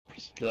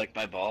You like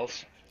my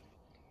balls?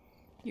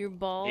 Your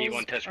balls Hey, you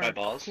want to touch my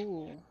balls?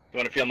 Cool. You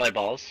want to feel my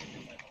balls?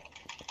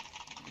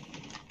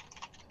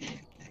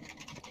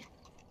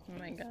 Oh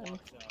my god.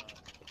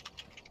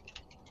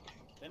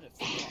 Then it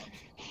swapped.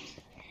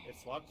 It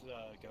swapped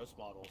ghost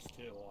models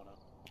too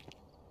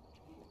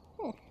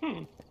on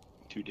Hmm.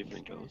 Two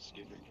different ghosts.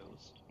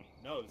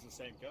 No, it was the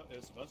same ghost. It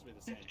was supposed to be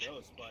the same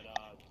ghost, but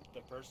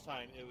the first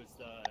time it was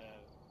the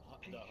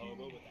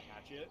hobo with the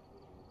hatchet.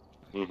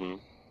 Mm-hmm.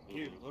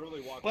 He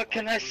literally walked. What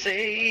can I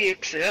say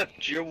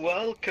except you're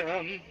welcome?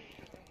 And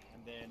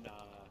then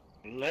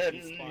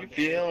Letting you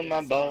feel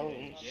my balls.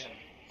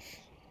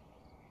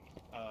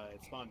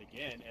 It spawned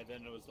again, and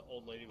then it was the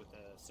old lady with the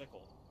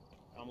sickle.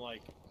 I'm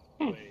like,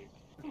 Hmm. wait.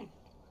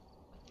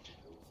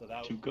 So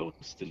that Two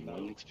ghosts in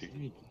one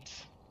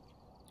experience.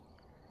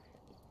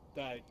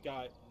 that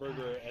got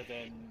Burger, and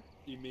then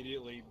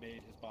immediately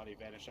made his body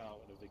vanish out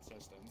of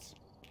existence.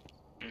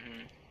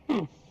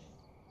 Mm-hmm.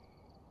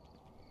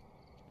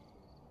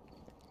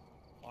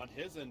 On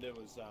his end, it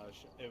was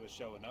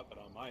showing up, but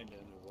on mine end,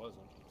 it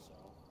wasn't. So.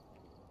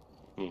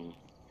 Hmm.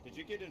 Did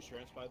you get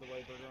insurance, by the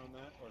way, Burger, on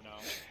that, or no?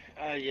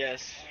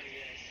 Yes.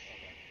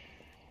 Okay.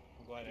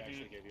 I'm glad I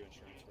actually gave you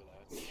insurance for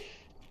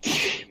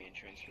that. Give me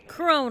insurance for that.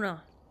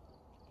 Corona.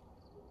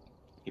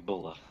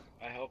 Ebola.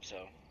 I hope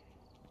so.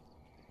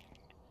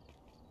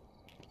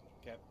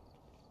 Okay.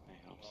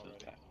 I hope so.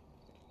 Alrighty.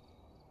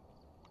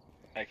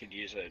 I could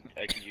use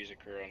a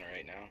Corona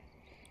right now.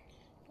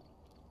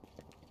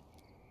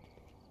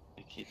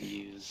 I could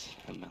use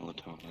a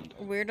melatonin.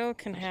 Weirdo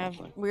can have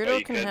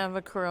you could? have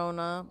a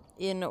corona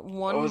in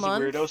 1 Oh, is the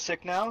month Weirdo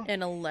sick now?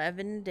 and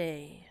 11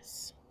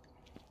 days.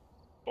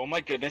 Oh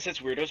my goodness, it's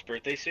Weirdo's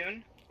birthday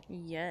soon?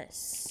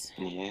 Yes.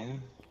 Yeah,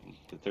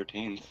 the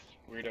 13th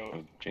Weirdo.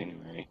 of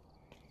January.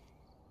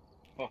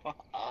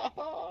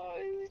 Oh,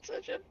 he's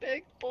such a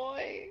big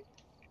boy.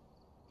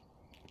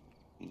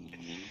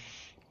 Mm-hmm.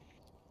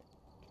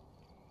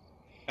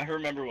 I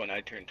remember when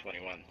I turned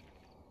 21.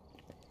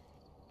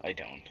 I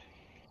don't.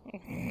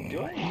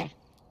 Do I?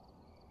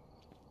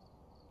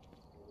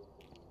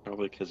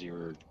 Probably because you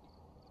were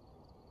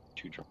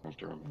too drunk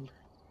to remember.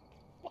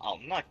 Well,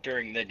 not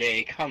during the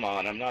day. Come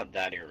on, I'm not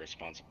that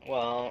irresponsible.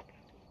 Well,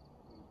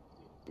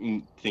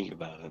 Think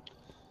about it.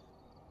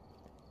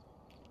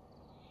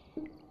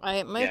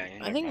 I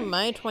never think mind.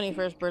 my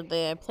 21st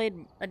birthday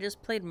I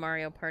just played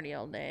Mario Party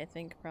all day, I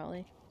think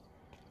probably.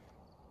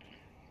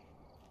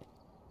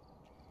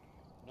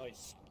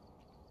 Nice.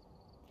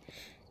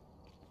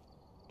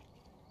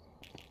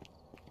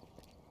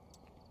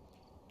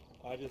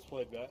 I just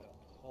played that.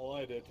 All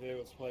I did too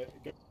was play.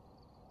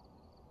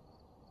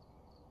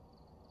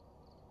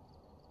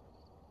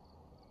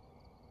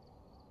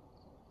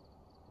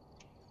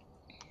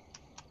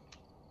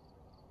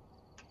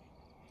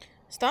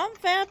 Stop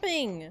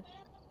fapping!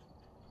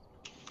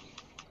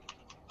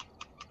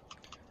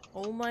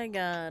 Oh my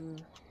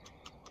god.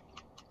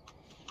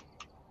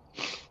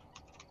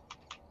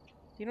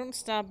 If you don't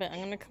stop it, I'm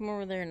gonna come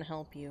over there and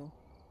help you.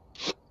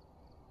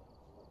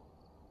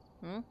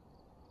 Huh?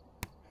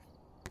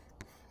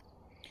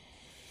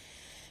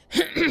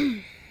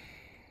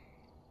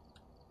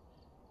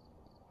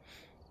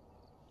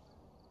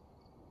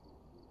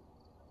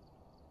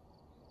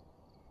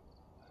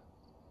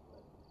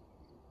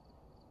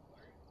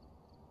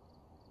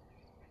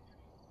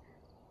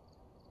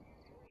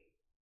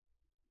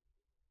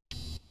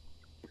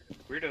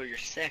 Weirdo, you're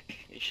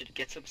sick. You should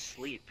get some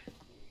sleep.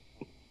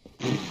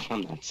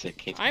 I'm not sick.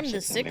 Kate, I'm the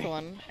sick sick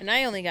one, and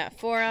I only got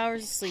 4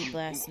 hours of sleep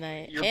last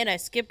night, and I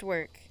skipped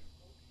work.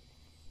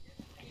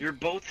 You're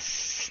both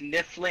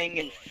sniffling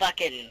and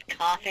fucking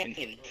coughing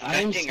and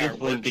I'm infecting our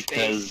sniffling workspace.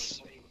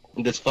 because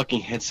this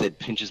fucking headset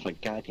pinches my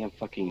goddamn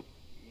fucking...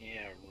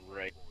 Yeah,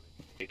 right.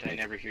 I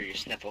never hear you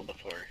sniffle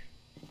before.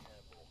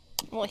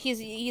 Well,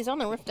 he's on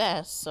the Rift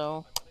S,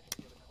 so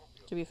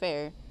to be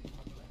fair.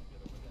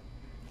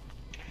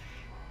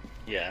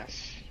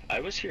 Yes, I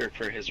was here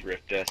for his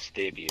Rift S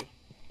debut.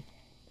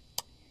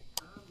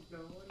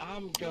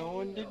 I'm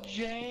going to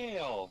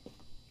jail!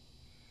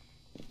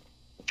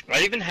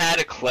 I even had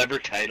a clever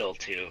title,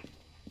 too.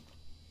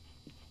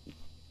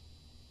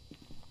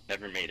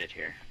 Never made it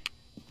here.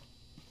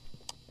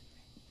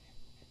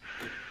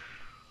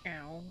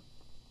 Ow.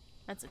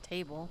 That's a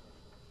table.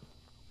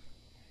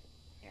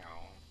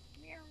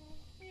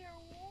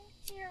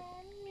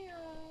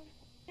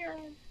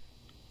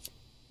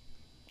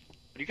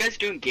 What are you guys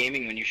doing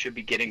gaming when you should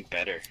be getting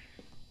better?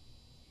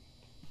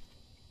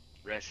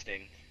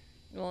 Resting.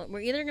 Well,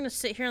 we're either gonna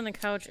sit here on the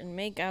couch and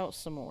make out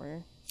some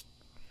more,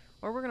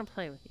 or we're gonna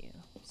play with you.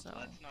 So.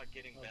 That's not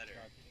getting better.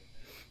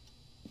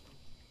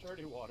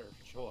 Dirty water,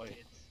 joy.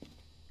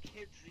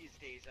 Kids these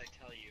days, I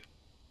tell you.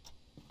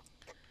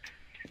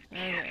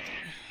 Okay.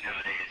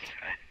 Nowadays,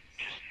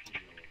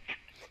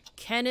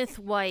 Kenneth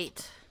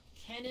White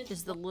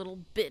is the little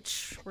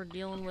bitch we're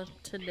dealing with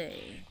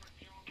today.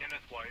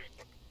 Kenneth White.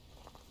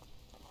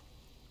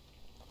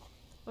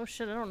 Oh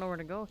shit, I don't know where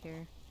to go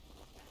here.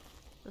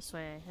 This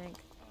way, I think.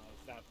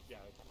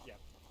 Yeah.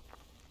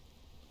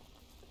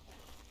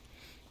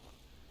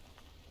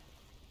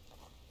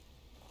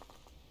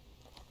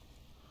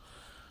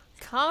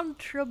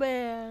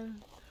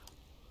 Contraband.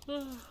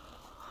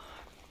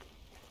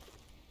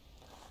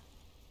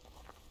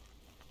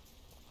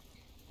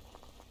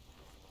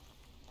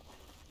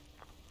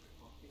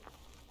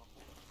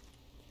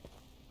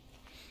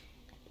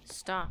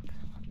 Stop.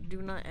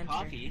 Do not enter.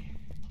 Coffee.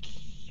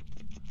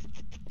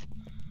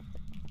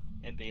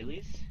 And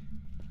Bailey's.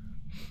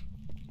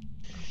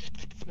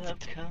 And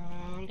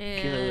Kahlua.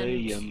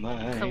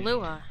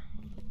 Kahlua.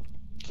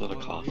 Is that a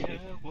coffee?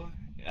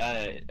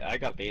 I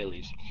got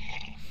Bailey's.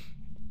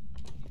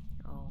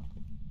 Oh.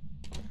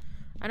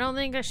 I don't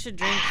think I should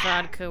drink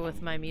vodka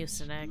with my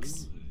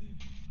Mucinex.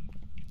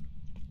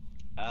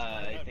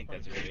 I think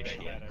that's a great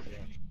idea.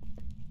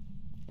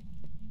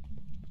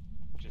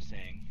 Just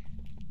saying.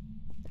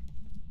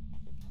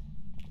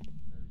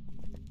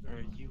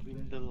 Are you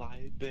in the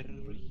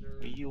library?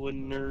 Are you a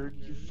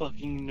nerd? You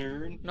fucking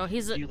nerd? No,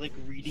 he's a You like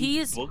reading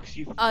he's books?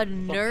 You a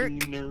fucking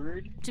nerd.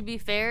 nerd? To be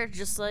fair,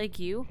 just like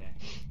you. Okay.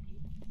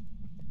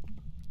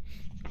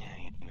 Yeah,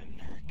 I'm a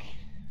nerd.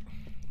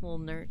 Little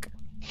nerk.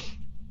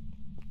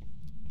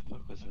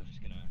 What was I'm it?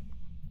 just gonna.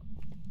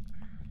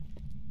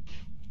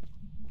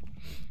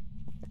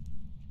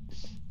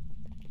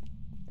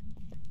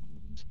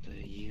 The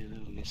you,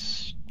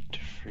 Mr.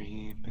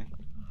 Freeman.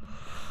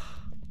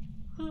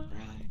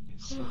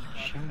 Rise and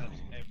shine,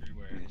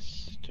 Everywhere.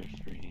 Mr.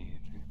 Freeman.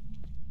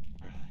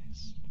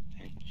 Rise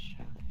and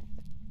shine.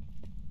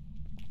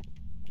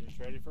 Just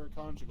ready for a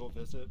conjugal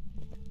visit.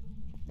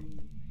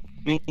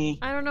 Me.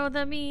 I don't know what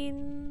that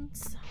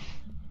means.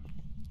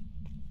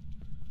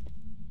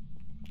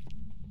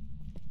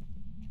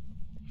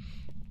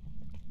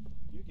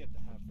 You get to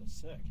have the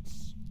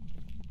 6.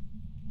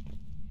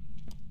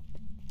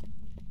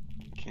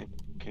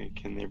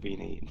 Can there be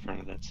an 8 in front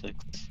of that 6?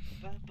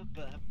 Da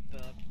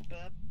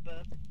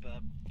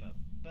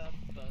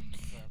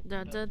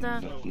da da da da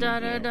da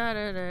da da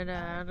da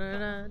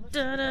da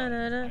da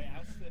da da.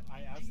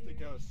 I asked the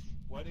ghost,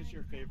 what is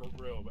your favorite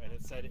room? And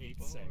it said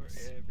 8-6.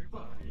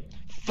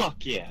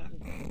 Fuck yeah!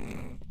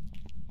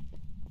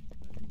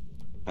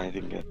 I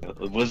think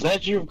was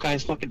that you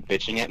guys fucking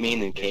bitching at me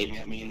and then Kate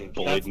at me and then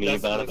bullied me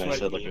about it and I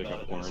said like I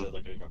got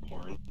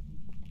porn.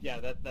 Yeah,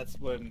 that's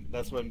when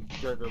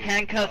Gregor was,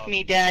 Handcuff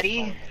me,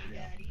 Daddy.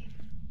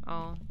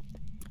 Oh.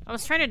 I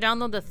was trying to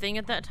download the thing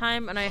at that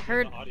time, and I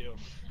heard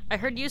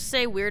you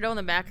say weirdo in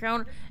the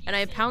background, and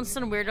I pounced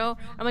on weirdo.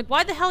 I'm like,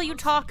 why the hell are you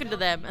talking to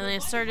them? And I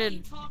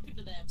started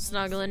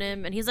snuggling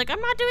him, and he's like, I'm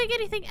not doing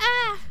anything.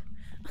 Ah!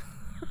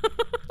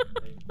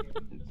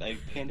 I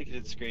panicked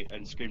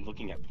and screamed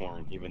looking at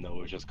porn, even though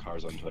it was just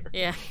cars on Twitter.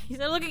 Yeah, he's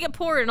like, looking at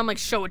porn, and I'm like,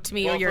 show it to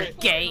me, or you're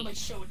gay.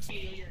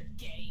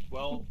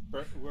 Well,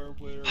 we're to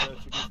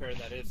be fair,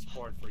 that is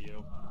porn for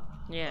you.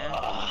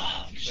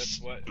 Yeah.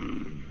 That's what.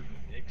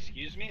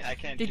 Excuse me, I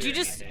can't. Did do you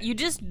just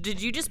anything.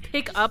 did you just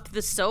pick up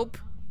the soap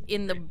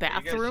in the Are you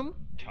bathroom?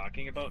 guys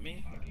talking about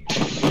me?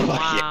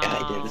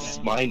 Yeah, this is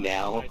mine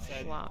now. I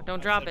said, Wow,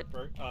 don't drop it.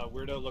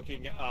 Weirdo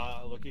looking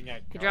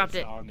at He dropped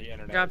cars it. on the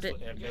internet. Dropped it.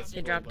 and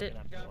basically He dropped looking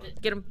it. at porn.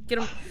 Get him, get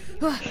him.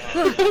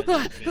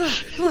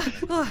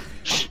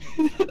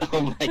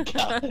 Oh my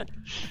god.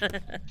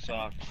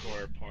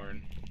 Softcore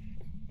porn.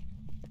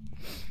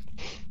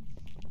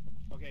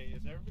 Okay,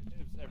 is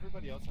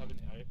everybody else having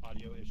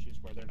audio issues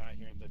where they're not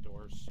hearing the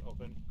doors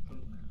open?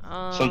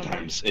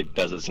 Sometimes it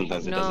does it,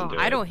 sometimes it doesn't No, do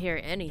it. I don't hear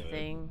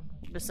anything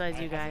besides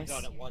you guys. I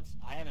haven't done it once.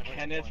 I haven't heard it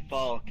Kenneth once.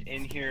 Falk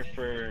in here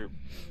for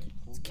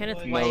It's Kenneth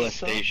White.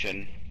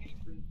 molestation.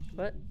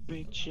 What?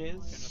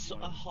 Bitches,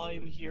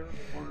 I'm here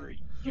for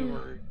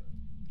your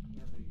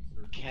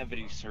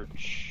cavity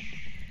search.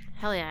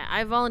 Hell yeah,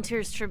 I volunteer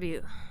as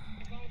tribute.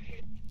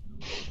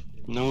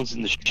 No one's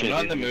in the shit. I'm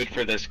not in the mood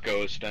for this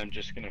ghost. I'm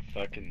just gonna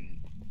fucking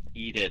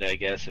eat it, I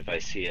guess, if I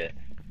see it.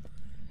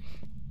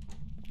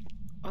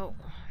 Oh,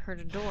 heard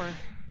a door.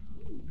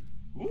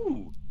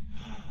 Ooh.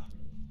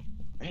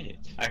 Reddit.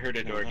 I heard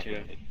a door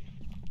too.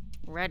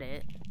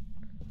 Reddit.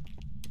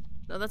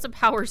 No, that's a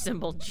power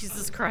symbol.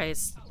 Jesus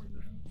Christ.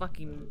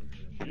 Fucking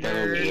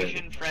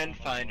nerd.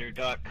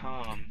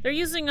 AsianFriendFinder.com. They're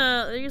using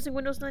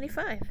Windows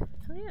 95.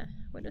 Oh yeah,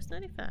 Windows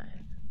 95.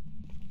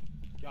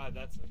 God,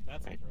 that's a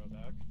throwback.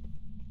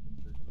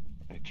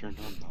 I turned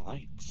on the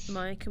lights.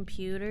 My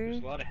computer.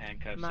 There's a lot of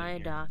handcuffs My in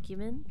here.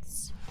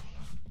 documents.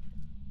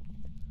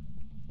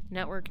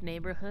 Network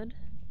neighborhood.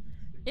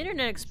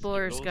 Internet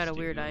Explorer's got a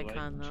weird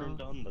icon Turned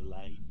though. on the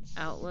lights.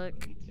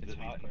 Outlook. It's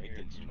hot in here.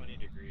 It's 20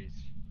 degrees.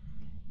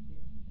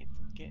 It's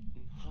getting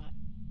hot.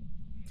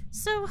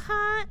 So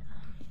hot.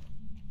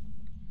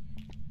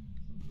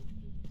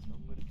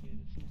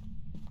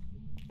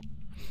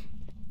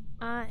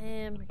 I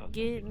am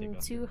getting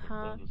too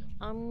hot.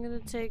 I'm gonna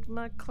take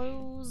my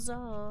clothes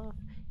off.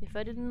 If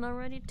I didn't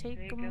already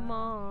take them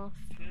off.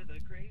 To the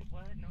great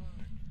white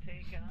north,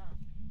 take off.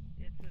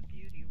 It's a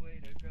beauty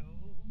way to go.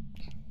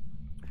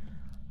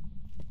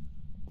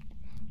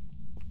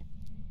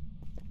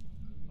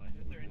 Why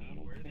is there any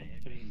where are they?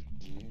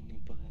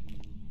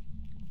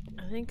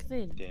 I think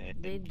they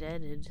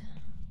deaded.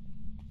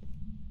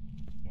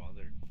 Well,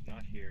 they're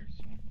not here,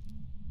 so.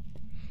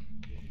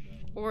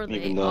 Or they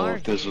Even though are.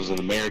 if this was an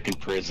American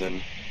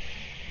prison,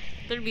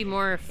 There'd be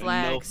more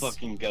flags. no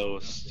fucking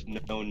ghosts,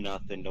 no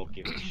nothing, don't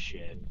give a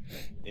shit.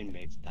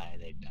 Inmates die,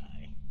 they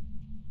die.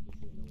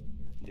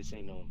 This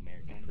ain't no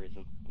American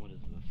prison. What is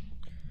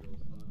this?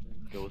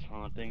 Ghost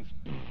hauntings?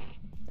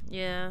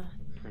 Yeah.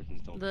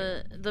 Prisons don't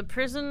care. The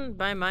prison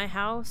by my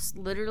house,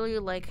 literally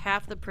like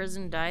half the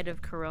prison died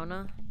of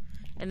corona.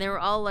 And they were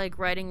all like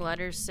writing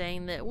letters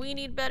saying that we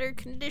need better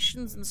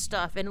conditions and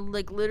stuff. And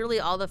like literally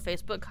all the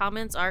Facebook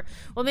comments are,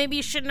 well, maybe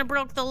you shouldn't have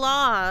broke the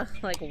law.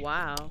 Like,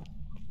 wow.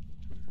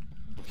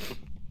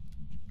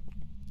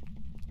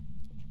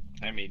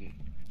 I mean,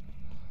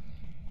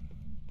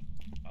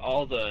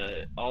 all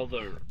the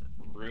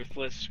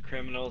ruthless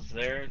criminals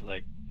there,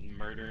 like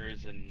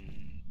murderers and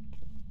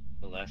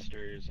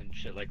molesters and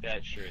shit like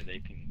that, sure, they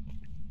can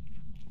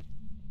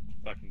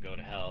fucking go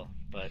to hell.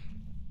 But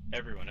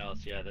everyone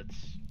else, yeah,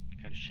 that's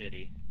kind of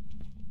shitty.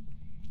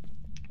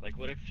 Like,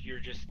 what if you're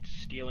just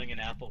stealing an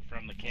apple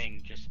from the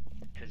king just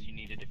because you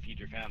needed to feed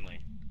your family?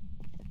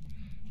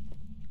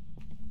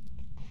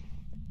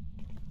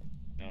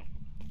 No.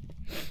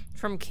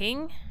 From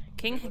King?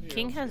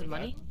 King has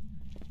money?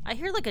 I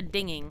hear like a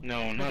dinging.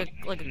 No, not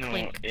like a no,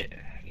 clink.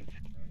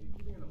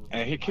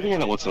 I hear keeping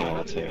it once in a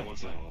while too.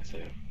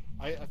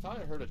 I thought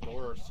I heard a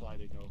door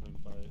sliding open,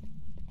 but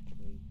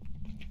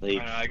Like,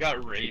 I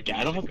got rage.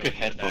 I don't have good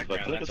headphones, but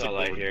I feel like That's it's all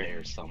like I over hear.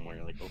 there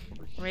somewhere, like over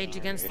here. Rage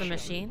Against the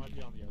Machine? might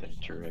be on the other That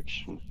side.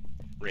 direction.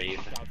 Rave.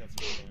 I doubt that's a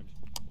good band.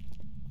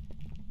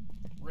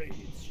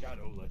 Raid's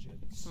Shadow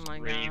Legends. Oh my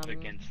Rave god.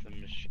 Against the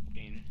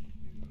Machine.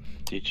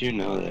 Did you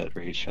know that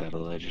Raid Shadow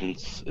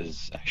Legends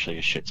is actually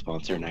a shit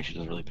sponsor and actually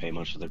doesn't really pay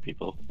much to their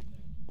people?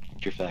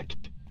 True fact.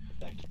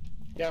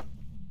 Yeah.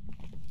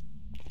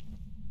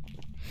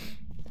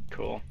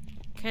 Cool.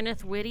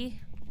 Kenneth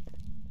Whitty?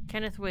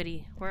 Kenneth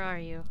Whitty, where are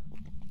you?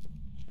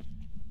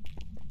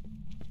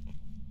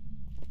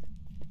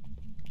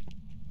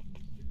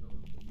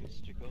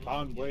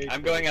 Conway.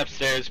 I'm going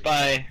upstairs.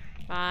 Bye.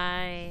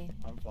 Bye.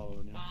 I'm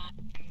following you.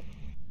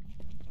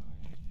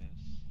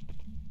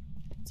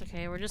 It's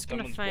okay, we're just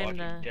gonna Someone's find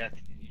walking death.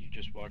 You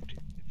just walked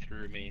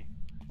through me.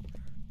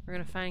 we're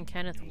gonna find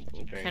Kenneth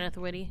Very Kenneth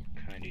Whitty.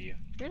 Kind of you.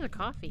 Here's a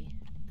coffee.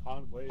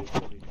 Conway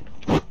City.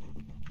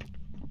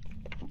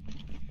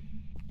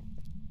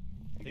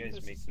 You guys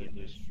this make is me the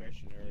lose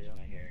administration area.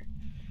 my hair.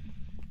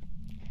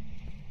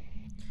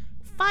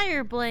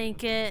 Fire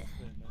blanket. This is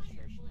the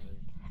administration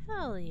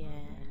area. Hell yeah.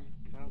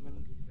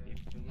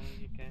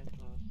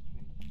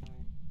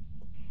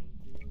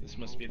 This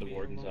must be the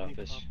warden's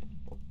office.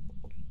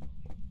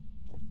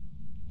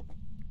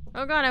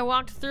 Oh god, I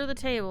walked through the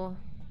table.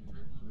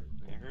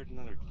 I heard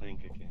another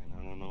clink again.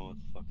 I don't know what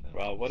the fuck that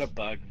Wow, was. what a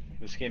bug.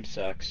 This game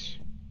sucks.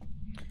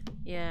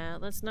 Yeah,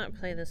 let's not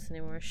play this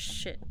anymore.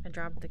 Shit, I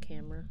dropped the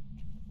camera.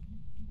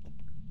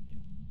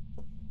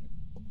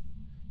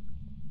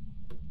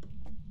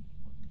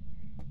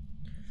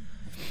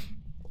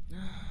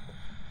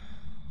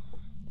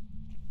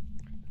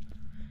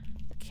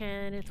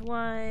 Kenneth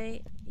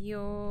White,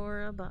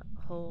 you're a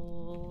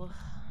butthole.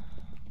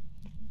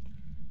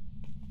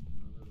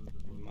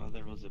 My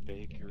mother was a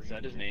baker. Is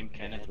that his name,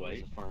 Kenneth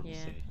White? A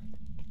pharmacy.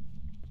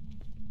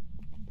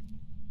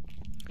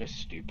 A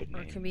stupid Or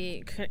name. it could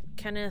be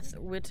Kenneth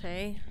Witte.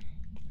 It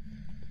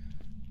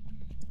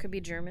could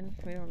be German.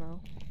 We don't know.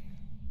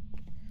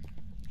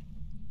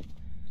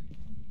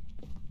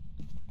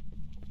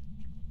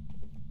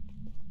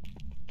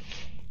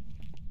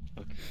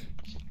 Okay.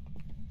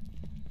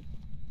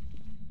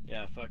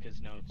 Yeah, fuck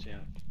his notes, yeah.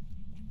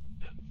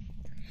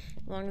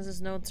 As long as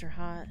his notes are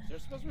hot.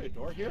 There's supposed to be a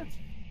door here?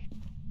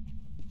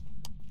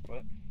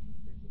 What?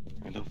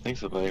 I don't think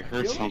so, but I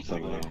heard Really?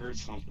 something. Like,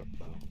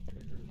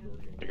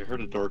 I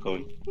heard a door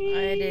going.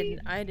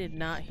 I did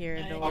not hear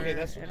a door Okay,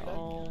 that's at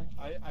all.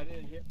 I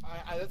didn't hear.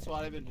 That's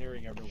what I've been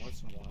hearing every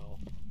once in a while.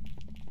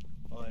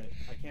 But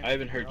I can't. I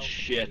haven't figure heard out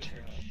shit.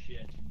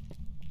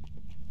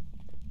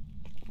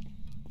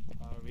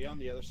 Are we on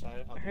the other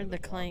side? I heard the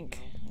clank.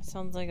 It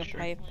sounds like a Sure.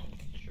 pipe.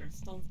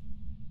 Sure.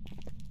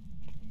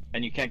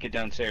 And you can't get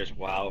downstairs.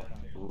 Wow.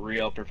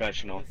 Real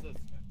professional. Okay.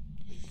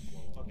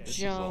 This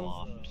is a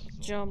loft.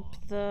 Jump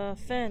the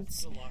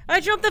fence. I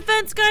jumped the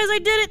fence, guys! I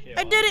did it! Okay,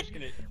 I well, did I'm it! just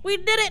gonna- We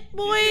did it,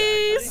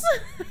 boys!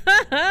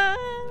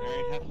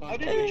 Alright, have fun. How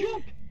did you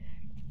jump?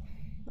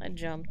 I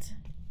jumped.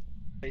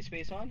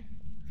 Space on?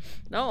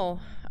 No,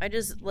 I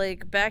just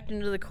like backed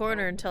into the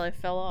corner until I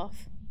fell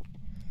off.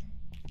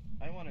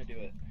 I want to do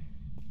it.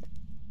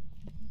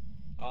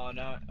 Oh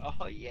no!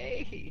 Oh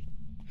yay!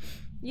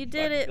 You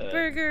did it, that.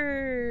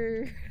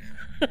 burger!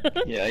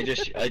 Yeah,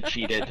 I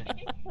cheated.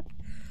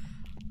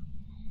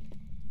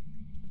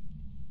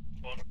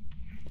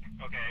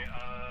 Okay.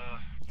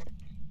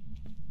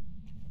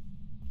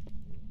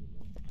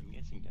 I'm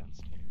guessing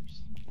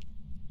downstairs.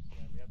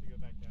 Yeah, we have to go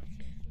back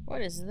downstairs.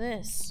 What is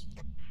this?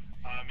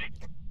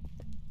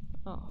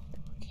 Oh,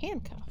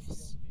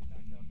 handcuffs.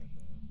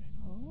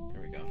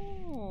 There we go.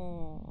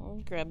 Oh,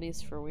 I'll grab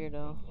these for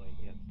weirdo.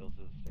 Yeah, those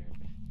are the stairs.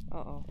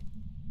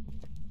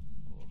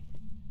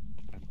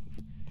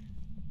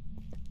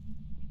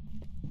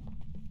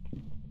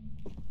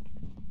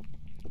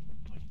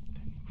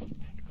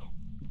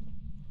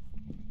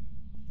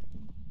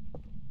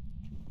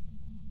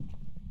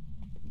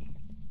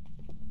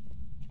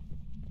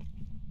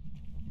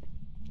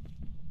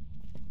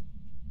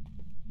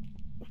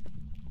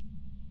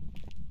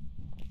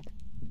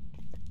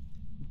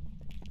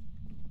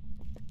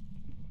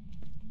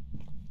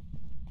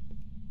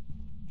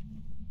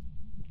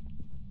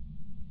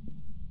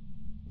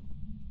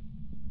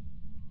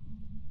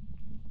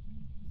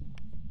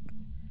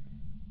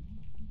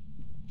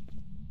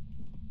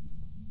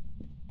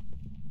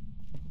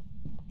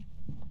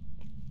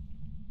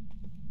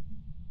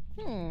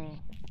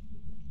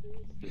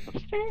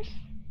 upstairs?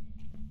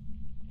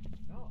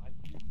 No, I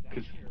think it's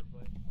down here,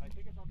 but I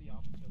think it's on the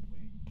opposite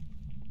wing.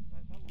 I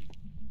thought we...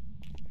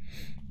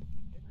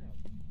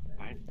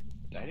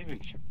 I didn't even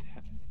check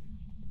that.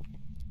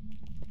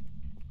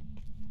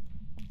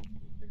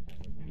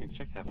 I didn't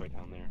check halfway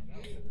down there.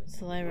 It's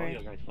the Oh, library.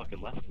 you guys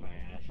fucking left my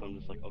ass, so I'm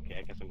just like, okay,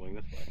 I guess I'm going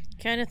this way.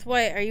 Kenneth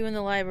White, are you in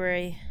the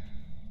library?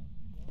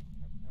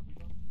 Have we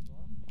done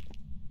D-block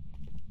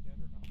yet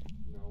or not?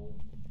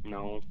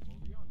 No. Were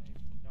we on A?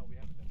 No, we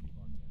haven't done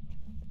D-block yet.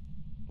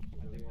 Okay.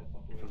 I think this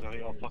Because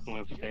they all fucking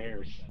went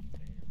upstairs.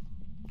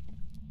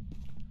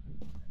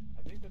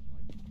 I think this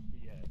might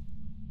be it.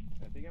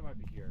 I think it might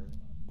be here.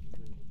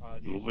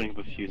 I'm opening up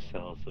a few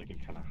cells so I can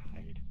kind of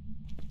hide.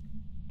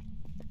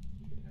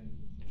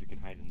 You can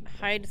hide in the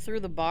Hide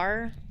through the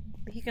bar?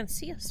 He can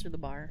see us through the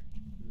bar.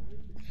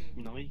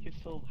 No, you can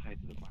still hide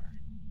through the bar.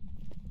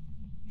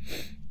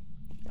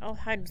 I'll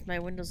hide with my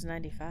Windows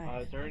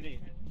 95. Is there any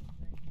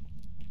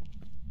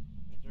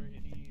temperature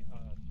in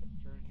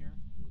here?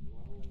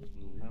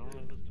 No,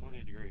 it was 20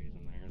 degrees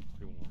in there. It's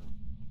pretty warm.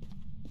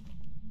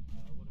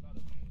 What about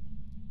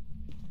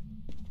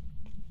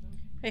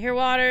a... I hear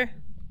water.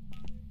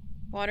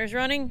 Water's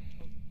running.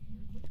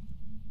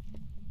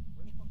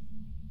 Where the fuck?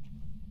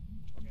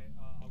 Okay,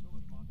 I'll go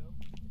with Mondo. To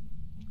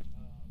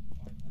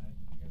find that.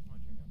 You guys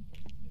want to check out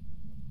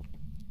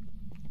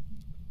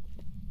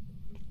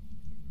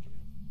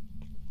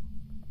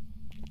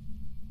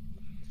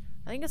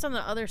the I think it's on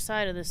the other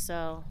side of this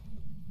cell.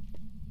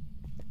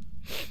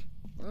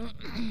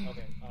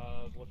 Okay,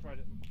 we'll try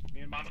to...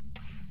 Me and Mondo...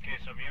 Okay,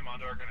 so me and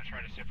Mondo are going to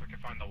try to see if we can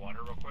find the water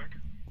real quick.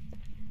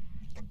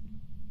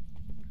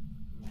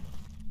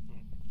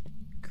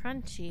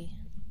 Crunchy.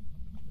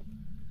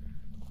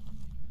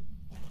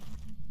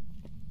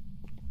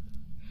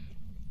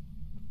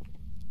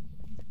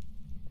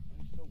 That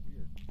is so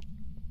weird.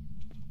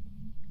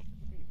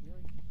 Wait, we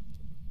already...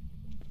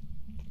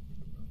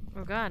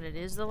 Oh god, it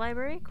is the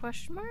library?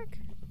 Question mark?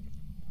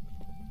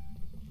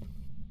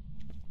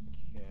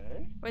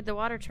 Okay. Wait, the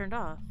water turned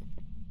off.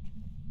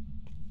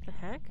 The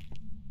heck?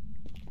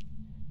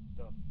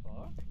 The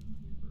fuck?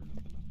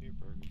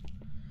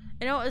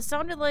 You know, it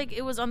sounded like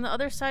it was on the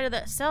other side of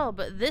that cell,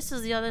 but this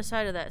is the other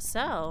side of that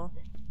cell.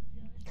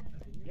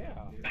 Yeah.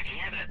 I can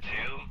hear that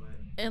too.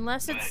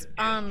 Unless but it's it's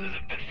on a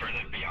bit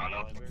further beyond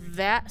us.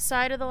 that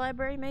side of the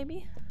library,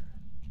 maybe?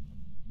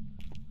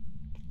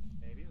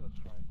 Maybe, let's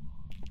try.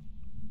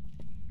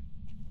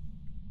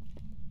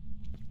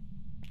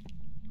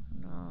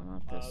 No,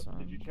 not this one.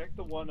 Did you check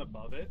the one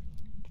above it?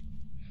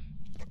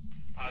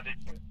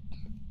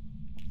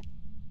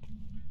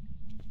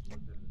 Did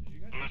you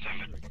guys Unless I'm-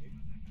 check the gate?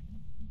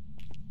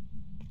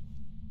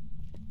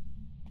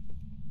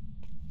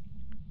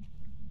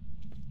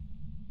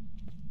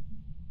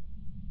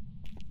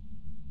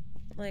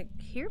 Like,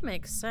 here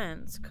makes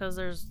sense, because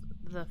there's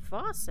the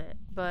faucet,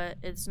 but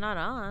it's not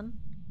on.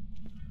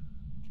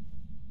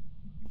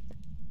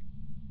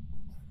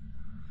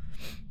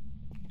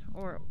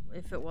 Or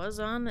if it was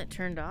on, it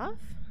turned off?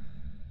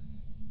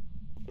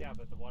 Yeah,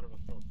 but the water will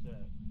still sit.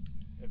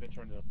 If it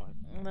turned it on.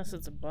 Unless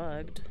it's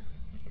bugged.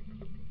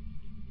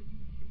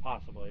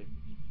 Possibly.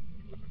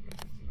 I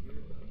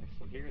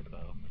still hear it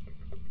though.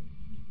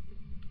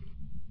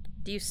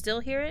 Do you still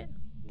hear it?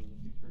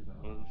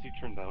 Well, let's see,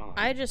 turn that on.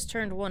 I just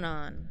turned one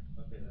on.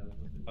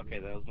 Okay,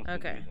 that was must be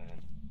Okay. me then.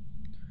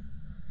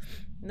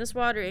 This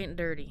water ain't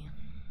dirty.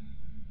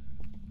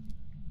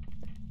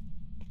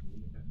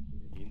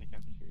 You in the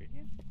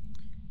cafeteria?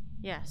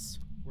 Yes.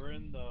 We're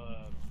in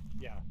the...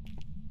 Yeah.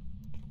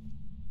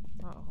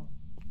 Uh-oh.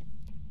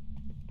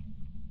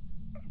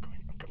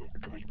 I'm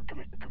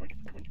coming.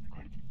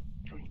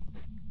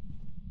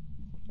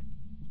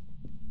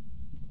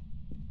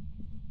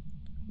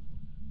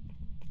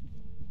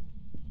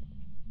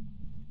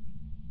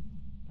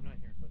 I'm not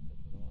hearing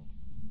footsteps at all.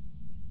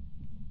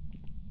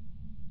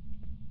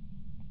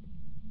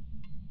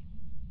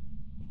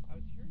 I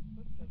was hearing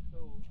footsteps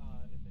though,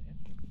 in the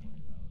entranceway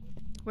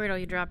though. Weirdo,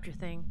 you dropped your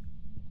thing.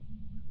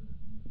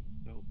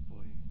 Oh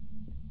boy.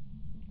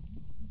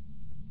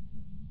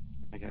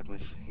 I got my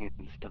hand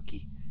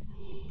stucky.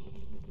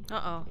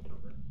 Uh-oh.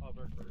 Oh,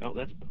 Burger. Oh,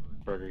 that's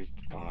Burger's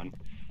gone.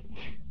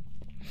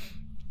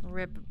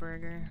 Rip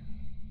burger.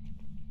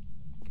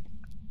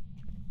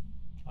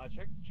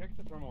 Check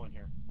the thermal in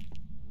here.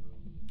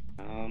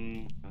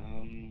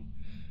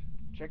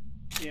 Check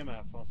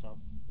EMF also.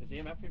 Is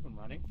EMF even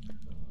running?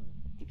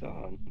 It's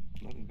on.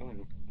 Nothing's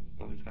going.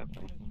 Nothing's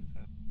happening.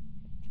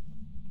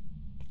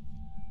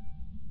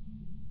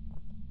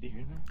 Do you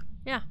hear that?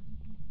 Yeah.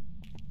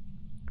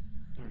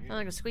 Over here. Sound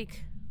like a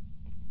squeak.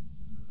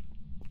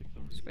 It's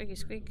over here. Squeaky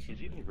squeak. Is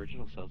he in the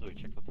original cells that we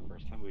checked out the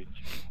first time? We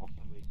checked all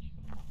the way.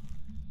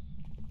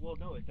 Well,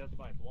 no, it does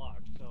by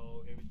block,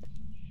 so it would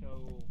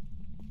show...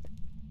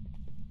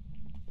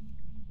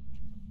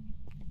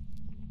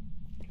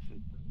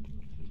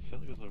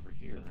 Philly was over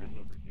here,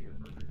 right?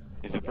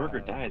 If a burger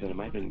died, then it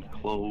might have been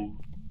close.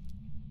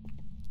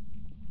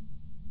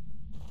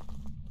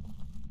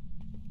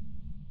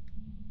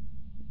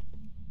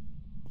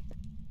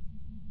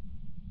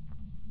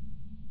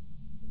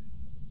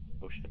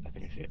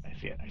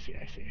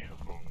 I see.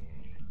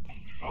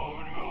 Oh, I'm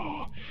gonna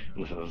go.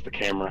 This is the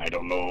camera. I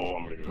don't know.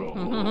 I'm gonna go.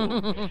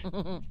 I'm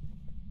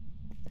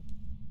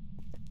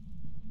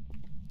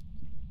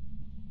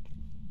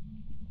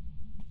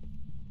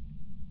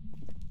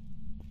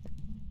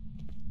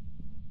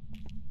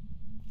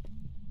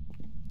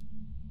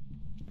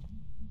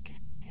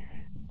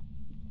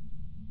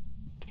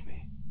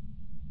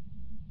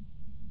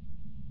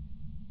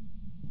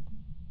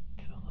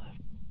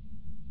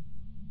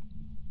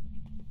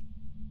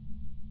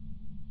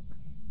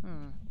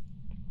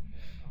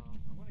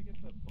gonna get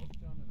the book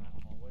down in that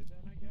hallway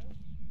then, I guess.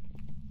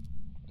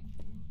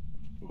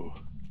 Ooh.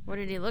 What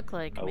did he look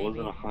like? I Maybe?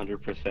 wasn't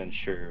 100%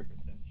 sure.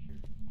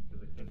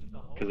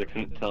 Because I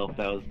couldn't tell if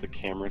that was the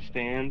camera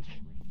stand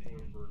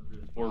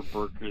or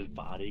Burger's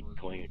body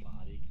going.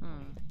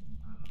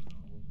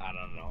 I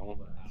don't know.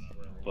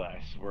 But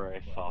I swear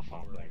I saw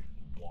something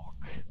walk.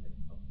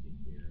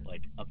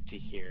 Like up to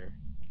here.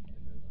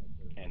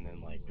 And then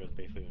like it was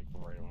basically like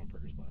right on where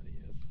Burger's body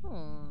is.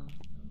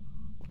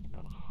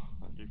 Not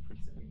 100%.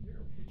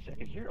 See, I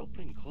can hear it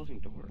opening and closing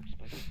doors,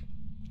 but I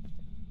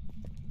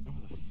don't know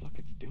what the fuck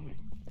it's doing.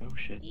 Oh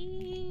shit.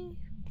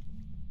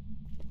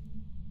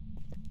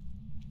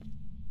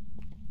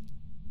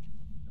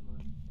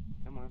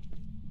 Come on.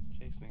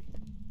 Chase me.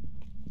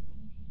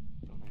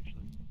 Don't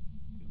actually do it.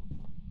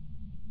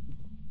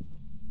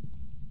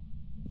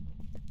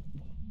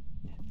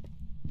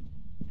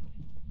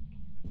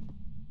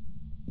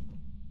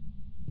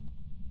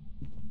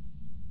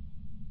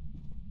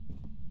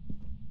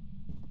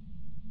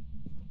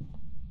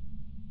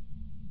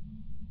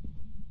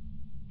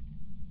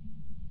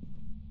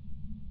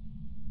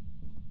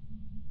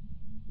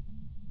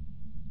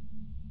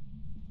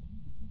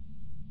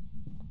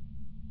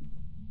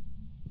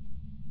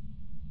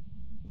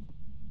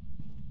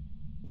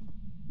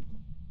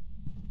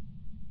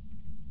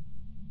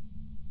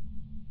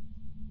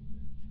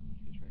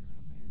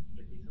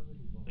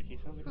 He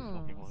sounds like he's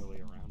walking all the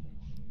way around us.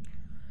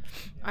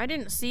 I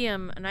didn't see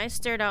him, and I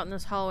stared out in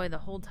this hallway the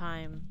whole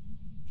time.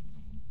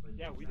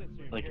 Yeah, we didn't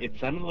see him. Like, it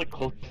sounded like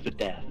close to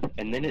death,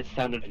 and then it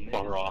sounded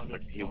far off,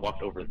 like he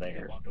walked over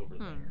there.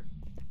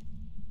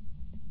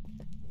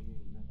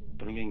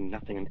 But I'm getting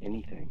nothing on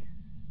anything.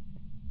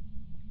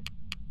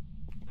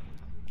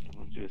 I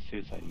want to do a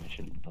suicide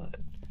mission, but...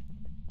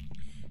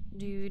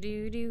 Do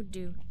do do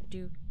do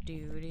do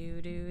do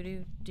do do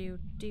do do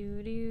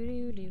do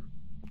do do.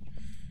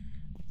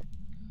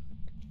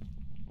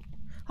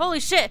 Holy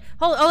shit!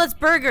 Oh, that's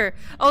Burger!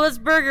 Oh, that's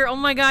Burger! Oh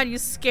my god, you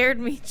scared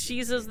me.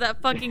 Jesus,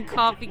 that fucking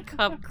coffee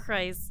cup,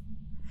 Christ.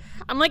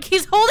 I'm like,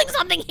 he's holding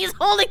something! He's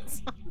holding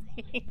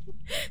something!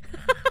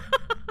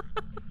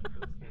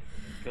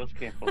 Ghosts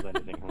can't hold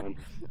anything, hon.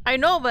 I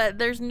know, but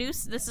there's new.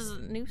 This is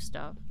new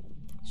stuff.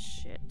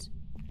 Shit.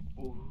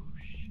 Oh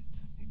shit.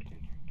 Get in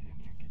here, get in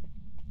here, get in.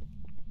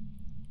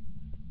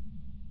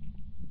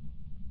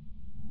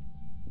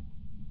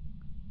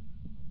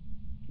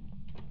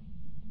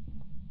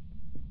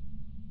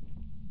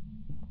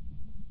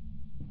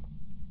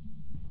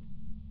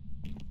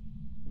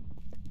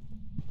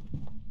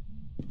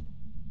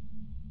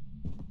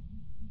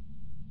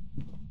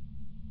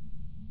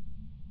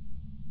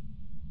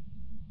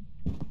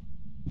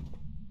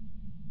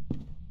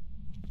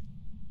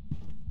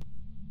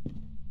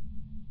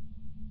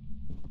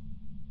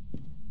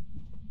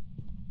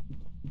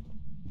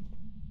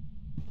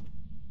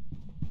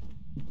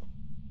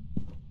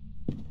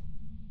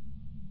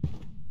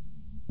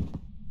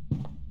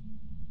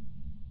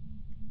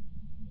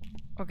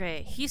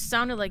 Okay, he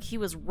sounded like he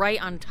was right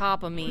on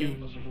top of He me.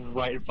 was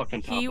right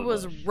fucking top He of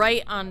was us.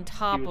 right on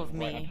top He was of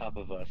right me. on top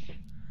of us.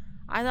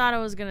 I thought I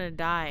was gonna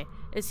die.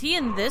 Is he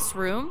in this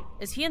room?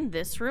 Is he in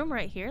this room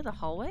right here, the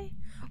hallway?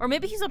 Or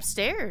maybe he's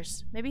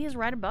upstairs. Maybe he's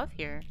right above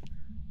here.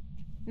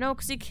 No,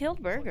 because he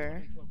killed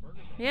Burger.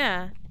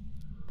 Yeah.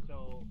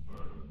 So,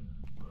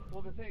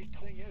 well, the thing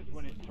is,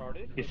 when it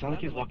started, It sounded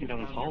like he was walking down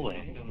this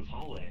hallway.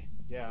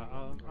 Yeah,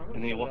 And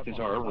then he walked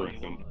into our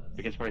room.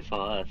 Because he probably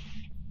saw us.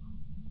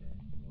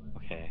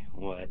 Okay,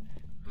 what?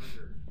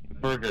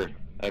 Burger.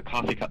 A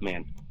coffee cup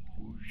man.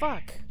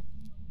 Fuck.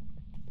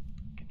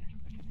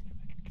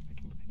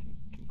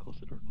 Close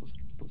the door, close the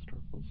door, close the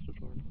door, close the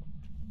door.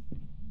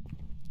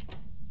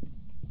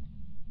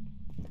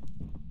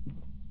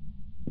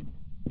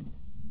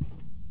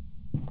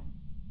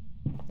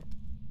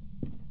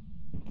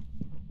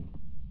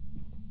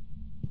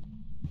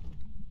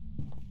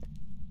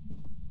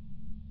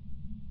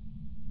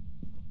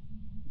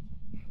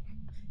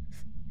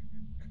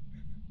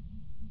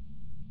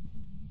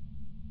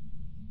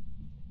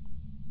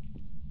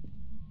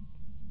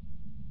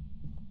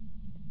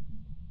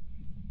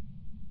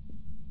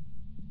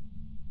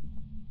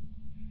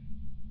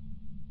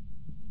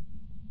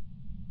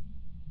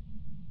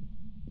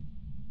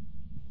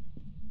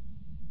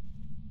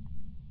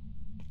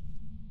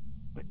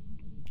 What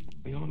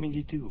do you want me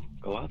to do?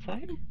 Go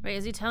outside? Wait,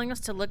 is he telling us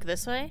to look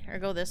this way? Or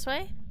go this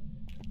way?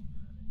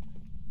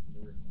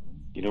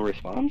 You know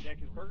response? Yeah,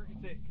 because Burger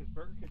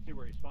can see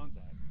where he spawns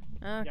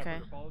at. Okay. Yeah,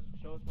 Burger,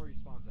 show us where he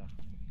spawns at.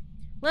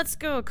 Let's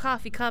go,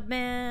 coffee cup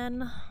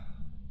man.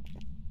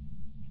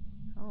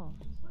 Oh.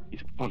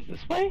 He's on this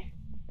way?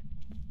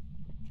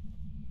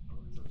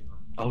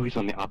 Oh, he's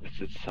on the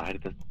opposite side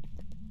of the...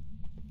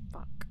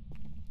 Fuck.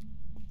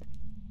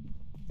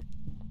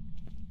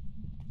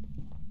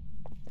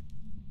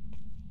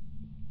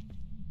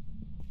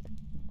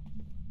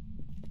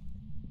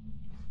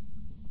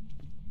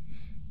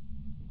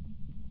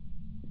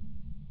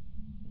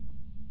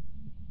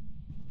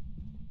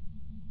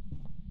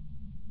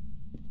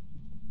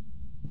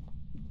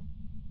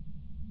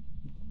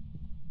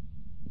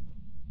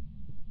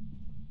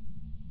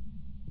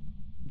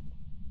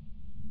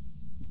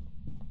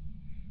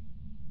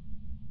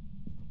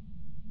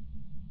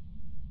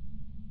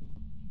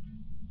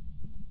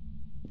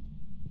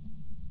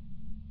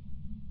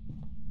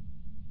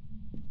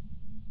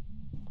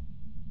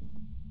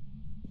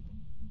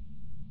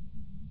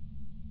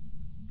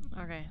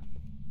 Okay.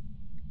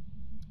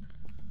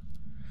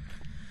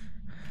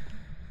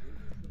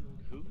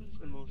 Who's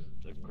the most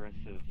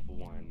aggressive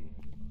one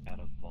out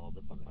of all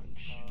the bunch?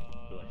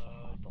 Who likes to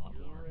hop a lot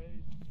more?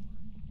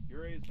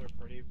 Your A's are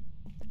pretty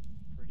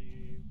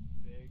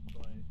big,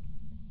 but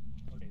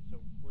okay. So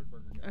where'd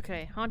Burger go?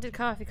 Okay, haunted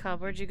coffee cup.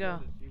 Where'd you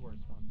go? See where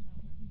it's from.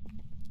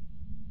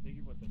 I think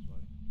he went this way.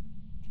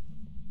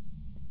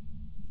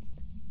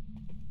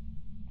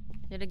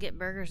 Did it get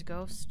Burger's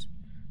ghost?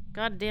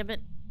 God damn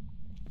it!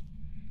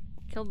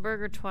 Killed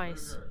Burger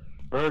twice.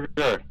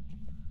 Burger!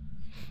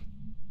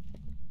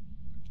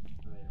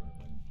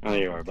 Oh,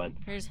 there you are, bud.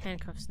 Here's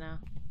handcuffs now.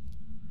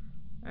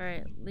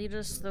 Alright, lead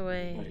us the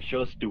way. Right,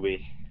 show us the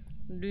way.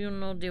 Do you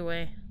know the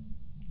way?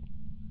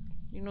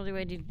 You know the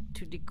way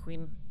to the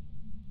queen?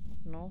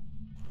 No?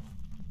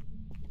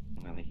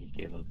 I think he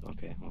gave up.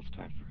 Okay, well, it's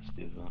time for us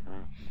to go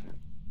around.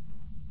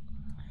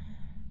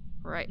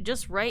 Right,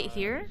 just right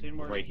here?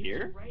 Right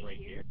here? Right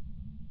here?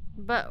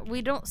 But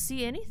we don't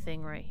see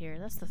anything right here.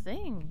 That's the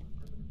thing.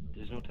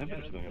 There's no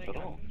temperature going up at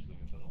all.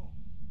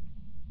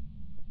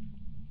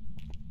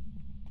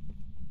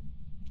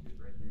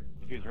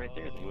 If he was right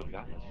there, then he would have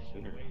gotten us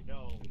sooner. Wait,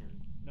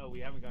 no, we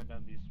haven't gone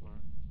down these far.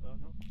 No.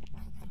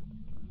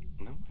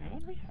 No,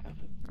 haven't we?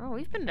 Haven't. Oh,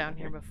 we've been down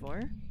here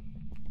before.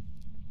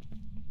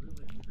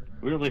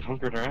 We really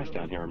hunkered our ass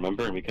down here,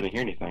 remember? And we couldn't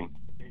hear anything.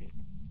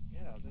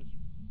 Yeah,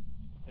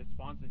 it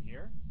spawns in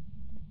here.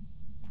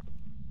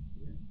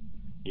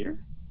 Here?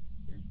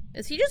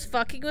 Is he just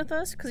fucking with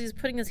us? Because he's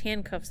putting his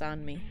handcuffs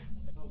on me.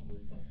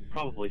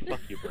 Probably.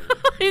 Fuck you, Burger.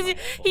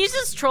 he's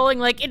just trolling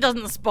like, it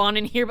doesn't spawn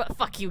in here, but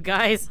fuck you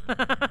guys.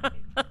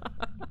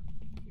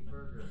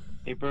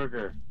 Hey,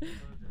 Burger.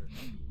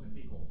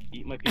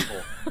 Eat my people.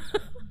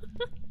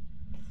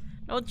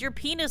 No, it's your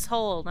penis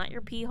hole, not your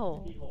pee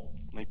hole.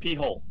 My pee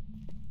hole.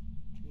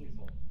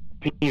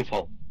 Penis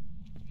hole.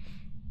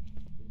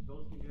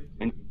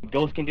 And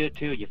ghosts can do it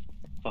too, you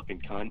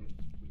fucking cunt.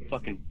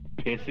 Fucking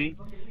pissy.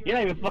 You're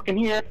not even fucking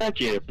here, aren't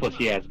you, you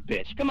pussy ass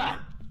bitch? Come on.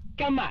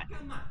 Come on.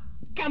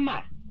 Come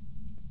on.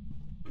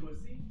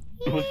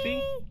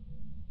 Pussy?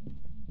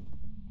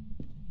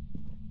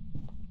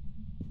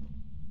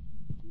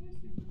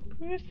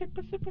 Pussy,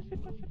 pussy, pussy,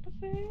 pussy,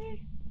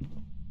 pussy.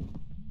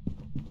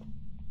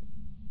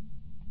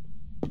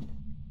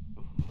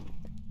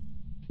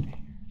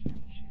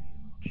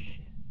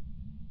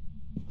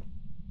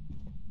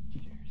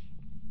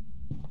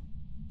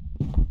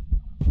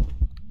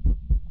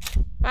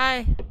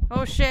 Bye.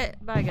 Oh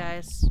shit. Bye,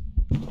 guys.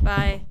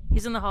 Bye.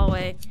 He's in the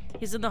hallway.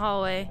 He's in the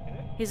hallway.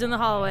 He's in the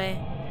hallway.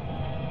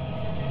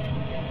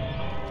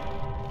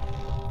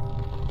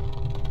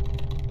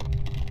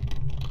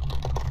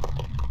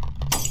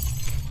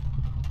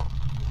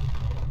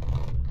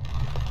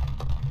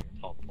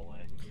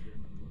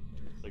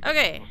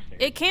 Okay,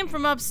 it came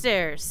from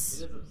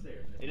upstairs.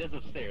 It is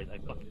upstairs.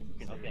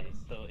 Okay,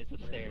 so it's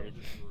upstairs,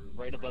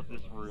 right above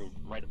this room,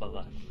 right above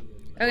us.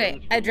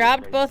 Okay, I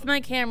dropped both my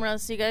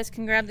cameras, so you guys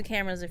can grab the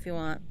cameras if you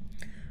want.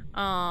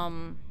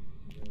 I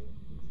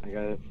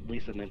got at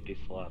least an empty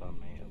slot on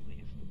me, at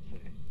least.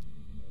 Let's see.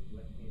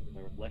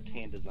 My left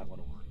hand does not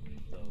want to work,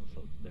 so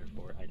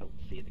therefore I don't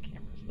see the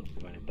cameras. So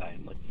I'm going to die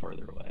and like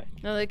further away.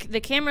 No,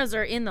 the cameras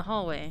are in the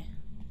hallway.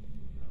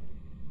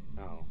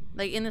 Oh.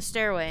 Like in the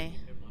stairway.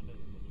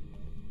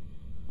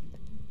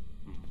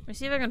 Let me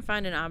see if I can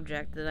find an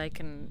object that I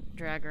can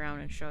drag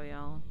around and show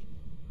y'all.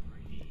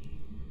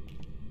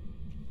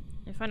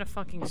 I find a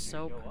fucking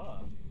soap.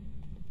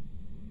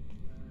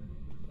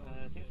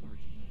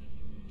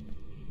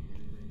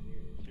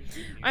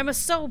 I'm a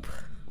soap!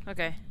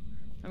 Okay.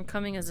 I'm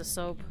coming as a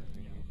soap.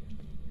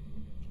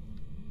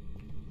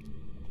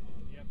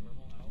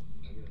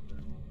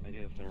 I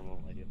do have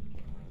thermal, I do have the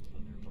camera, so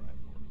therefore I have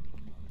more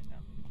right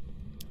now.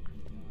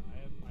 I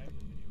have the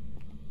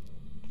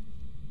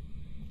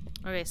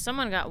video. Okay,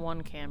 someone got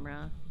one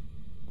camera.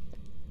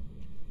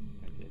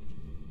 I did.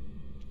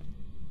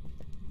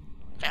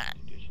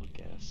 Judicial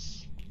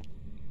guess.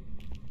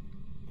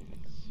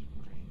 It's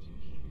right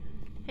here.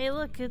 Hey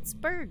look, it's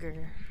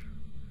Burger.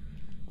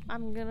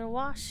 I'm gonna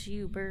wash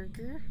you,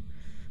 Burger.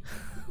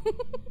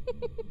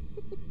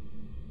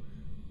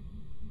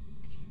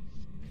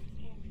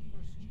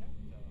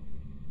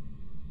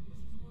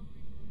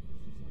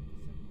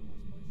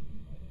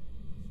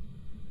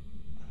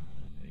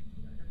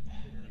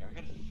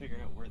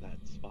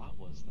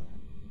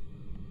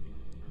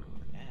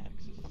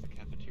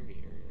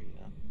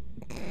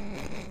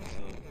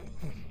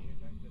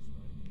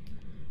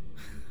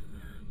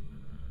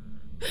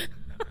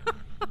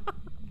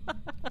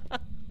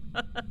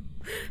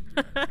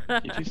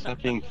 You two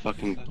stop being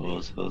fucking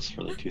bozos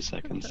for like 2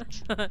 seconds.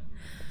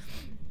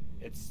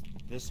 It's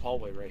this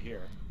hallway right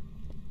here.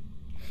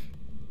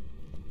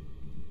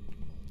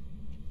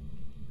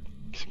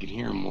 Cause you can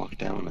hear him walk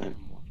down it.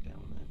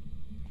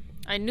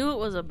 I knew it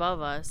was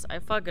above us. I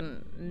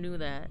fucking knew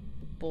that.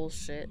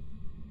 Bullshit.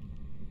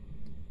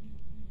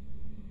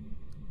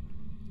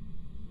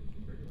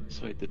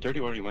 So wait, the dirty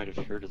water you might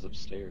have heard is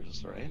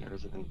upstairs, right? Or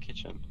is it in the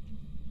kitchen?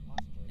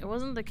 It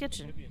wasn't the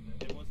kitchen.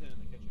 It wasn't in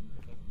the kitchen.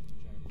 Because that's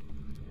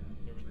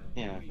what we checked.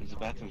 Yeah, there's the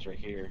bathrooms right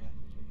here.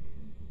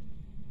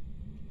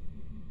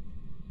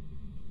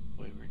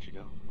 Wait, where'd you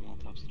go? I'm all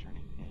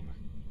topsy-turvy. Yeah, you are.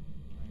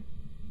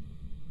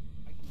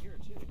 I can hear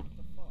it too. What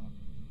the fuck?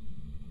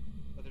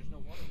 But there's no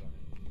water running.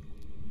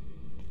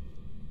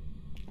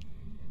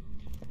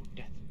 Oh,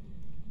 death.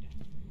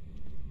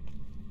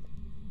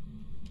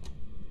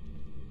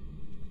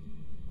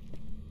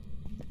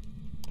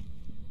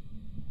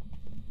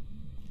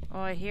 Oh,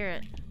 I hear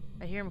it.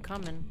 I hear him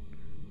coming.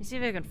 Let me see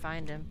if I can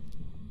find him.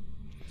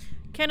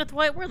 Kenneth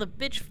White, where the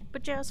bitch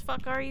ass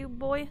fuck are you,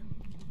 boy?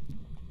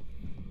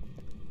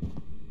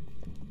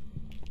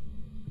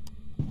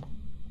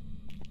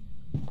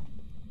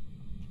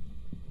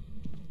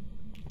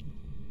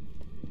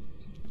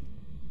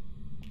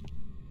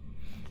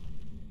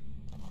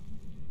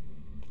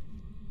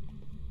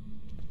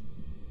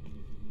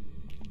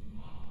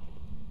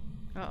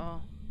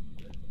 Uh-oh.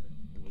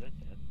 Was that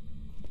death?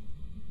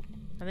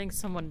 I think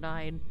someone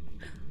died.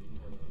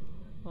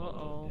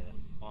 Uh-oh.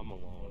 I'm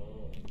alone.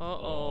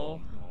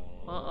 Uh-oh.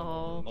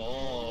 Uh-oh.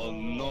 Oh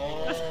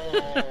no!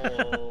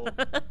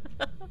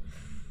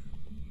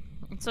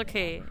 It's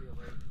okay.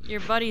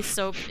 Your buddy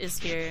Soap is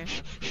here.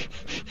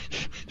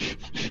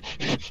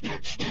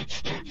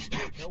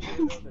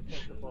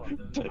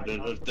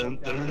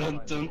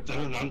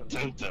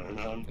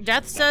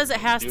 Death says it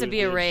has to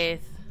be a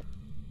wraith.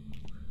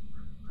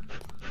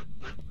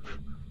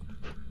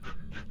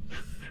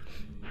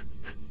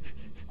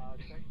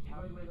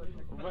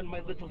 Run my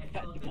little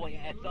fat boy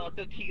ass out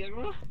of here!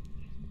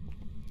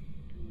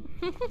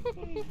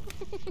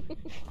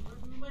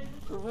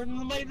 Run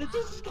my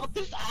little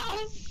Scottish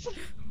ass! Oh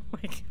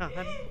my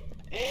god.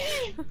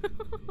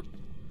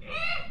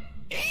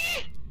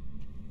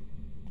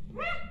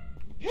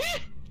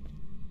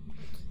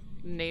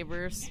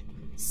 Neighbors.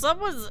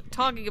 Someone's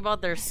talking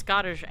about their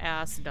Scottish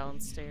ass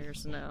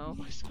downstairs now.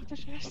 My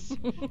Scottish ass!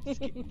 Let's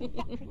get the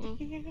fuck out of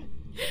here!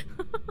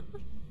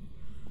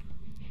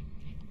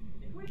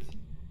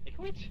 I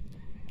quit!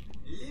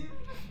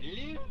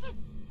 Live!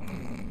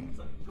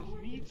 This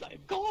means I'm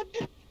gone!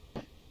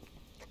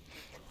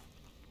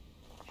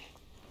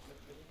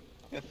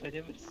 If I'd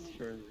ever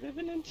for a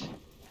revenant,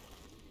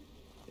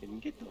 then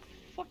get the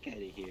fuck out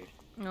of here.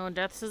 No,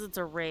 Death says it's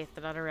a wraith,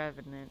 not a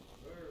revenant.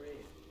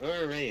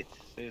 Alright,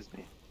 excuse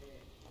me.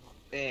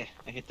 I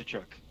hit the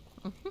truck.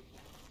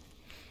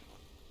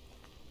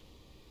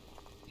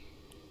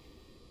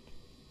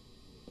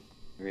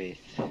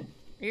 Wraith.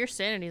 Your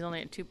sanity's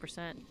only at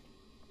 2%.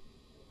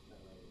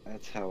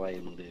 That's how I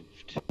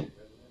lived.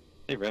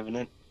 Hey,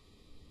 Revenant.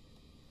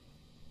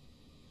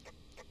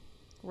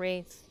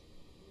 Wraith.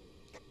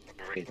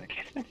 Wraith, I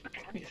can't find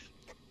fucking Wraith.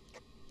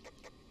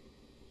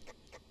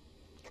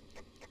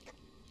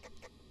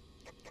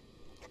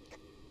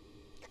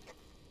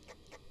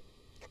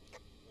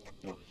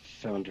 Oh,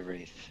 found a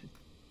Wraith.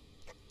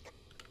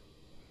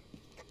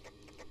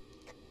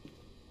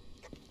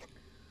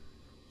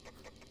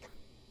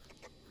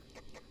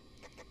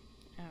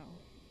 Oh.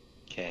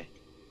 Okay.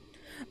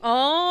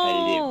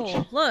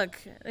 Oh, look.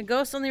 A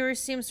ghost only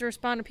seems to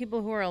respond to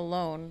people who are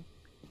alone.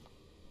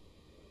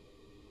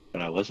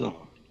 But I was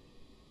alone.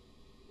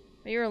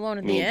 But you're alone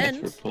at Me the and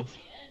end. Death were both.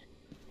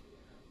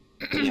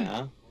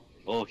 Yeah.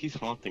 Oh, he's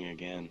haunting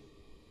again.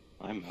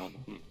 I'm out.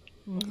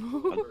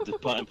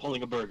 I'm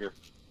pulling a burger.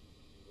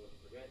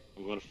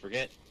 I'm going to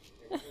forget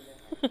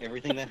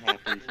everything that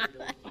happened.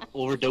 I'm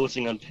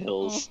overdosing on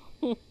pills.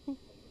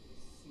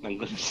 I'm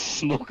going to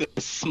smoke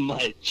a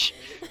smudge.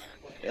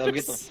 I'll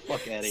get the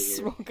fuck out of here.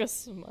 Smoke a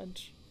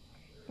smudge.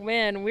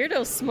 Man,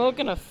 Weirdo's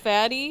smoking a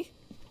fatty?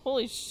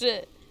 Holy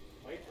shit.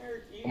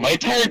 My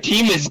entire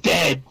team is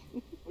dead.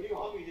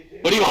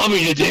 What do you want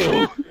me to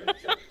do?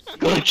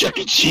 Go to Chuck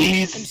E. And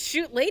Cheese?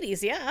 shoot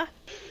ladies, yeah.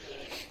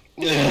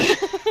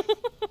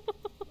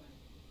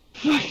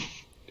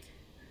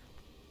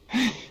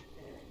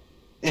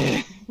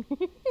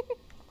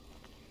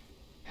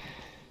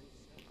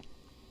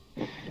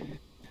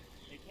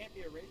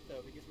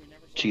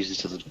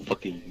 Jesus doesn't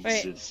fucking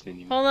Wait, exist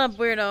anymore. hold up,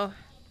 Weirdo.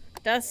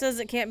 Death says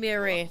it can't be a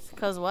wraith.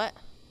 Cause what?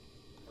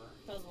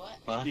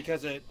 Huh?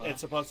 Because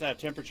it's supposed to have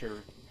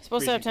temperature. It's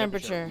supposed to have freezing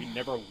temperature. We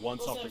never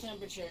once saw freezing.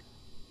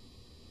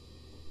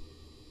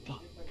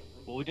 Fuck.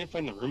 Well, we didn't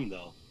find the room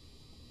though.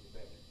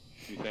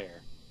 To be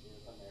fair.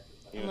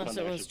 Unless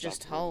it was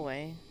just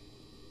hallway.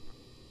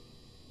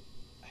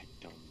 I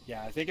don't.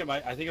 Yeah, I think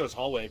it was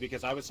hallway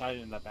because I was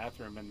hiding in that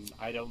bathroom and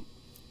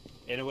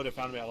it would have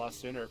found me a lot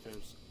sooner if it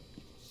was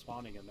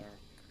spawning in there.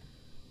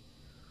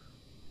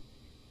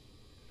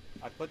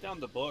 I put down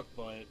the book,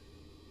 but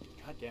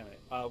God damn it.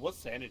 What's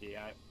sanity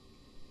at?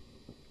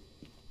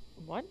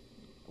 What?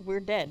 We're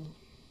dead.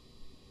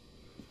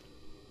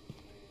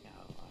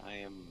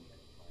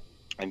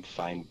 I'm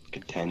fine,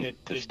 content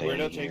to Did stay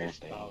Weirdo here.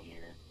 take... Oh,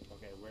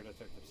 okay, Weirdo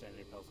took the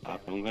sanity pills.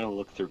 I'm gonna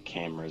look through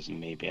cameras and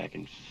maybe I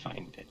can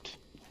find it.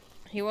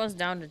 He was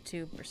down to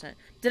 2%.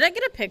 Did I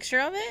get a picture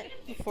of it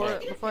before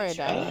I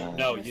died?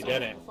 No, you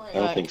didn't. I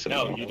don't think so.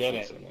 No, no. you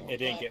didn't. It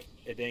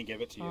didn't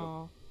give it to you.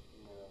 Oh.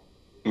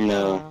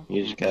 No,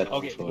 you just got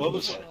Okay,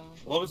 photos.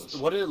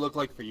 what did it look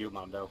like for you,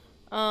 Mondo?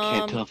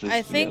 Can't tell if this I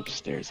is the think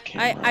upstairs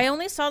camera. I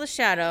only saw the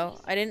shadow.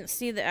 I didn't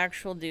see the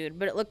actual dude,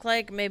 but it looked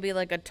like maybe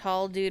like a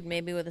tall dude,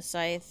 maybe with a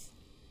scythe.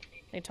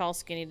 A tall,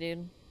 skinny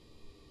dude.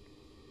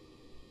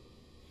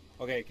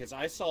 Okay, because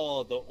I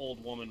saw the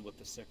old woman with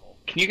the sickle.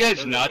 Can you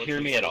guys not hear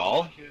me at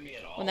all?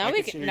 Well, now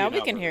we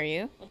can hear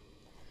you.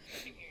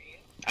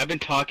 I've been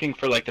talking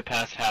for like the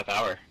past half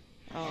hour.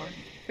 Oh,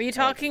 were you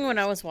talking when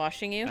I was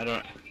washing you? I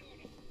don't.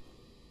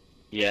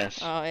 Yes.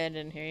 Oh, I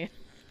didn't hear you.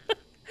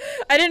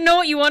 I didn't know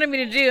what you wanted me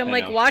to do. I'm I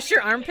like, know. wash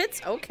your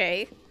armpits?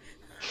 Okay.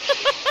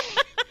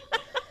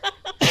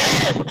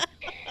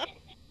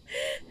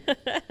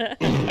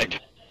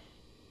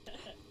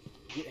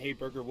 Hey,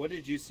 Burger, what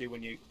did you see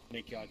when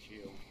Nick got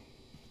you?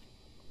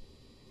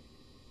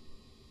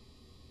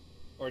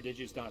 Or did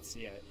you just not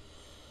see it?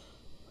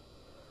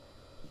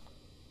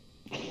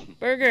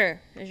 Burger,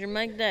 is your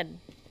mic dead?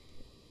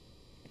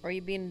 Or are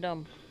you being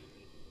dumb?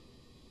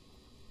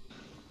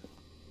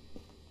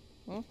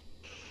 Huh?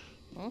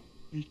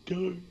 We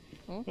don't.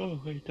 Huh? Oh,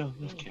 wait, no,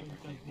 this camera.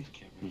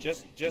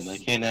 Just. I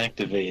can't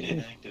activate it.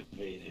 I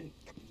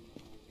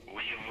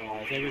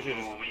think we should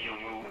just...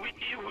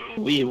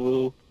 Wee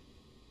woo.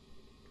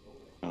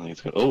 I don't think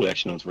it's good. Oh,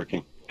 actually, no, it's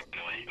working.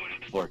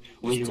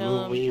 Wee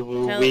Tell woo, wee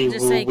woo, him, wee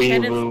just woo, say wee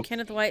woo.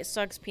 Kenneth White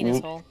sucks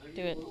penis hole.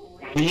 Do it.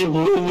 Wee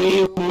woo,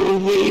 wee woo,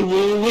 wee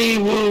woo, wee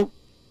woo.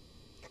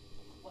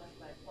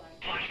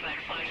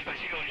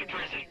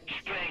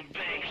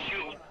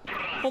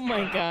 Oh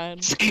my god.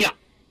 Skia.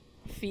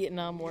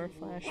 Vietnam War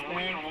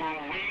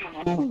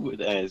flashback. Ooh,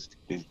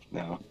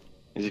 no.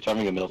 Is he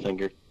drawing a middle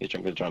finger? He's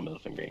trying to draw a middle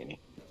finger, ain't he?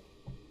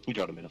 He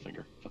drawed a middle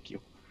finger. Fuck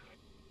you.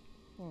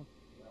 Hmm.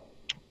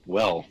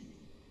 Well,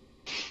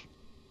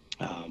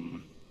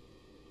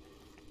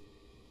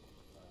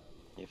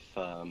 if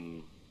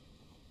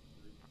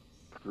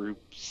group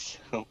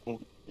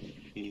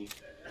selfie.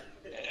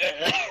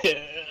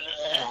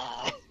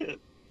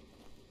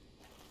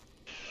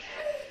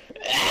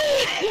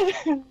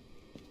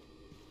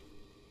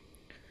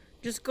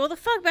 Just go the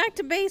fuck back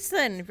to base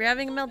then, if you're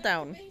having a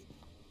meltdown.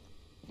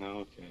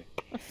 No, okay.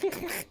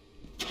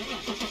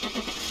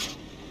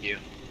 You.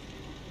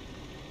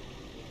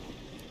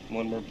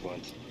 One more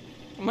blunt.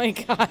 Oh my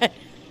god.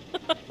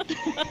 It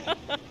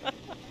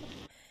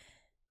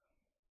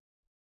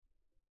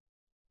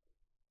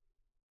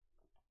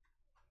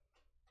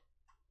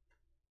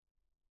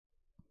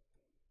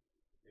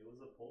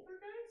was a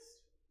poltergeist?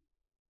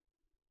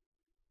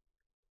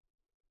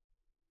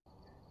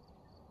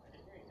 I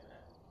didn't hear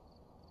that.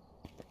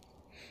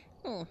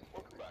 Hmm.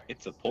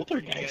 It's a Can you guys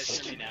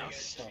poltergeist. hear me now?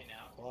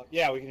 Well,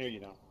 yeah, we can hear you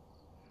now.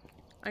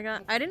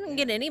 I didn't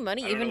get any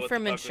money I don't know even what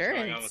from the fuck was going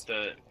on insurance. with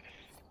the...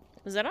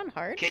 Was that on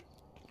hard? Okay.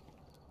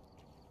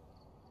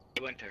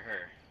 I went to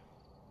her.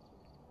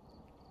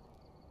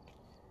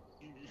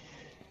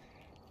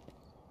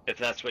 If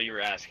that's what you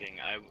were asking,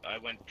 I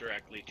went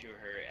directly to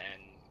her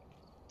and...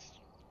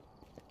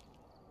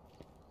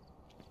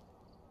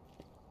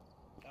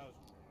 That was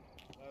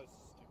stupid.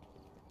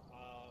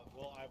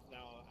 Well, I'm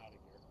now out of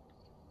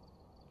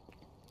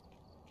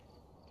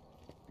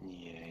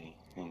here. Yay.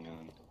 Hang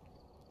on.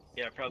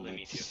 Yeah, probably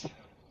me too.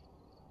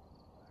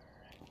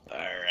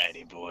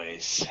 Alrighty,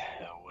 boys.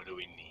 What do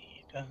we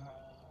need?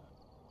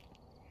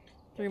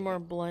 3 more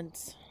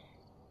blunts.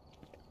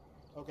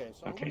 Okay,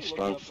 so I'm Okay, gonna look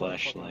strong up the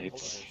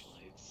flashlights.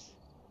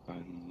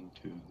 fucking 1,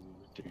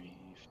 2, 3,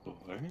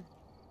 4.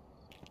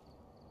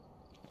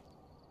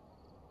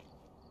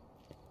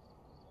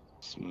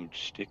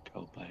 Smooch stick,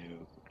 I'll buy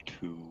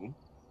 2.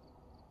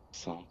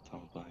 Salt,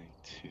 I'll buy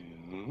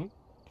 2.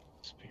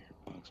 Spirit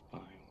box, buy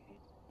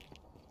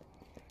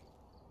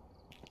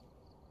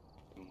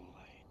 1.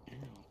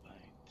 Lighter, I'll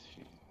buy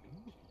 2.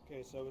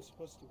 Okay, so it's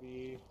supposed to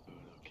be...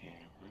 Photo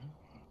camera.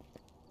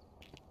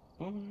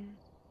 4.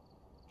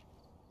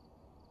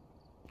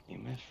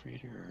 EMF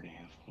reader, already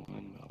have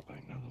 1, I'll buy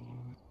another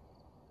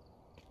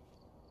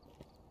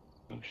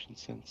 1. Motion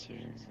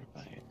sensor,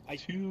 buy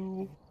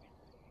 2.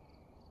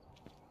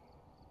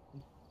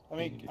 I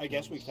mean, I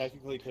guess we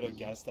technically could have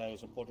guessed that it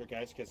was a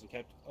poltergeist because it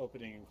kept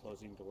opening and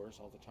closing doors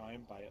all the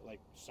time by like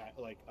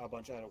a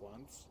bunch at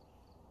once.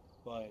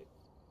 But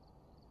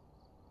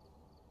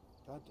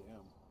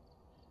goddamn,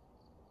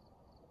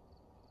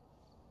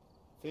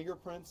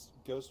 fingerprints,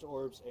 ghost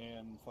orbs,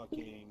 and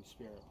fucking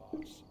spirit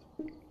box.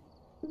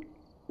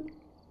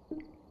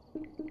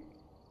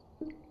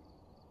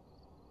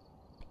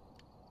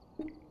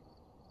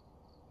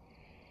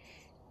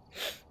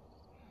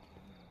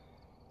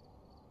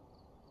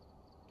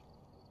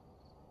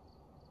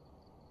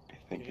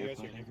 I think Can you I guys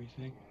bought hear me?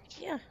 everything.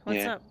 Yeah, what's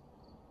Yeah. up?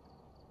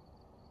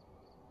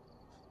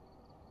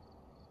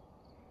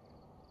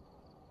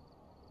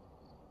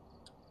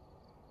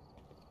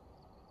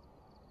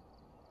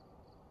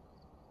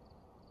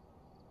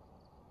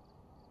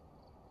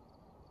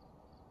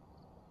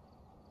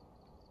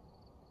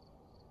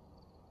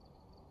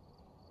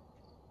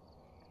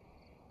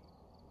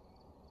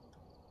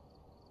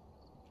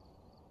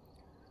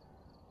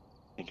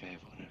 I think I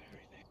have one of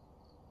everything.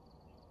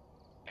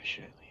 I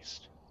should at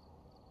least.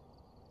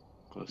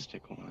 Glow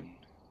stick 1.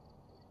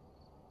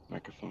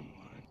 Microphone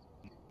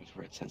 1.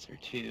 Infrared sensor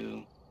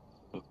 2.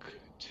 Book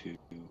 2.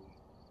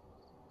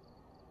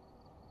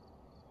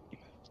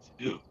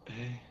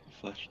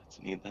 Flashlights,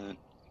 need that.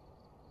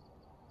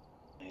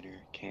 Lighter,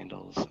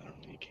 candles, I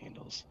don't need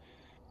candles.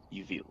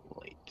 UV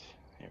light,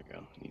 there we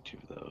go, need 2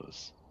 of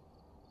those.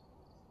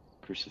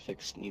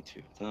 Crucifix, need 2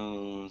 of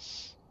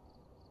those.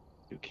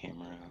 New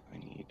camera, I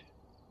need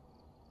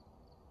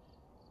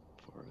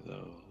 4 of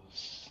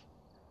those.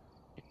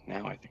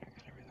 Now I think I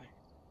got everything.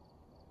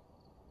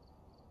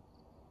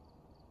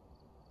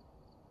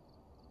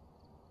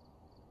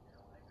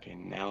 Okay,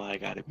 now I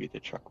gotta be the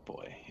truck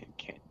boy and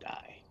can't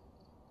die.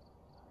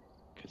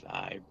 Because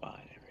I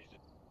bought everything.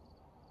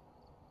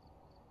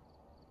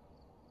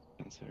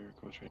 Sensor,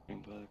 ghost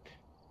writing book.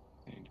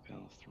 I need to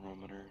balance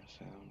thermometer,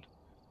 sound.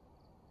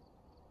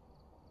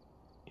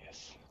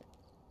 Yes.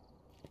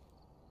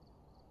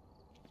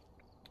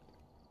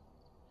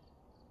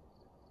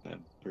 That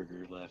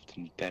burger left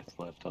and death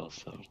left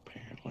also,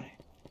 apparently.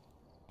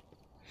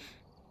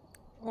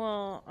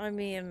 Well, I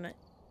mean,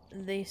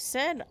 they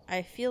said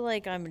I feel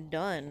like I'm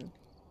done,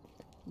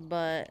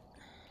 but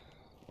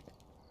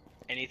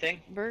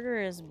Anything? Burger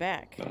is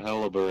back. The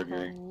hella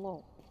burger.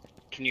 Hello.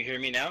 Can you hear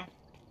me now?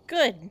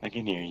 Good. I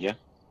can hear ya.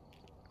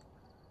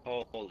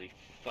 Holy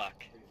fuck.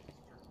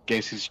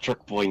 Guess who's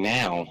truck boy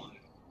now?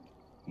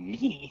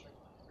 Me.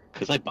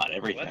 Because I bought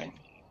everything.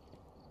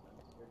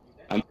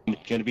 I'm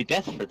gonna be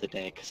death for the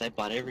day because I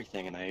bought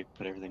everything and I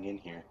put everything in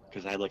here.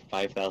 Because I had like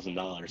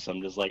 $5,000, so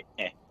I'm just like,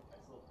 eh.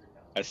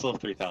 I still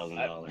have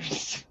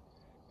 $3,000.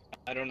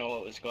 I don't know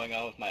what was going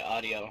on with my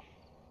audio.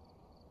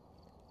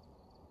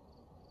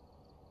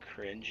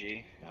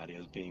 Cringy.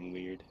 Audio's being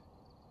weird.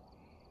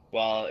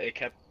 Well, it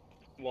kept...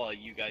 Well,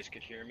 you guys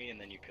could hear me,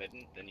 and then you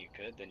couldn't, then you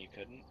could, then you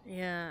couldn't.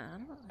 Yeah,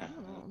 I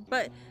don't know.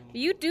 But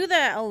you do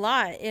that a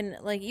lot in,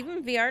 like,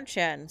 even VR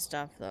chat and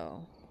stuff,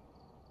 though.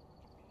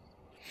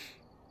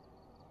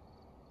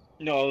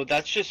 No,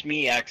 that's just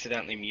me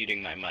accidentally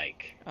muting my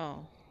mic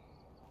Oh.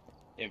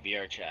 in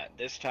VR chat.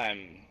 This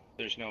time,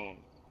 there's no...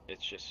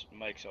 It's just,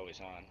 mic's always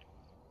on.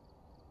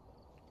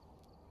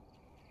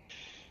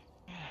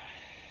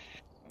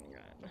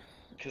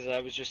 Because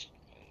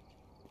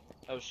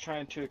I was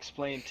trying to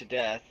explain to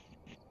Death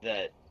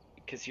that,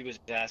 because he was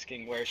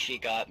asking where she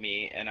got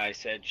me, and I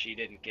said she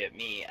didn't get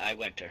me, I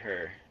went to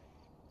her.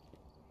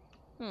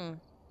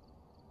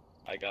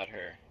 I got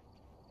her.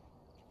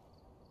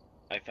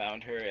 I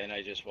found her, and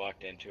I just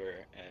walked into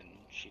her, and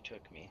she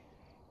took me.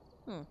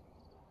 I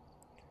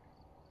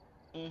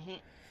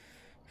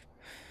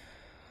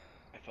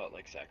felt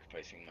like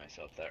sacrificing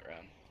myself that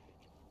round.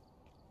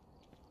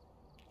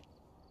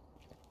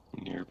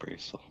 Near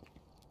bracelet.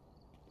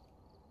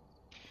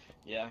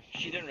 Yeah,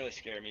 she didn't really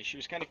scare me. She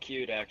was kind of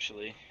cute,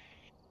 actually.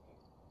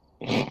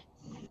 Was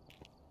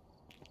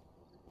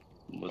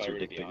If I her were to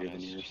dick be bigger than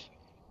honest. yours?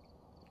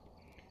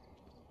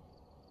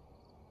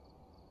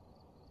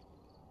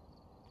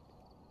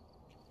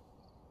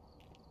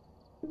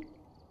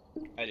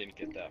 I didn't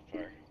get that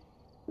far.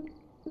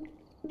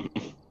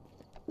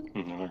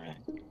 Alright.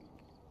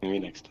 Maybe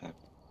next time.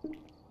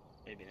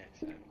 Maybe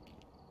next time.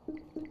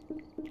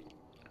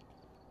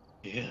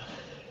 Yeah.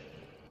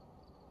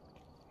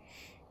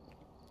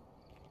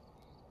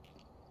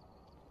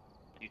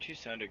 You two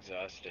sound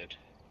exhausted.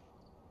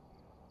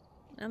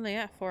 And they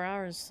got 4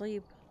 hours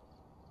sleep.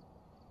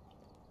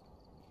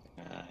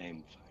 I'm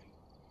fine.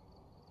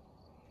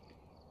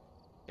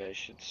 You guys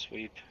should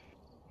sweep.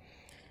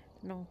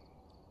 No.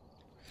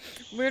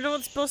 Weirdo,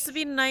 it's supposed to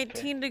be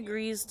 19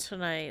 degrees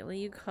tonight. Will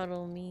you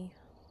cuddle me?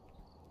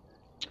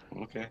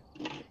 Okay.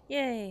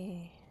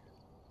 Yay.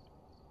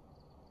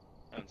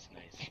 Sounds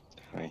nice.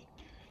 Hi.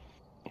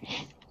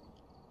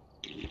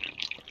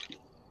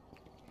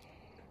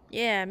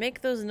 Yeah,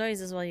 make those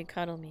noises while you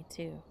cuddle me,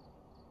 too.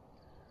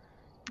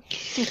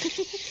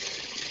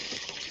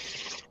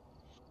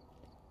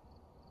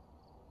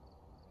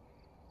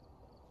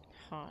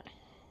 Hot.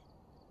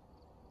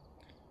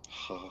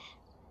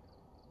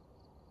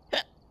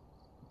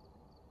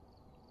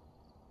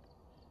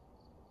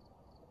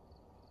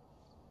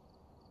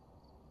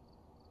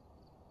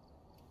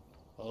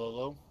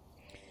 Hello?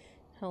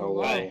 Hello.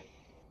 Why?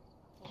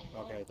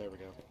 Okay, there we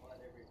go.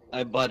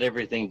 I bought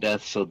everything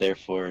death, so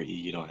therefore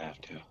you don't have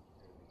to.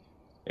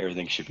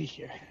 Everything should be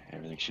here.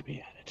 Everything should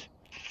be added.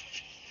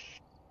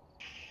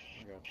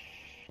 Okay.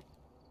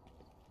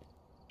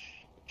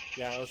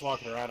 Yeah, I was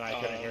walking around and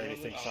I couldn't hear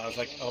anything, so I was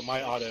like, oh,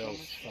 my audio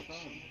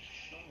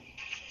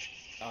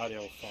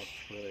fucked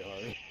really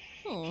hard.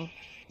 Hmm.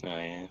 Oh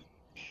yeah.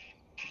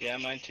 Yeah,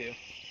 mine too.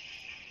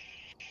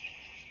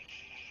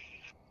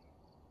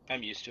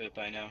 I'm used to it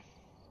by now.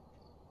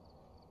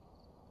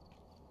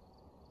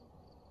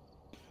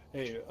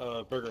 Hey,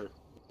 Burger,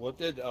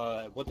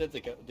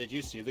 did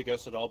you see the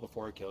ghost at all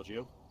before it killed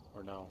you,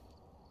 or no?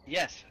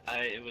 Yes,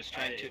 it was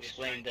trying to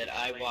explain that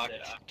I walked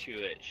to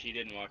it. She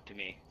didn't walk to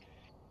me.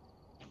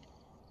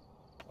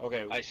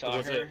 Okay, I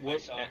saw her.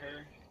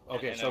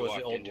 Okay, so it was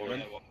the old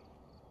woman? It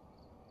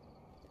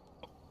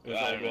was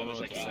the old woman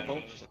with the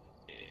sickle?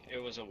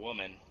 It was a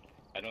woman.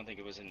 I don't think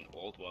it was an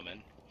old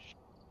woman.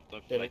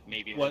 Looked Did like it-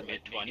 maybe what- her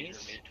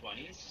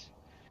mid-20s.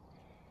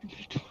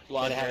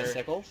 Blonde hair,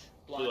 sickle?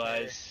 Blue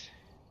eyes.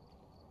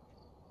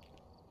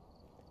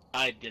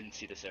 I didn't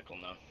see the sickle,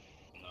 no.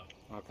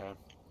 Okay.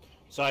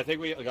 So I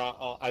think we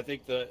got. I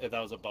think that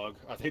was a bug.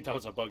 I think that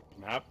was a bug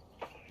map,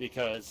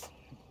 because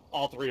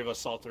all three of us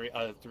saw three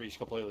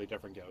completely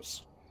different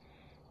ghosts.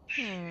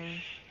 Hmm.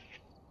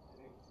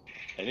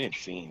 I didn't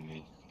see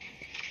anything.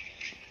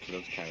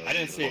 I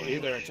didn't see it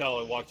either until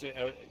I walked in.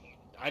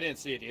 I didn't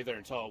see it either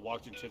until I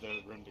walked into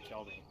the room to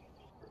kill me.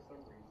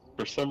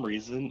 For some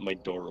reason, my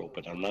door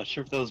opened. I'm not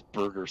sure if that was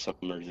Burger or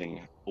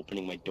something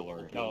opening my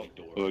door. No.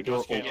 My door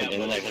Okay, opened,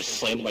 and then I just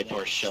slammed my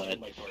door shut.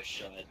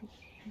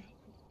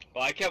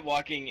 Well, I kept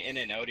walking in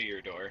and out of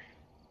your door.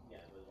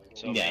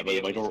 So Yeah,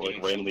 maybe but my it was door like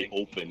doing randomly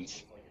something.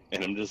 opens,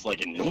 and I'm just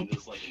like, nope.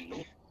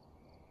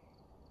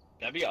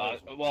 That'd be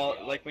odd. Well,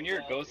 like when you're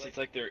a ghost, it's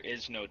like there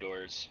is no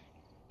doors.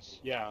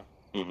 Yeah.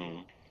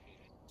 Mm-hmm.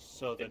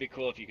 So It'd be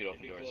cool if you could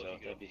open doors though.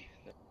 That'd be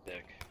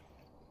sick.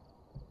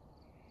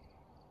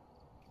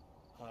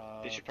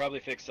 They should probably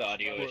fix the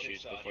audio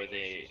issues before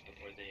they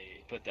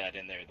put that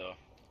in there though.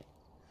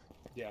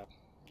 Yeah.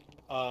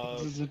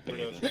 This is a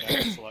Weirdo, beta. if you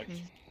can select.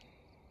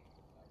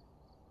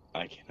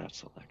 I cannot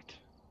select.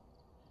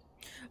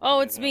 Oh,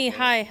 it's me.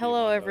 Hi,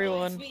 hello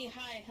everyone.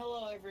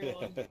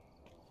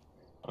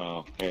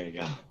 Oh, there you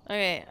go.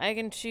 Okay, I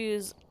can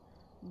choose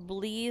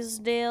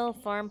Bleasdale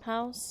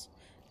Farmhouse,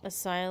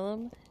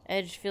 Asylum,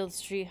 Edgefield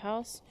Street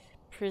House,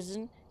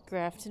 Prison,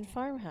 Grafton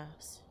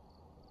Farmhouse.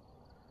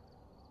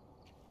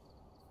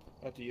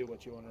 Up to you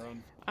what you want to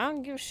run. I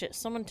don't give a shit.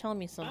 Someone tell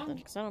me something,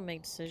 because I don't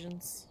make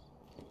decisions.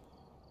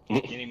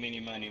 Any, meeny,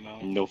 miny, mo.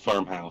 No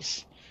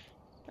farmhouse.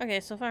 Okay,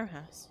 so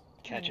Farmhouse.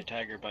 Catch a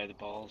tiger by the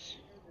balls.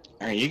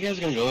 Alright, you guys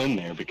gonna go in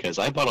there because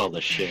I bought all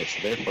the shit,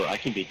 so therefore I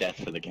can be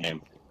death for the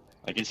game.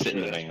 I can sit in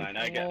the That's van.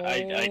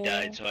 fine. I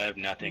died, so I have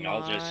nothing.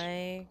 I'll just.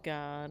 My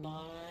God.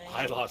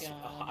 I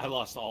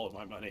lost all of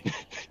my money.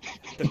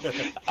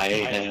 I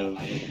have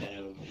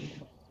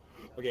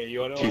Okay,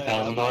 you want to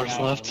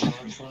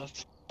 $2,000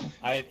 left.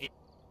 I have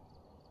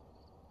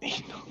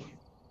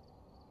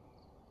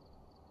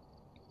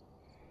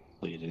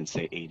Well, you didn't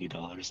say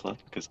 $80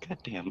 left because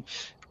goddamn,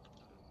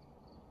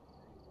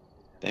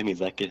 that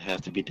means I could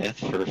have to be death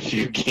for a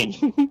few games.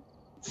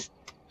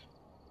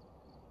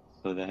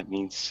 So that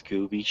means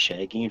Scooby,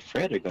 Shaggy, and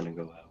Fred are gonna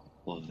go out.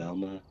 Well,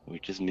 Velma,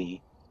 which is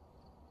me,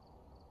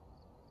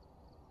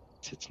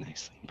 sits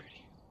nicely and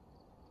pretty.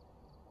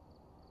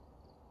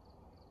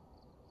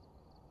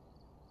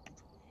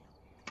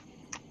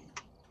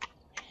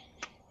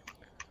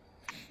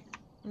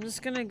 I'm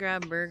just gonna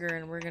grab Burger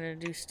and we're gonna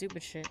do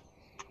stupid shit.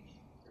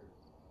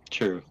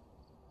 True.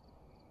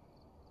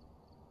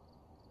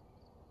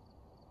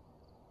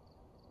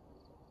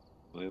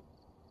 Whoop.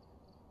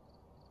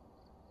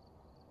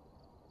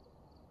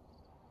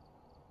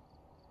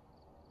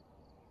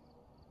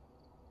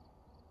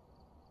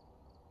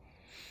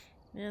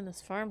 Man,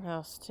 this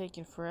farmhouse is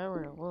taking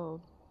forever to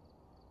load.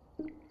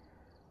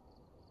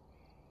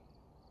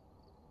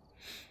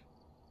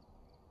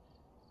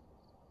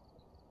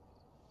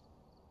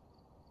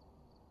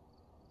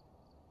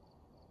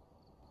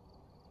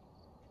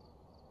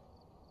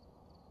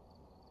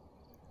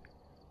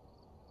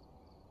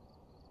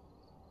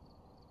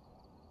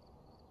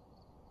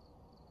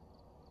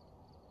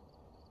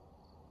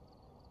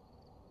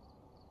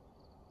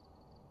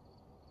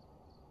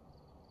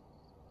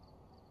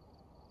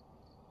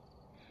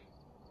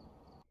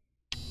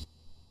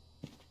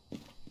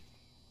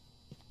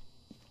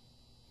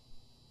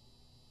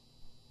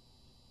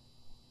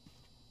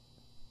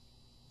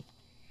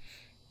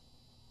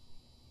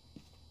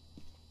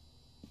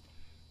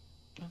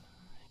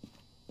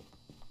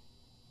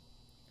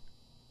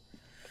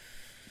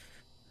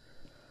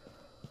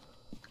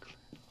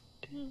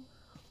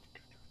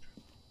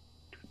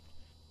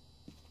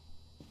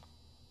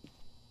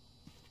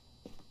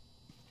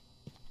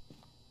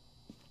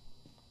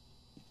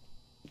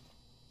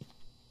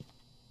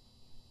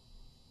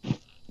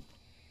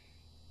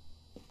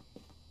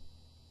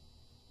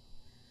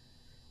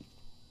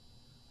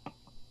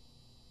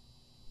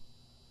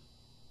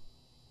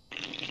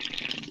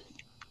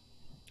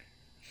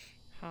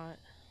 Hot.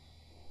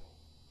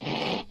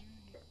 Oh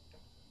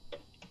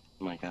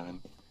my god.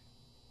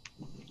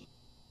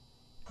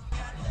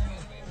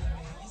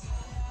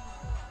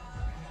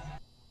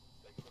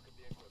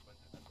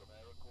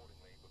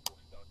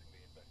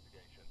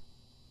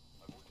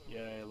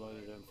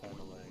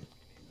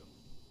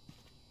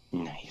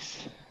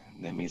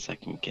 means I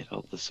can get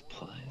all the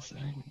supplies.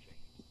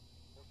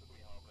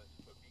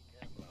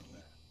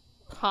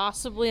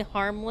 Possibly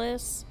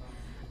harmless.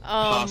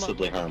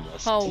 Possibly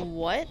harmless. Oh,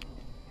 what?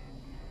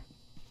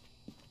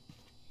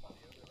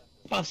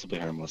 Possibly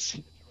harmless.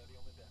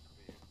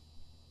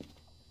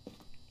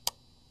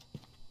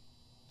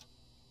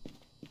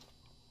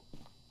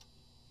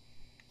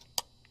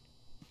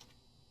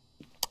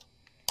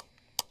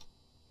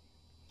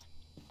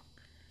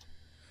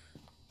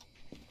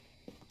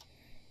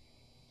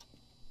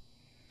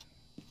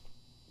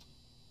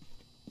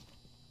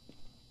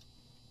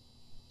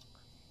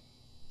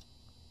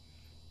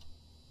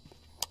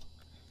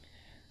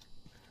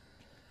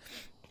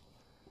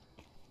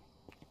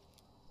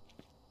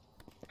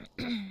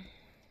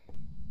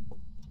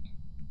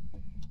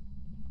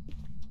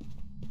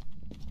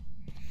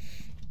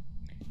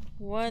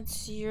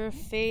 What's your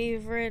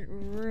favorite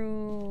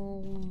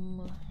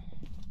room?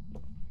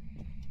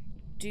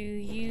 Do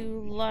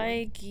you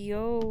like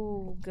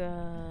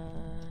yoga?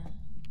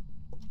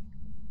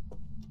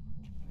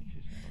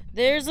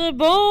 There's a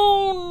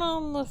bone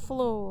on the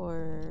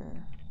floor.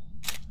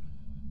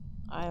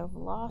 I've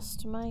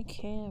lost my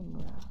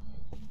camera.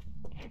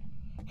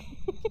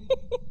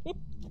 Are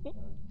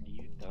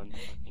you done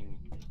fucking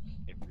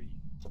every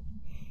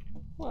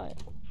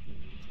What?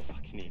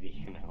 fucking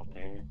idiot out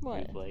there?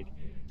 What? Who's like,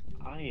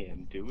 I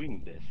am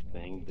doing this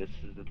thing. This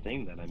is the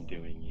thing that I'm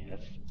doing,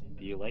 yes.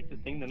 Do you like the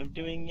thing that I'm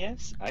doing?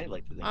 Yes. I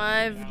like the thing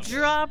I'm doing. I've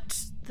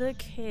dropped the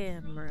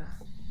camera.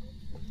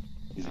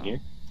 Is it here?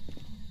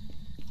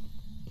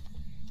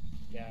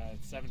 Yeah,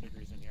 it's 7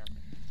 degrees in here.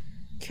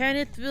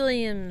 Kenneth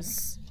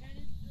Williams.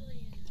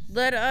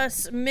 Let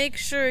us make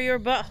sure your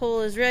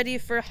butthole is ready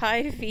for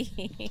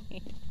Hy-Vee.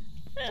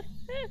 Oh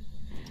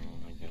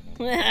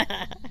my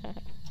god.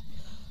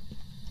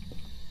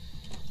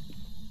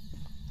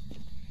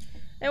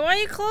 Hey, why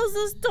you close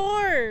this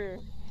door?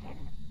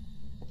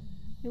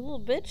 You little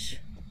bitch.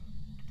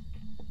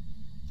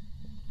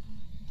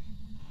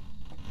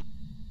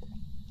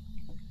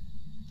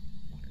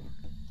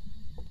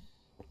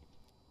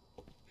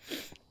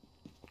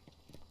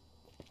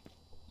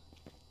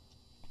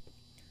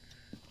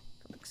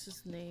 What's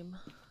his name?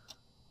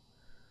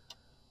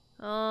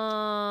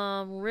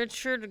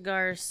 Richard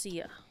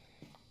Garcia.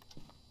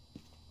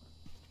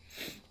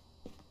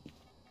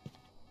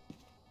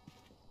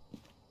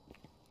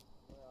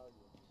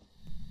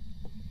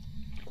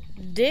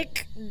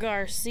 Dick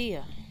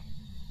Garcia.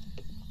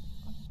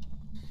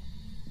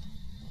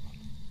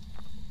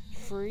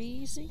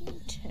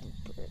 Freezing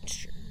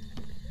temperatures.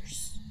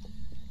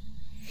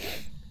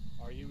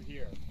 Are you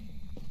here?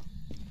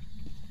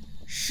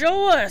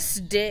 Show us,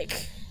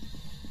 Dick,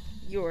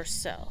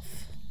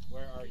 yourself.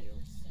 Where are you?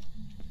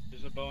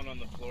 There's a bone on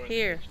the floor.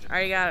 Here, I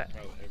already got it.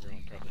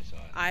 Everyone probably saw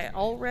it. I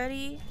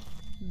already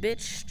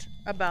bitched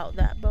about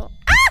that bone.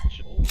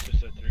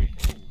 Just a 3.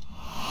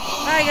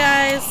 Hi,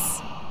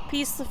 guys.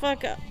 Peace the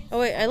fuck up. Oh,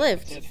 wait, I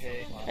lived.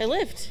 I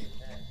lived.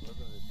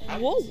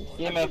 Whoa.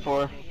 EMF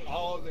 4.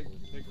 Oh, the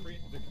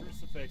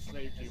crucifix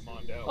saved you,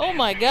 Mondo. Oh,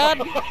 my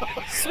God.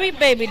 Sweet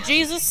baby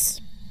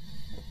Jesus.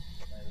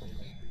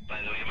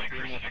 By the way, my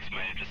crucifix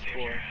might have just saved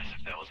your ass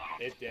if that was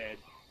on. It did.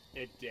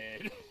 It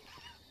did.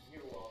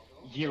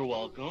 You're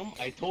welcome.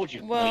 I told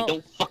you. Well, I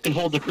don't fucking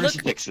hold the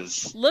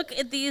crucifixes. Look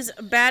at these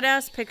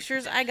badass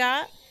pictures I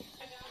got.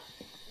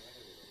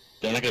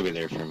 They're not gonna be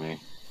there for me.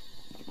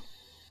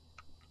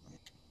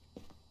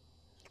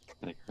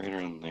 Like right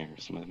around there.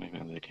 Somebody might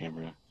have the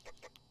camera.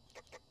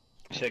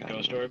 You said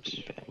ghost orbs?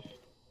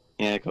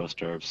 Yeah,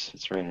 ghost orbs.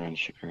 It's right around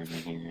sugar in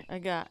here. I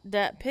got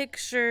that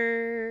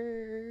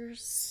pictures.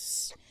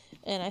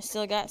 And I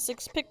still got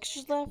 6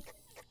 pictures left.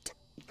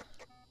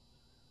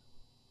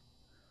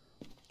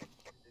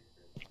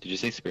 Did you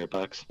say spirit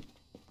box?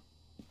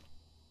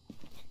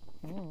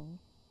 Oh.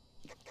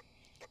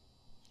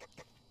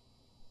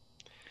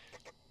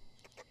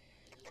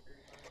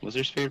 Was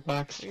there spirit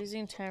box?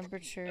 Freezing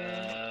temperature.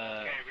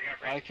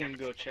 I can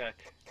go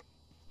check.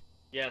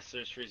 Yes,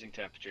 there's freezing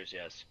temperatures,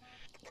 yes.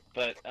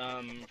 But,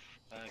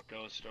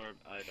 ghost orb,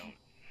 I don't.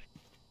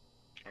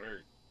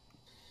 Or...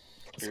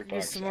 Let's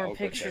get some more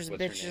pictures,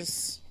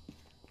 bitches.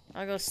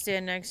 I'll go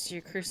stand next to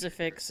your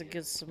crucifix and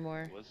get some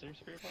more. Was there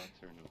spirit box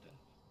or no?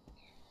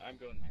 I'm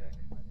going to check.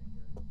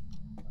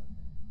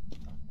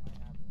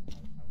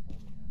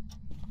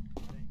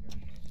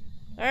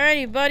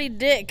 Alrighty, buddy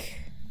Dick.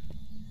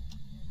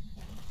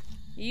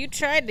 You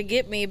tried to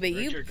get me, but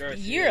Richard Garcia,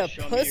 you're a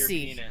show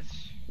pussy. Me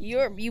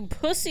your penis. You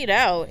pussied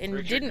out and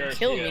Richard didn't Garcia.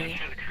 kill me.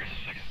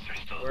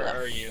 Where The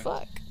are you?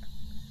 Fuck.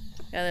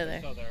 Yeah, they're there.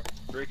 Still there.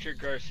 Richard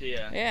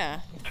Garcia.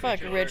 Yeah.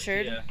 Fuck,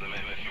 Richard. Garcia.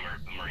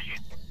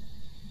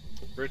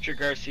 Richard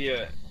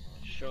Garcia,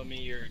 show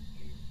me your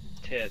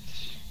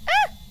tits.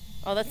 Ah!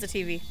 Oh, that's the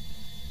TV.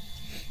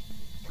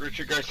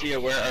 Richard Garcia,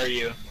 where are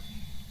you?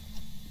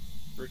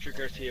 Richard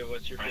Garcia,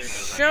 what's your favorite?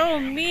 Show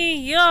me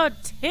your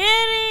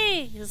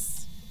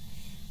titties.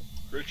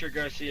 Richard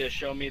Garcia,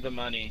 show me the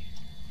money.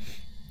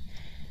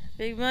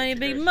 Big money, Richard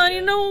big Garcia.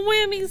 money, no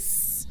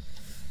whammies.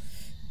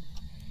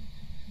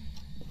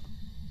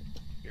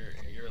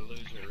 You're a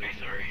loser,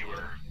 Richard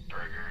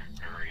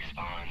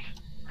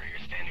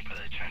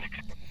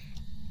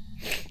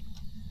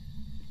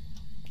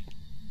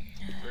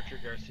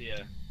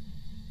Garcia.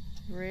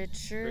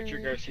 Richard.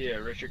 Richard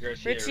Garcia. Richard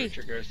Garcia. Richie.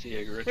 Richard Garcia.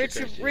 Richard Richard.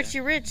 Garcia.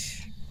 Richie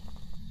Rich.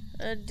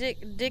 Dick.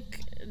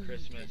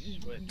 Christmas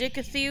Witch.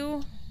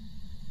 Dickathew.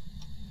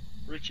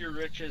 Richie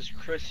Rich's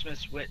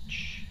Christmas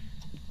Witch.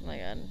 Oh my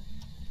god.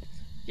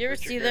 You ever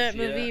Richard see that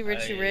Garcia, movie,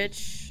 Richie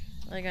Rich?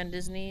 Like on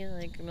Disney,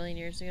 like a million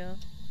years ago?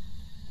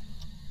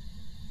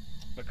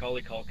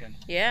 Macaulay Culkin.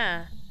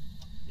 Yeah.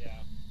 Yeah.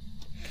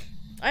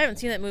 I haven't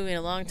seen that movie in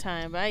a long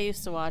time, but I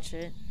used to watch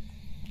it.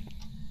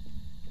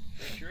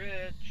 Rich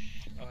Rich.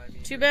 Oh, I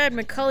mean, Too bad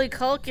Macaulay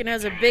Culkin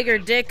has a bigger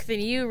dick than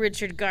you,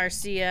 Richard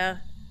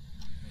Garcia.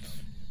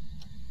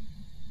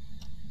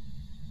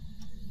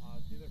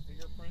 It's either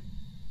fingerprint.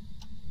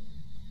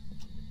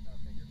 It's not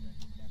fingerprint.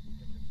 It can't be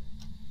fingerprint.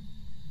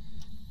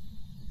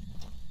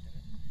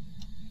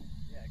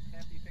 Yeah, it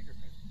can't be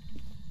fingerprint.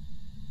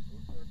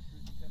 Those are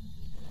freezing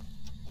temperatures, right?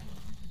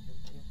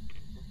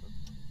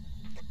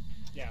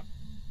 Yeah.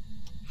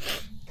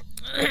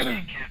 It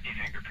can't be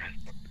fingerprint.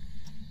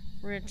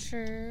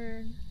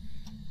 Richard,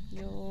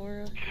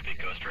 you're Could it be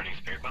ghostwriting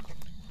spirit box?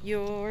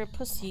 a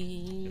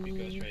pussy. It could be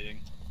ghostwriting.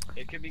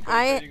 It could be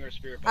I- ghostwriting or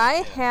spirit box. I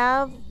yeah.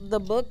 have the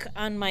book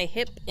on my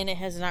hip and it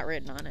has not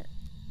written on it.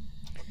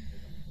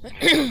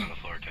 It's on the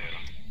floor too.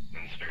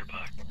 In the spirit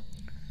box.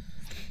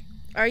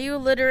 Are you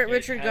illiterate, It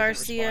Richard hasn't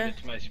Garcia?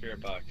 responded to my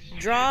spirit box.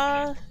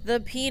 Draw the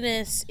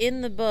penis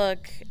in the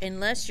book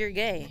unless you're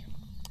gay.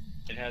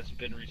 It hasn't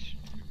been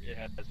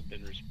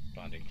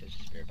responding to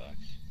spirit box.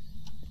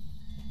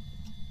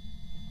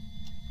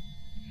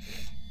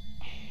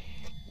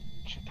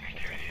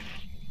 Activities.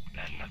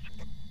 Bad enough.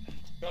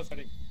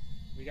 Ghostwriting.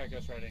 We got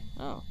ghostwriting.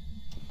 Oh.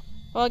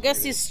 Well, I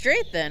guess he's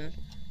straight then.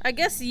 I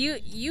guess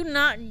you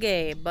not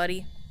gay,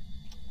 buddy.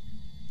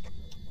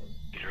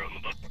 You wrote in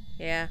the book.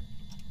 Yeah.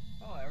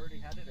 Oh, I already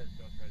had it as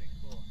ghostwriting.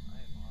 Cool. I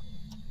am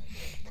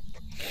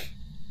awesome.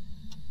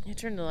 You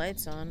turned the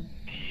lights on.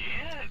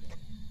 Yeah.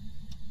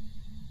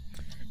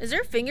 Is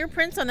there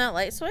fingerprints on that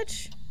light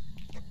switch?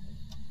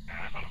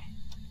 I don't know.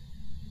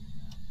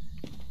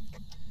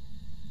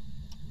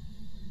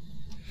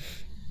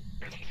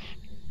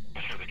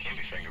 I'm sure there can't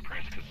be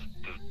fingerprints because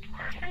does it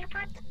require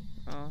fingerprint?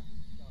 Oh.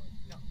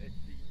 No, it's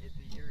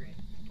the urine.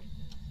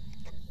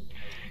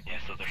 Yeah,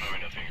 so there's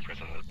probably no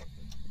fingerprints on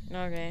the.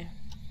 Okay.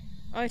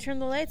 Oh, I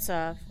turned the lights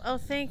off. Oh,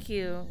 thank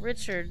you,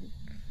 Richard.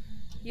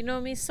 You know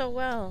me so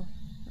well.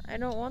 I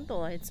don't want the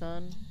lights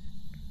on.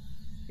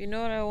 You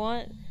know what I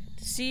want?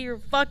 To see your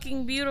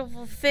fucking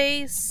beautiful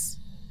face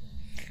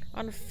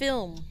on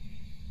film.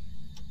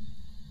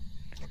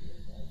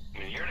 I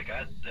mean, you already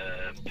got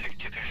two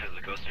pictures of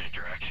the ghost in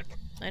your direction.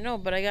 I know,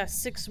 but I got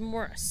six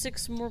more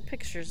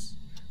pictures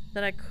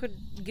that I could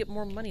get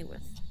more money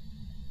with.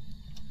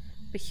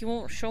 But he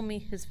won't show me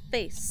his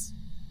face.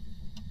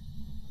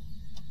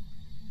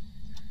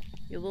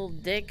 You little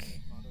dick.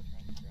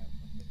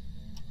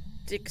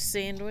 Dick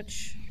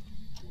sandwich.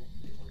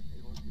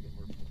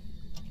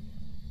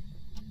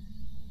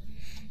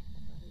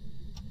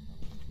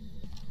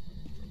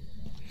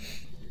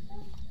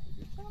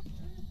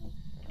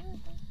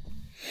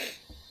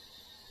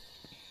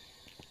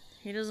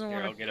 He doesn't Here,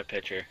 want I'll to. get a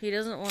picture. He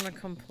doesn't want to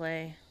come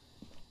play.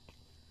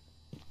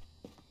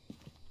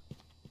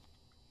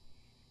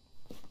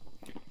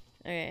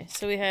 Okay,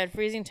 so we had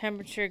freezing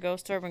temperature,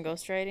 ghost orb, and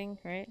ghost writing,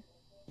 right?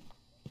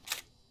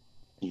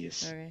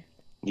 Yes. Okay.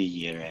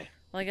 Yeah.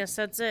 Well, I guess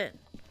that's it.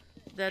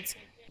 That's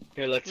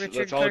Here, let's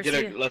Richard all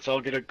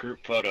Garcia. get a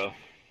group photo.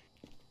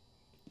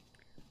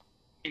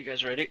 You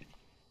guys ready?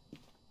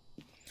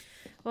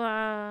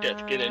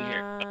 Let's get in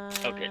here.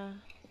 Okay.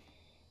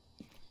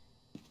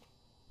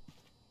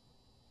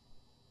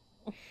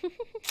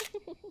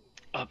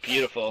 Oh,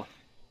 beautiful.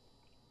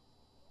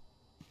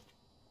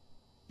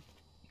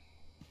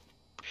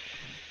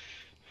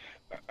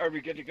 Are we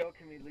good to go?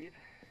 Can we leave?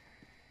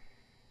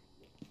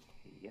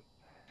 Yep.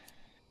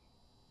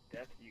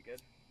 Death, you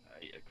good?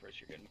 Yeah, of course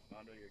you're good.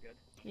 Mondo, you're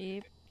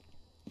good?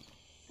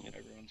 Yep.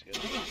 Everyone's good.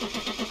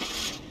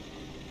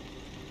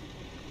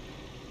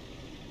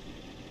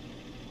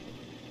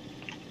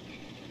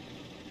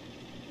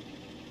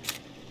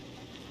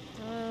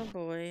 Oh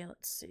boy,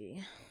 let's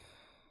see.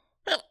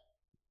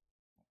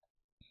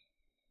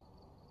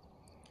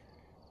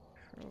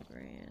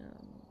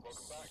 Programs.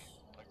 Welcome back.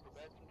 I've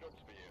prepared some jobs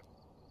for you.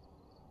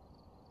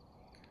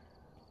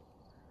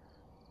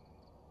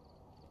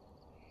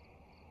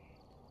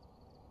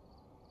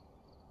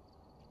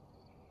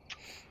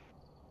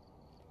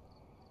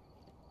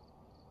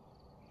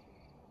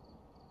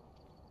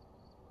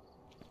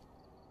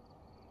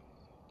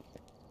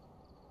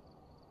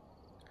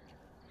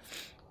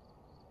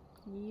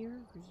 Yuri.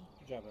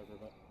 Good job,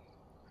 everybody.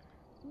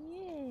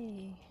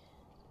 Yay.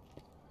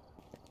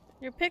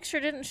 Your picture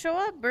didn't show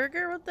up,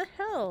 Burger. What the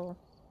hell?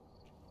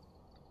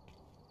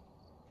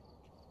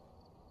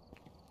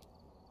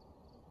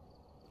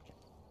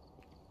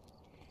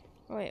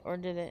 Oh, wait, or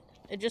did it?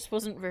 It just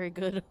wasn't very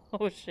good.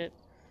 Oh shit.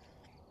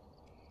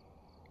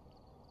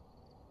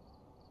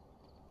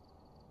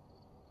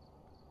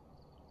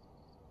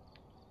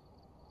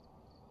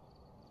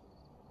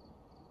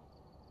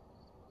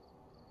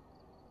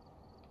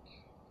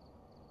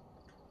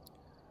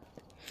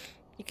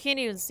 You can't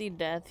even see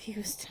Death. He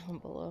was down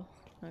below.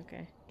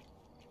 Okay.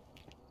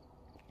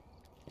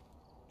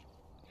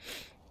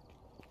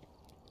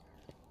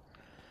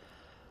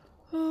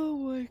 Oh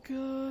my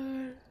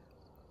god.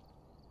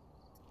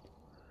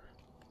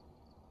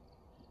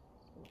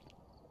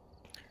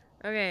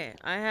 Okay,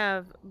 I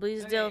have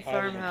Bleasdale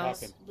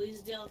Farmhouse.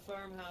 Bleasdale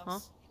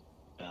Farmhouse.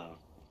 Oh.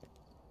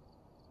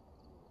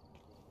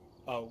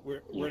 Oh,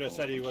 we're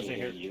said he wasn't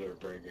here. You or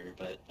Burger,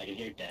 but I can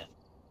hear Death.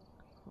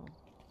 Oh.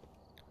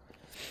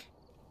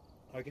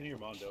 I can hear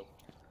Mondo.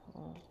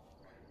 Oh.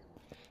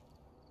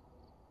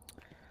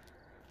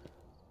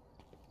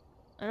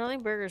 I don't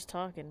think Burger's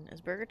talking.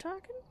 Is Burger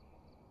talking?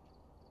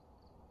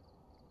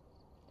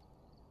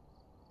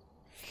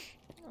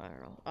 I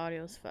don't know.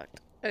 Audio's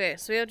fucked. Okay,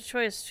 so we have a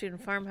choice between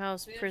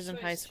farmhouse, prison,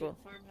 high school.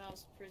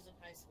 Farmhouse, prison,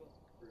 high school.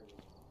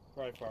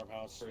 Probably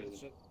farmhouse.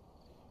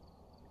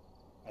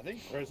 I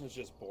think prison's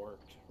just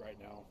borked right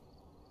now.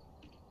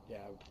 Yeah,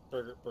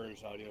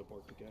 Burger's audio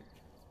borked again.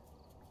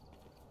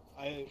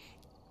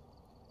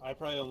 I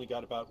probably only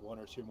got about 1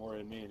 or 2 more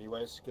in me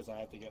anyways, because I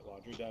have to get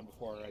laundry done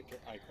before I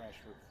crash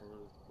for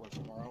work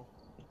tomorrow.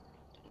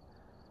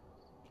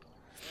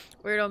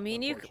 Weirdo,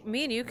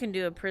 me and you can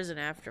do a prison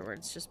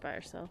afterwards, just by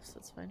ourselves.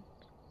 That's fine.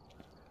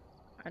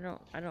 I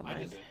don't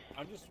mind.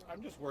 I'm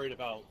just worried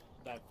about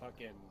that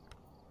fucking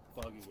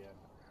bug again.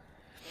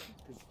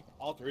 Because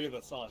all 3 of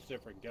us saw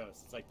different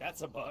ghosts. It's like,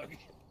 that's a bug.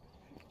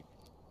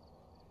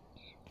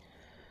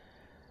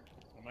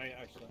 Am I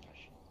actually...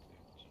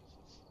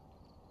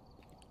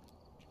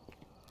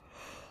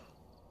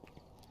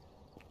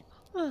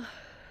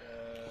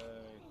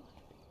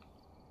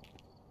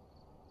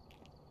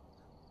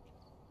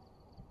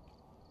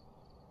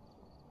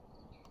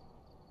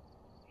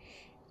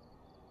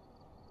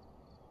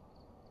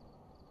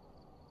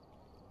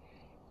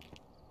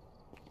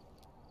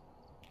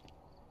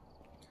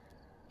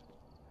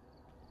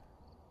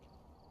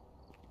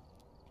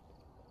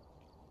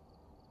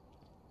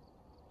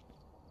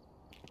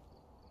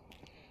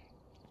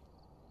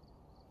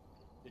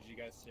 Did you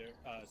guys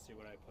see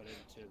what I put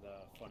into the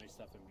funny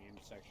stuff and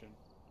meme section?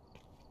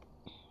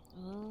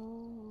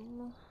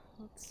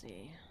 Let's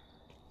see.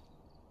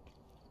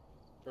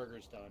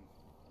 Burger's done.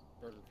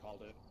 Burger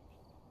called it.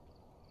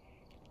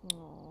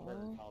 Aww.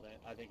 Burger called it.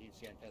 I think he's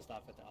getting pissed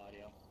off at the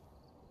audio.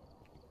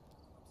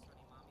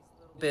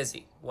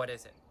 Busy. What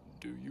is it?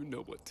 Do you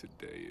know what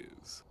today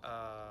is?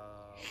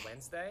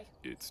 Wednesday?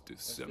 It's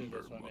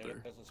December,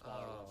 Mother.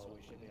 Oh,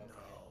 no.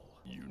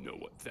 You know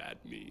what that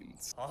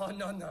means. Oh,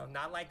 no,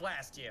 not like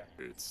last year.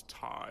 It's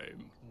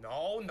time.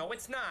 No,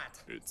 it's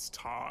not. It's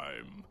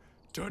time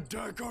to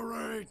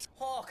decorate!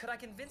 Oh, could I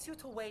convince you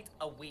to wait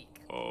a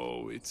week?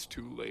 Oh, it's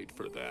too late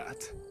for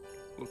that.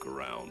 Look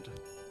around.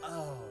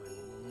 Oh,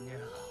 no.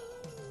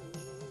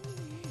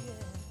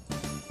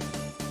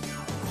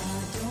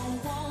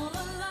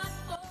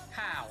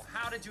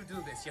 How did you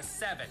do this? You're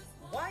 7.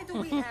 Why do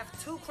we have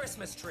 2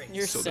 Christmas trees?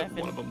 You're so 7.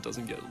 that one of them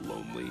doesn't get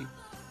lonely.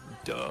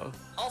 Duh.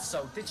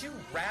 Also, did you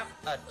wrap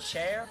a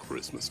chair?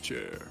 Christmas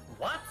chair.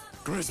 What?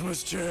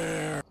 Christmas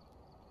chair!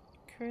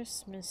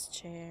 Christmas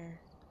chair.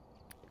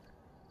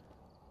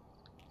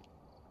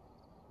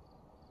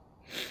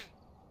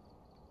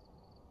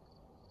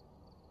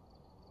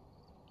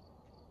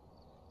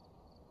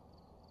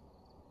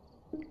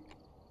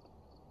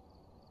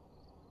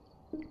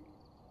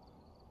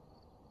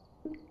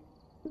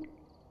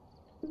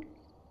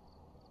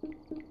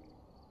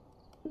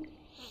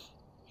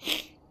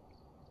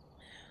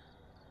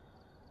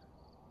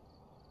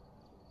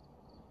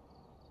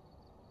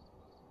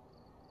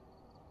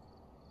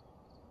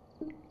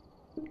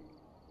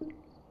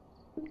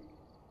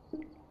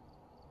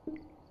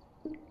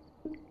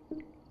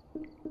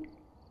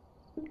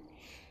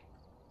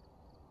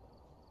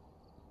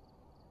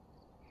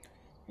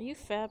 Are you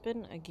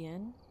fapping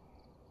again?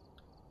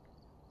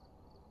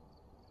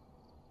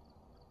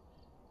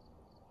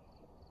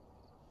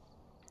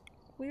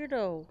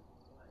 Weirdo.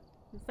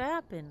 You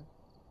fapping.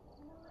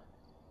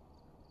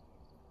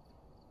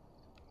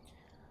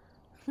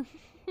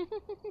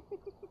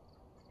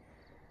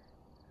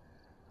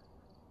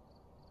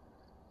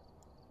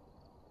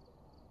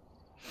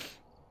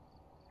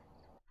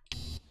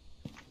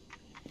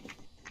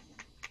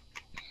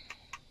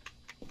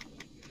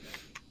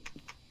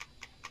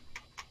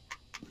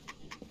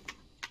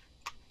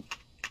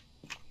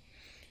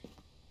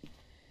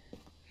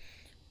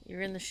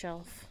 You're in the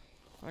shelf.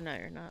 Oh no,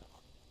 you're not.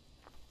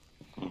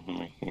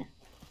 Right here.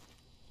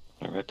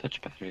 My red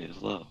touch battery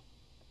is low.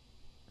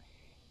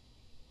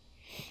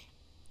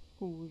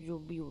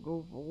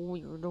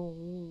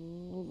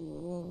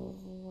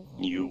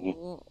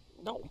 You.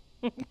 No.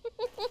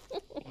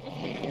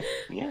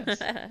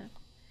 Yes.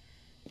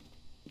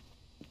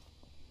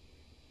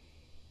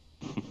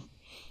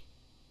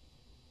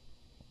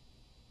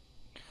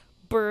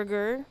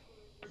 Burger.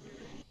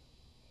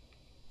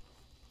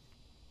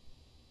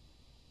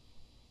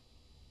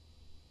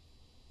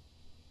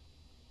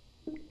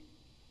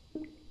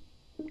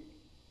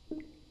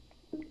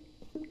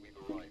 We've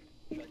arrived.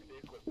 Check the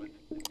equipment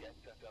and get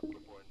set up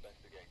before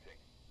investigating.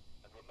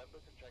 And remember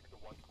to check the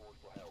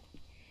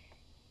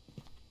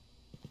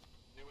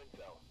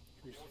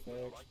Crucifix.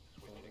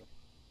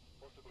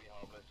 Possibly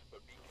harmless,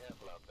 but be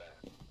careful out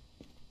there.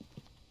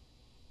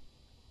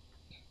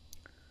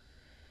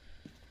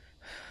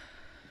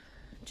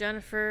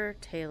 Jennifer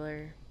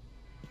Taylor.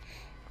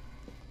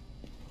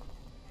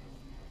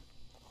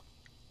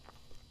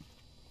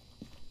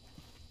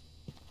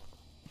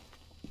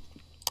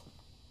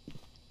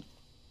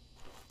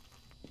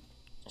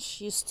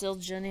 She's still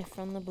Jenny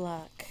from the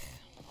block.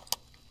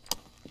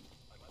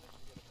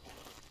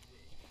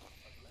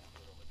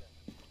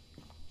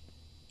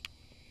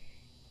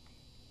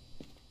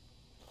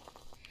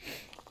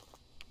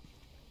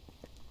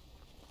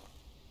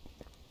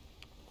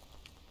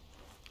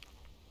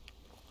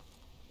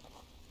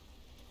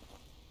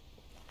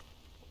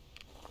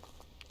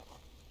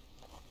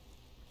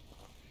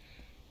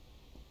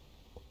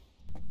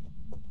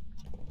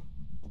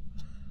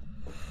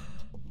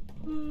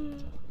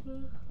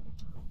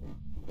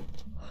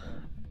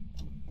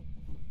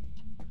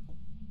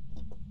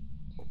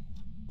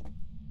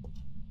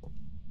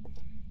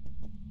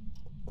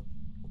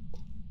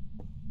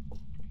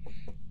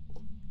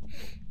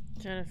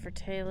 Jennifer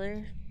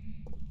Taylor,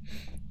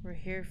 we're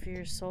here for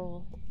your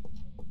soul.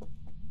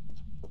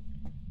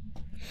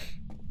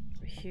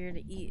 We're here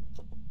to eat,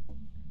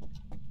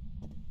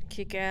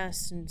 kick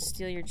ass, and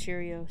steal your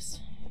Cheerios.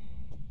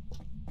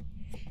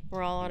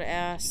 We're all out of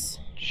ass.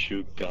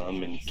 Chew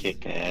gum and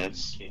kick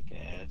ass.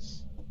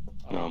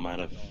 No, I'm out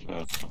of.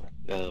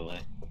 The other way.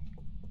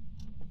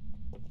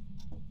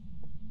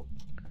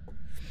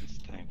 It's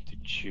time to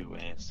chew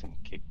ass and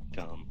kick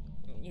gum.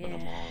 Yeah. But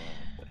I'm all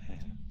out of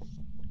ass.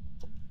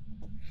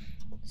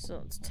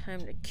 So it's time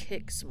to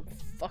kick some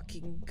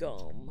fucking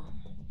gum.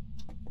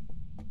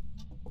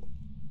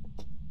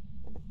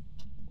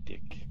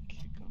 Dick kick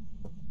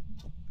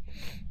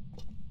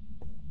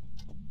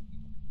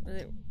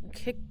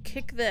 'em.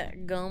 Kick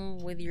that gum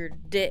with your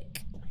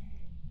dick.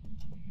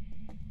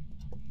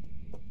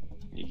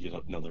 You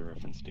don't know the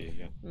reference, do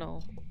you?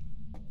 No,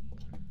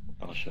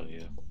 I'll show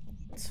you.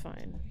 it's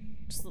fine.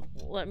 Just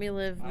let me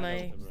live I know my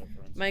the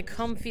reference. my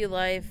comfy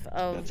life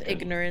of That's good.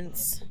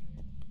 ignorance.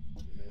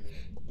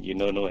 You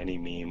don't know any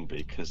meme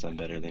because I'm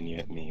better than you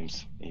at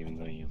memes, even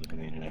though you look on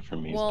the internet for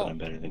memes, Well, but I'm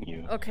better than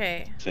you.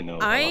 Okay, To know a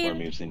lot more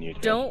memes than you do.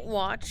 don't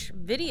watch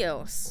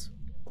videos.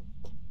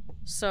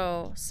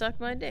 So suck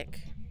my dick.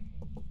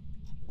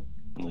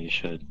 Well, you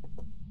should.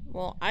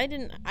 Well, I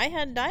didn't. I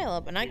had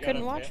dial-up and I We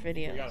couldn't gotta- watch We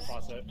videos. gotta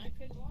pause it.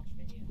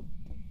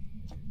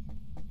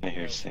 I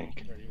hear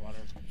sink. Dirty water.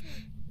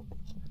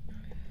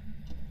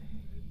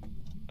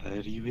 Are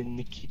you in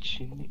the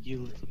kitchen,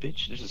 you little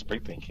bitch? There's a spray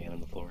paint can on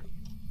the floor.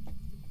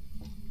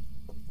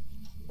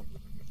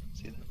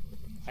 See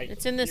that?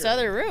 It's in this Here.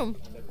 other room.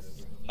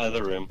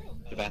 Other room.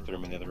 The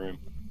bathroom in the other room.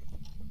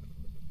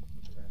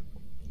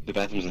 The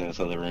bathroom's in this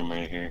other room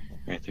right here.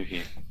 Right through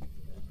here.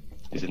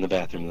 He's in the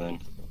bathroom then.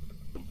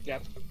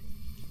 Yep.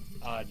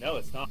 No,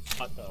 it's not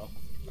though.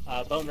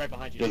 Bone right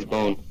behind you. There's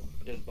bone.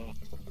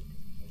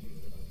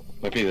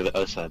 Might be the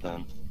other side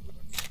then.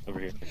 Over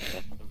here.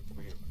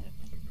 Over here.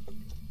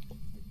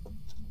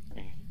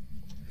 Right here.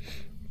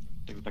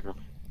 Take the back room.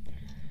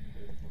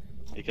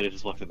 He could have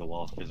just walked through the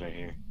wall. He's right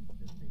here.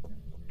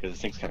 Because the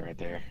sink's kind of right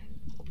there.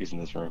 He's in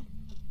this room.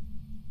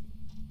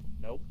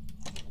 Nope.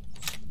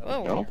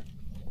 Whoa. No?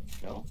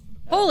 No?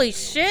 Holy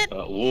shit!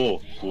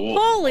 Whoa.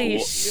 Holy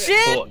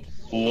shit!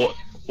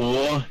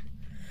 Whoa.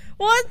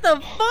 What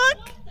the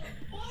fuck?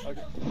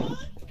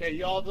 Okay,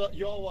 you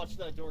all watch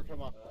that door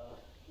come up.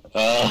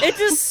 It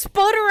just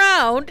spun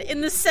around in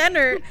the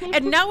center,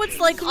 and now it's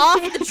like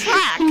off the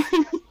track.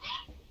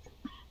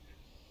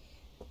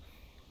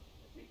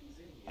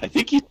 I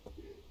think you.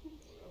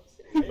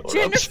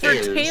 Jennifer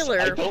Upstairs. Taylor,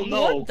 I don't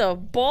know. what the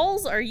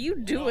balls are you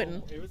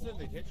doing? It was in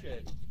the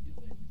kitchen.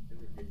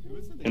 It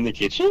was In the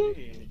kitchen?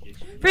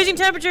 Freezing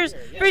temperatures!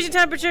 Freezing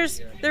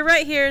temperatures! They're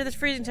right here. There's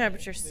freezing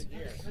temperatures.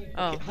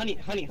 Oh. Honey.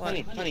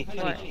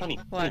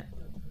 What?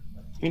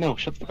 You know,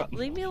 shut the fuck up.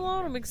 Leave me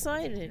alone. I'm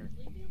excited.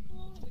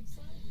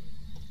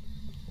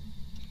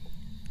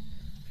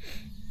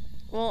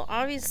 Well,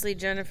 obviously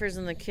Jennifer's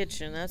in the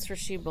kitchen. That's where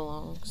she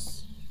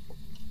belongs.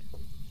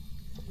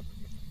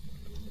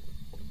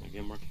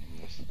 Get more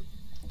cameras.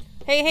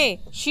 Hey,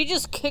 she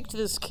just kicked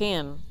this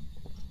can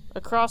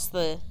across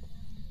the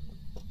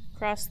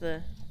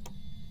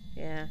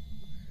yeah.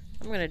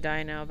 I'm gonna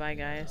die now. Bye, Oh,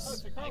 guys.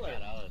 it's the crawler.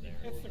 out of there.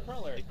 It's the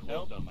crawler. It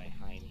Nope. closed on my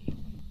hiney.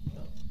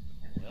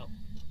 Nope.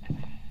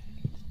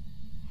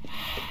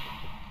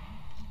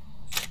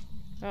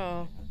 Uh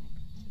oh.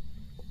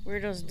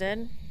 Weirdo's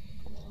dead?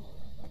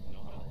 No,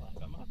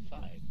 I'm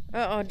outside.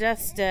 Uh oh,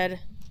 Death's dead.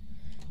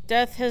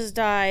 Death has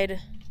died.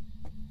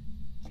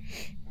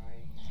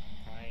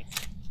 Hi.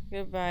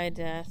 Goodbye,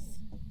 Death.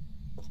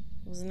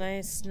 It was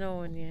nice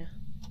knowing you.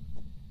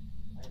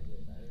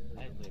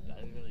 I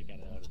really got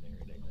out of there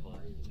and it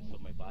closed. So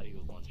my body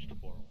was launched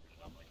forward. And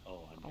I'm like,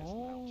 oh, I'm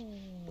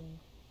missing out.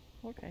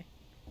 Oh. Okay.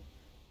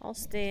 I'll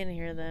stay in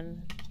here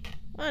then.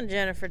 Come on,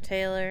 Jennifer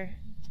Taylor.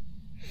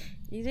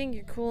 You think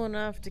you're cool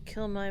enough to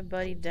kill my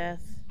buddy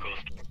Death?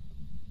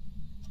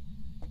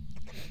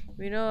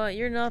 You know what?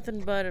 You're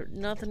nothing but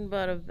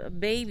a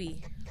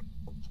baby.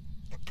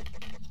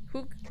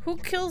 Who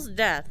kills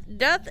Death?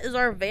 Death is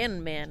our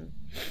van man.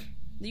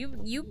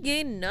 You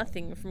gain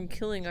nothing from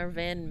killing our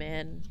van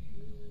man.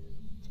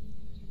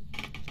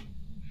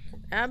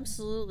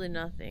 Absolutely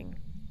nothing.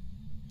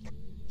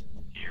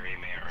 You're a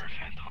mayor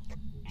phantom.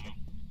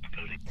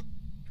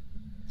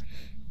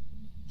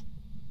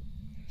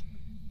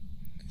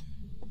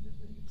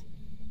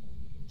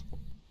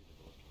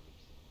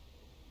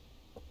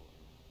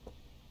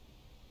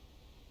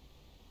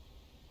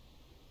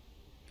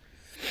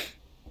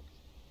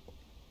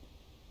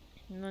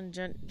 And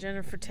then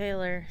Jennifer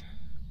Taylor.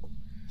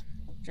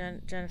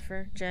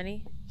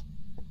 Jenny?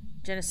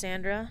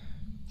 Sandra.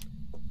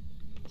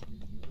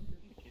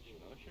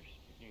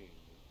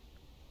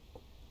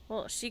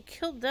 Well, she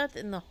killed Death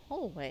in the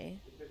hallway.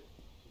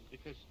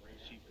 Because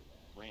she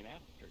ran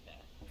after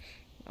Death.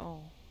 Oh.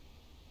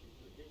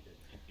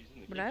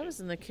 But kitchen. I was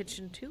in the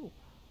kitchen too.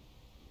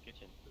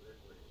 Kitchen.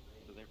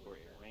 So therefore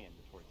it ran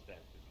towards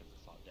Death because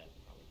it saw Death.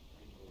 Probably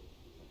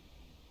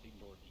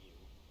ignored you.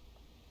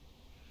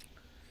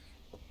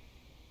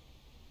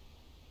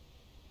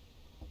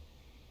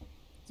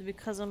 Is it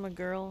because I'm a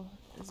girl?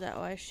 Is that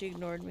why she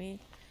ignored me?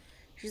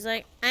 She's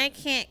like, I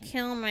can't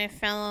kill my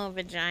fellow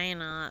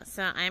vagina,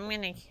 so I'm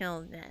gonna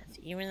kill Death,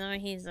 even though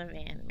he's a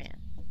van man.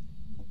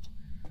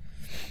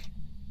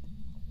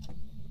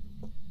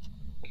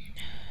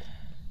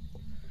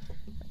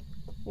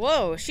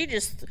 Whoa, she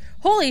just...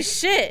 Holy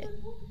shit!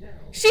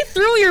 She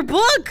threw your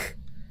book!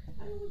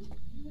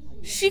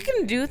 She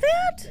can do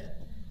that?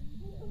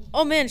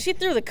 Oh man, she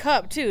threw the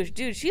cup too.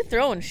 Dude, she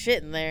throwing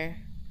shit in there.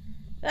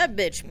 That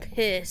bitch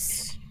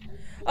pissed.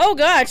 Oh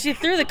god, she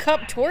threw the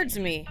cup towards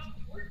me.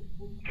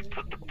 I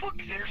put the book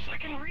there so I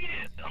can read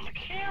it on the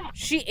camera.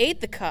 She ate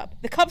the cup.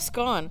 The cup's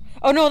gone.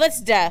 Oh no,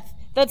 that's Death.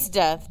 That's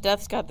Death.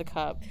 Death's got the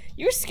cup.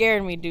 You're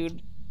scaring me,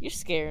 dude. You're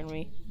scaring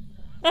me.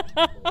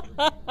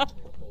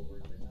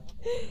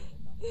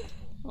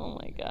 Oh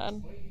my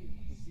god.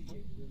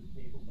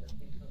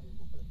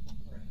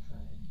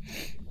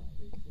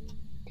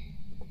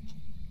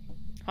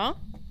 Huh?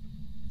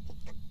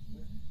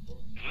 The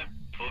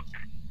book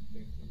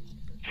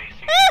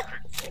facing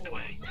the correct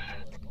way.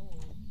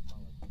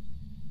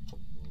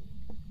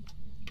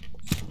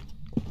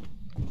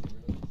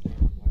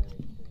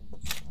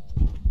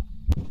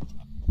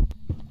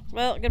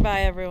 Well,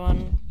 goodbye,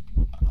 everyone.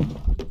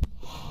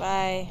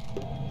 Bye.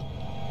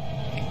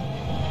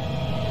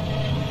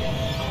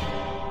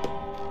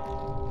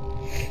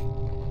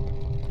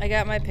 I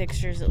got my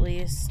pictures at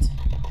least.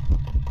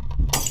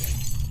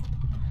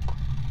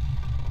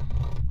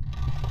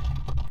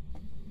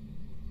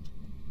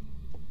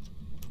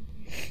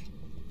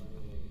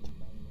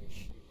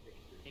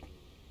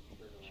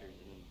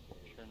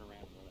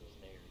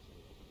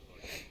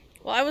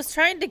 Well, I was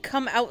trying to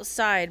come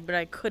outside, but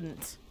I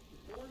couldn't.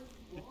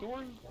 The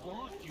door is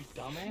locked, you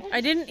dumbass.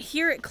 I didn't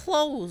hear it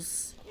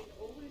close.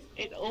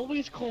 It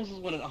always closes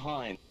when it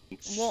haunts.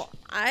 Well,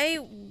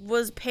 I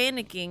was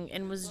panicking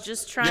and was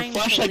just trying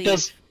Your flashlight to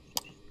leave.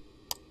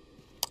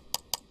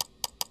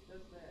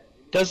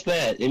 does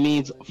that. It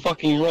means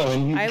fucking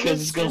run I because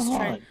was it's gonna just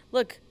trying. haunt.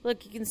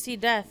 Look, you can see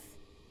Death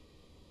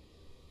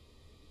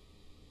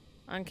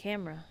on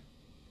camera.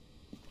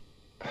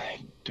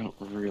 I don't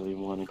really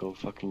want to go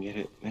fucking get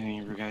it any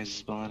of your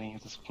guys' body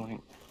at this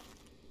point.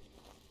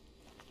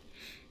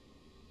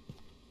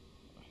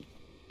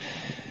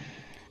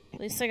 At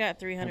least I got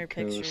 300 That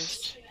pictures.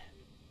 ghost.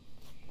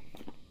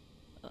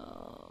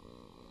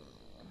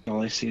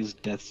 All I see is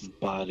Death's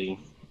body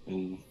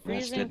and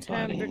Rest's Freezing dead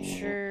body.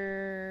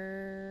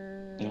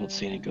 temperature. I don't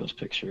see any ghost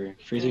picture.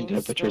 Freezing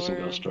Ghost temperatures and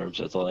orb. ghost orbs,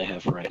 that's all I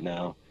have for right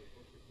now.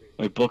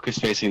 My book is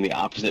facing the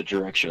opposite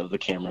direction of the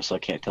camera, so I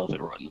can't tell if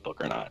it wrote in the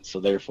book or not. So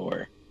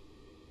therefore,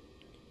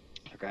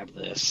 I grab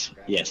this.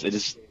 Yes, it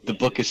is. The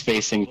book is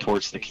facing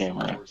towards the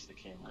camera.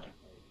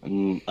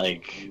 And,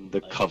 like,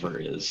 the cover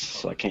is,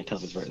 so I can't tell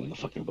if it's right in the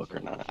fucking book or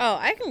not. Oh,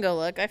 I can go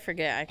look. I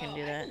forget I can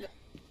do that.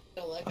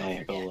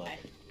 I go look,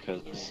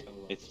 because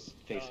it's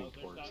facing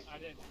towards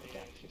the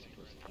camera.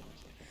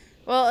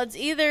 Well, it's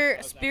either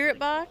Spirit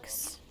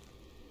Box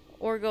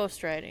or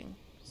Ghost Riding.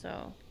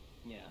 So,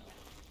 Yeah.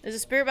 is a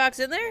Spirit Box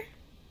in there?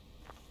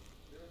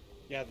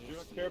 Yeah,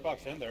 there's a spirit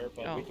box in there,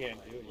 but Oh. we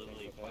can't do anything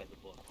Literally with by it. the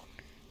book.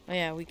 Oh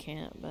yeah, we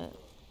can't. But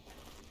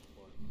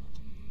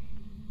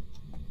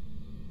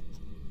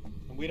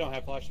And we don't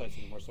have flashlights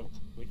anymore, so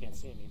we can't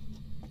see any.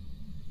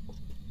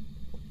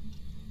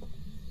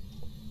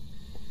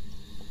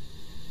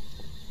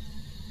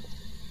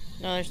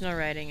 no, there's no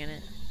writing in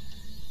it.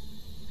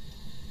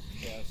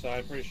 Yeah, so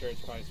I'm pretty sure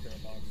it's probably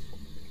spirit box.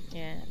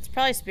 Yeah, it's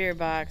probably Spirit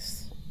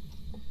Box.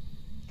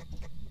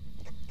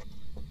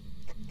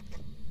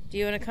 Do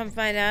you want to come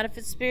find out if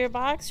it's Spirit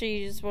Box, or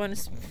you just want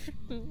to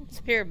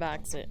Spirit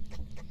Box it?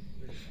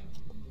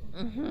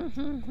 Get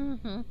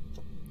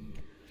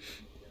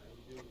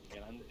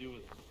undo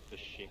with the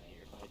shit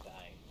here. If I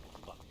die,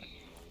 fuck.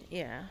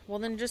 Yeah. Well,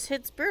 then just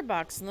hit Spirit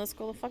Box and let's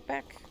go the fuck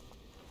back.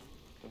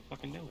 Don't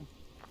fucking do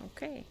it.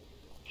 Okay.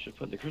 Should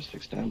put the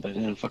crucifix down, but I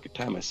didn't fucking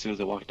time. As soon as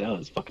I walked out, I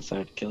was fucking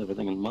decided to kill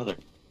everything in the mother.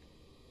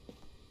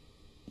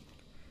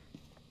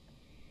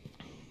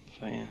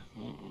 So yeah,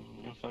 I'm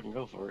gonna fucking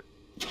go for it.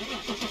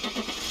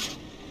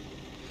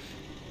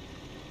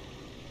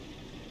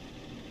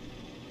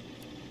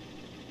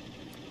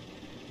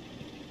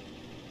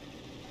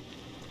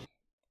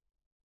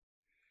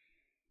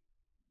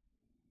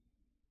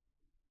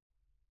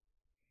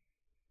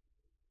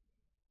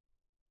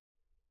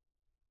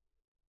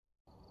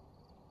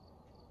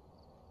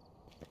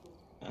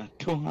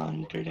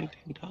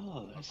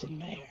 $210 a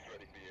mayor.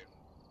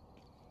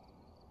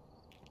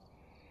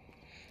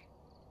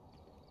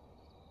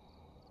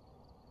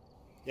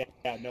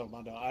 Yeah, no,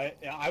 Mondo.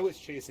 I was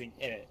chasing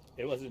it.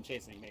 It wasn't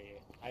chasing me.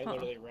 I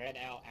literally ran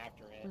out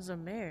after it. It was a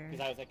mare.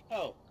 Because I was like,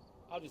 oh,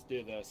 I'll just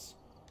do this.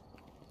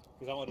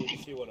 Because I wanted to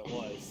see what it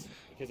was.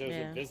 Because it was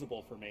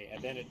invisible for me.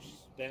 And then it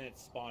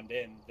spawned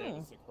in. Then it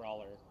was the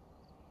crawler.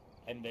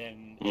 And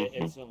then it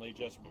instantly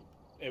just...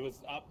 It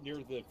was up near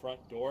the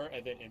front door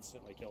and then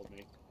instantly killed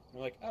me. I'm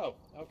like, oh,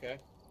 okay.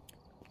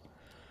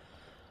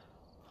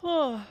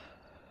 Oh,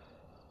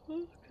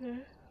 okay.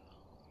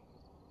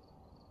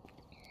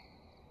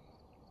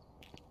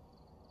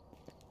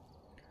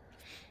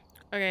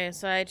 Okay,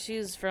 so I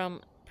choose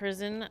from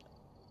prison,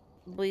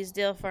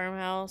 Bleasdale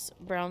Farmhouse,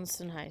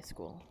 Brownston High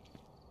School.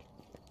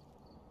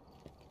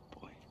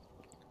 Boy.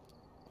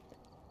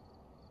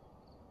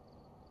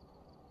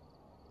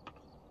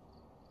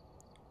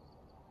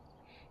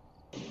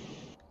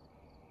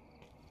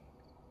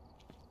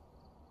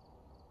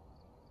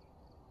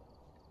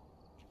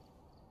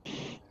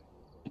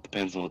 It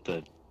depends on what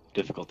the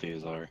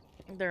difficulties are.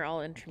 They're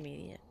all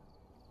intermediate.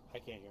 I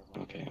can't hear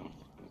him. Okay.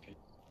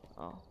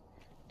 Oh.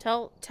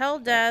 Tell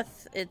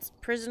Death it's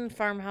Prison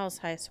Farmhouse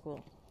High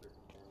School.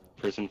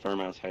 Prison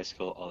Farmhouse High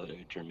School, all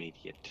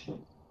intermediate.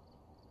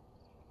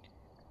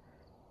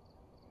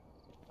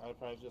 I would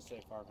probably just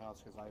say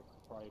farmhouse because I could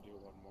probably do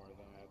one more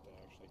than I have to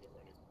actually get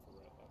ready for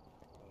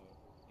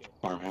it.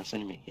 Farmhouse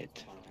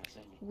intermediate.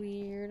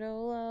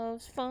 Weirdo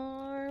loves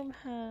farmhouse.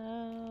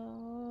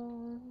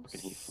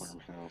 Look at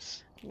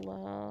farmhouse.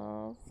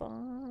 Love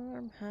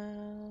farmhouse.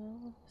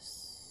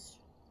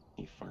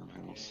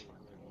 Farmhouse.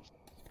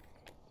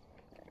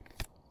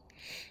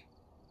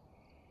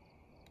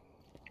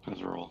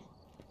 Let's roll.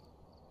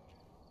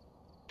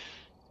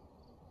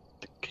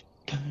 The good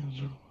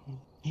times roll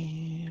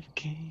if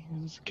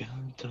games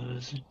God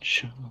doesn't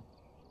show.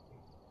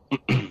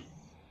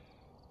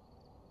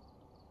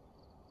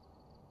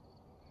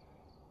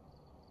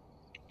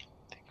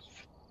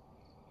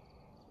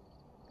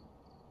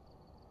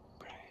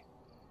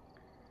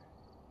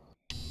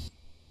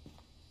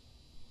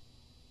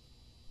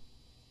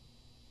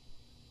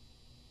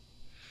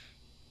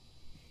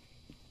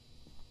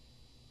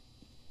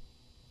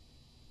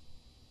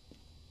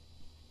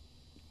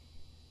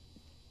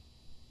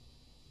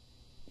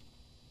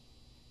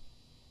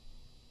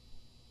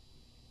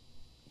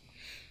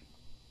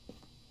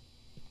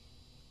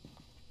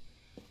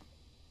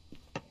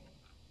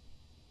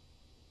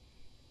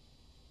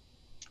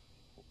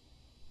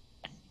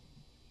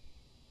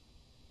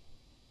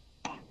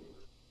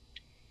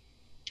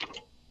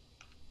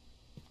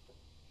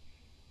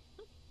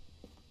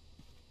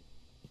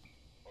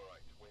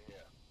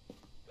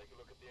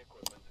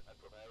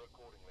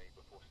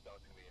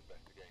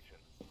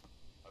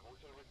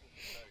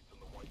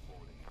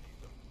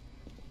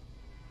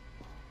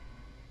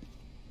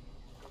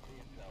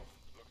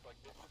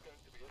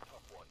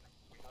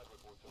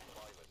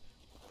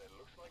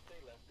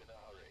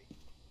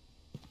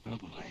 Oh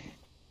boy. I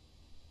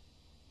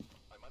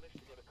managed to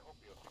get a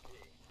copy of the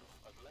key.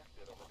 I've left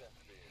it on the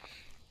desk here.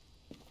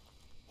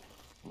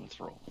 Let's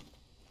roll.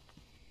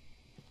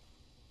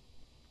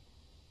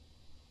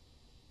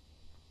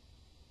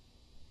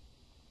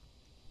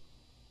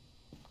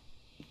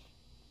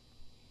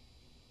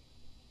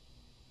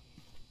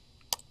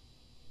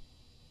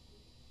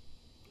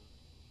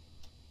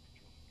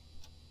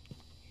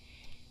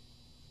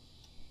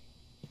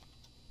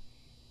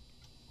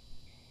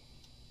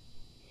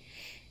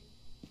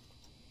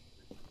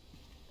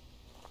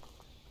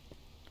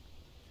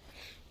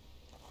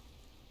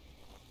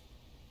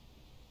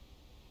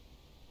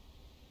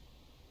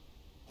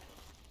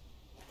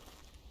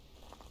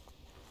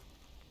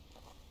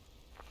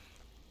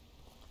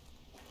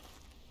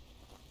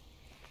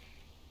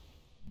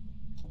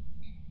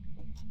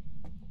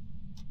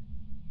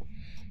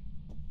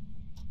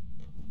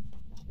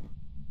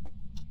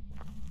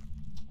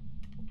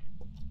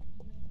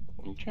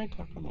 You try to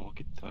talk on the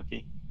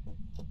walkie-talkie.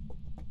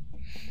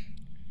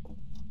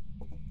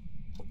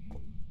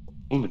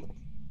 Woman.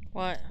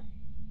 What?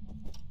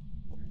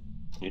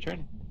 You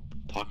trying to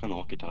talk on the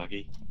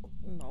walkie-talkie?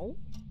 No.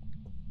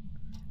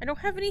 I don't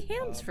have any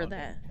hands for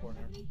that.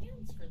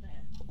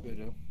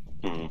 Voodoo.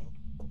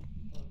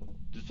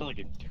 Just felt like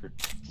it heard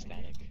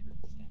static.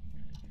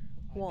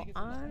 Well,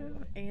 I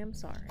am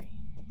sorry.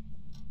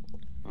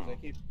 I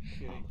keep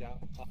getting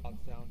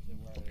pops down to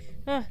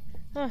where.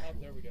 Oh,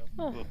 there we go.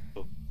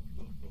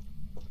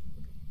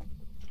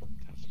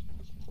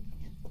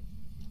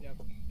 Yep.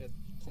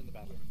 the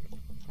bathroom.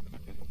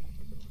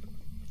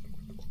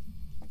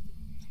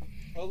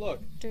 Oh look.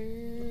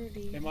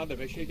 Dirty. Hey Mondo,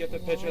 make sure you get the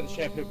picture of the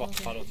shampoo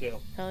bottle too.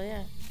 Hell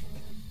yeah.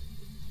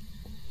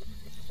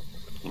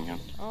 Yeah.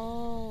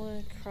 All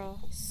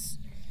across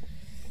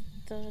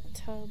the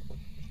tub.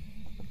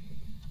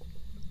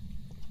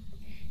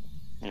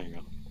 There you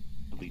go.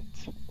 Elite.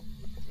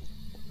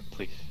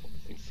 Placing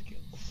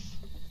skills.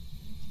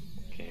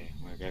 Okay,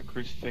 we got a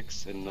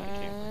crucifix and another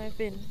camera. I've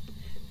been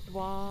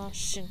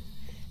washing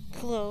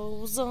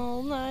clothes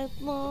all night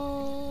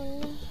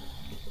long.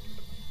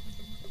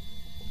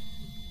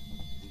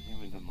 We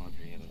haven't done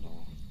laundry yet at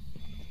all.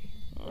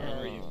 Where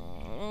are you?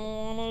 I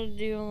wanna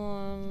do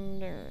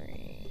laundry.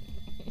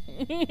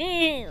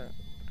 EMF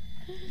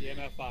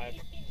 5.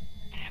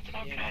 It's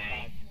okay.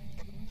 EMF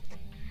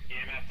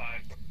EMF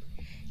 5.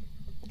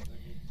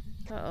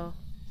 Uh-oh.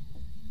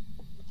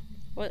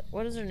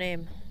 What is her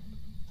name?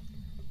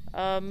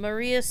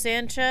 Maria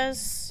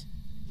Sanchez?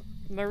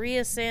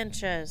 Maria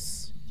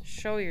Sanchez.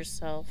 Show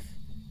yourself.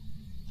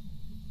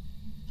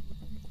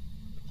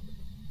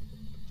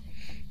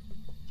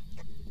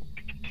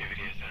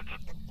 Activity is at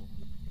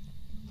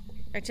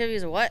the Activity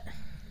is a what?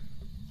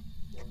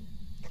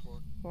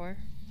 4?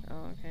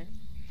 Oh, okay.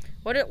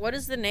 What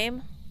is the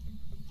name?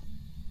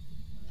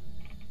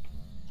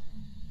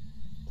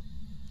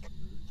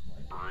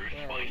 Bruce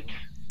White.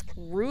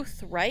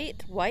 Ruth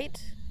Wright?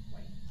 White?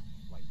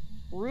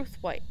 Ruth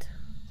White.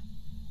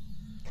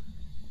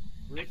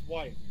 Ruth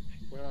White.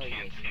 Where are you?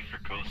 Can't see for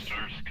ghost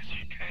stars because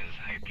you guys'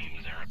 high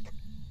beams are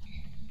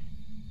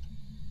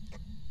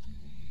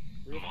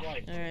Ruth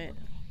White. Alright.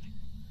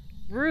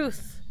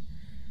 Ruth!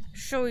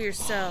 Show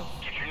yourself.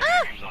 Keep your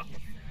beams up.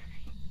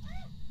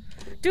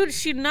 Dude,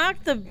 she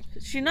knocked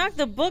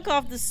the book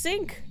off the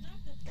sink.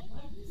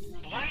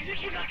 Why do you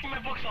keep knocking my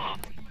books off?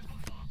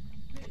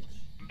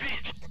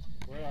 Bitch.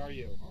 Where are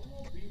you?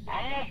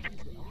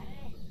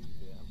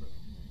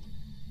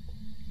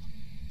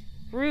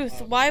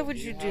 Ruth, why would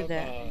you do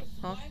that?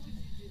 Huh?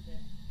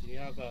 Do you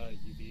have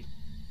UV?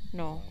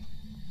 No.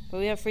 But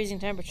we have freezing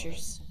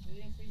temperatures.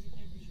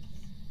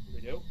 We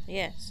do?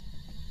 Yes.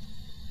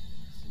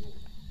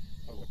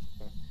 Oh,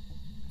 okay.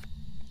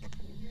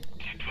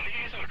 Do you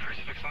guys have a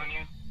crucifix on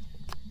you?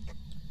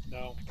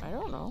 No. I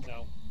don't know.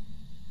 No.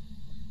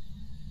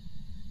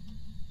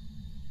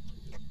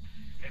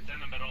 It's in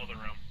the middle of the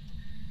room.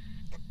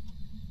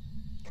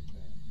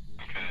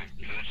 Okay,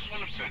 because I just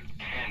went up to a 10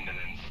 and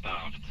then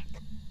stopped.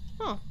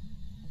 Huh.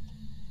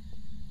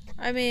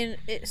 I mean,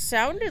 it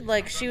sounded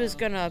like she was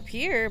gonna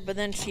appear, but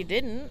then she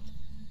didn't.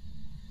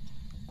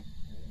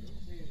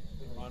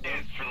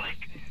 It's for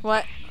like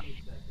What? few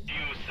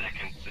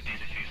seconds. It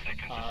takes a few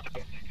seconds. Just a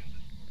few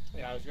seconds.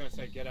 Yeah, I was gonna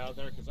say get out of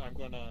there because I'm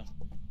gonna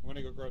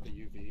go grab the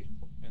UV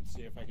and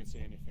see if I can see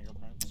any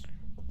fingerprints.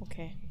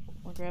 Okay.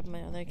 I'll grab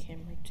my other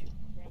camera too.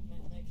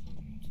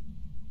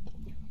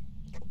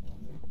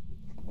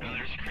 No,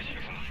 there's a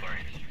crucifix on the floor.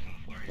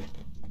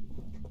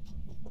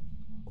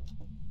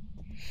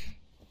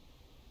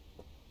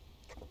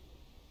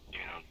 You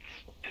know,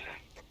 it's in it.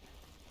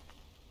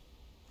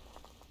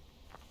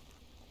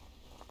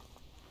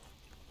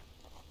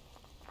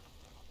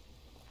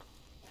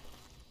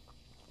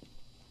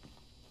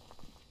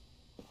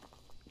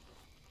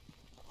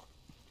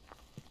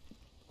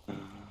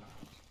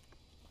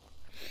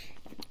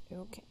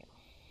 Okay.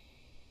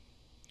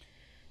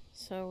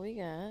 So we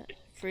got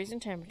freezing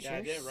temperatures. Yeah,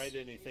 I didn't write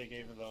anything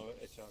even though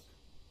it took.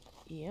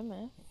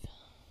 EMF.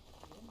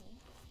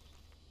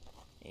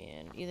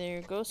 And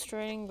either ghost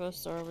writing,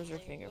 ghost orbs, or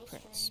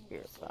fingerprints.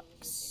 Spirit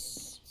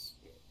box.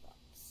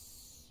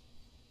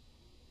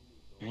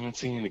 You're not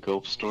seeing the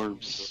ghost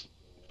orbs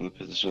in the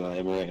position I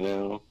am right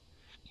now.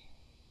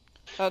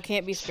 Oh, it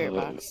can't be spirit So-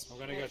 box. I'm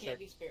gonna go check.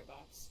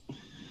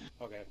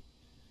 Okay.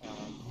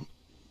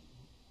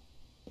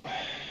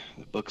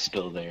 The book's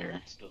still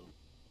there.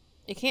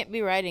 It can't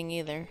be writing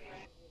either.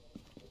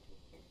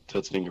 So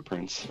it's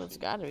fingerprints. So it's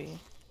gotta be.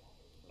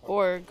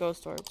 Or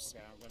ghost orbs.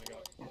 Okay, I'm gonna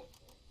go.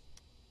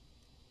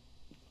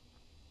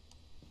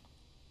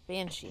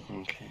 Banshee.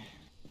 Okay.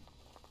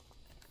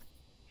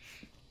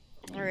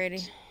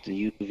 Alrighty.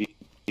 The UV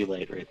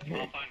light right there.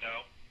 I'll find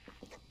out.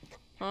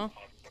 Huh?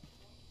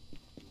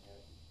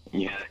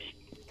 Yeah.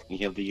 You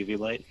have the UV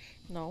light?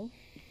 No.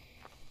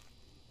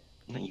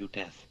 Not you,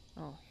 Death.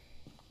 Oh.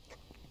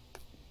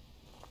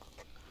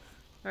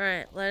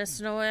 Alright, let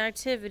us know what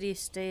activity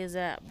stays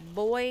at,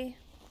 boy.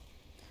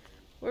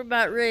 We're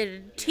about ready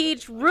to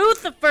teach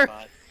Rutherford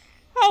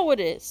how it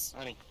is.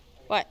 Honey.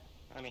 What?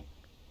 Honey.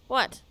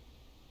 What?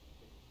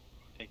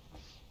 Take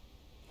this.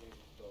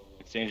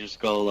 Exchange your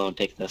skull alone.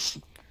 Take this.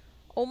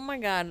 Oh my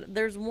god,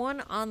 there's one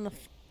on the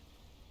floor.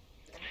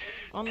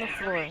 You got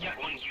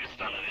one use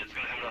done of it. It's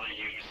gonna have another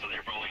use, so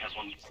therefore only has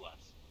one use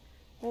less.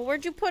 Well,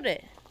 where'd you put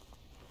it?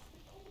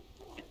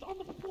 It's on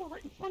the floor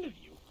right in front of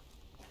you.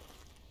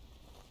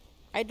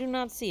 I do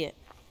not see it.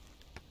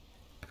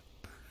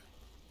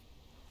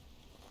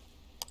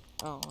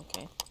 Oh,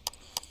 okay.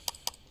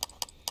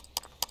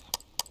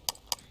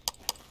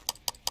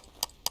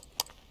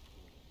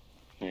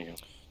 There you go.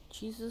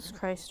 Jesus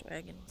Christ,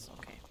 wagons.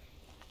 Okay.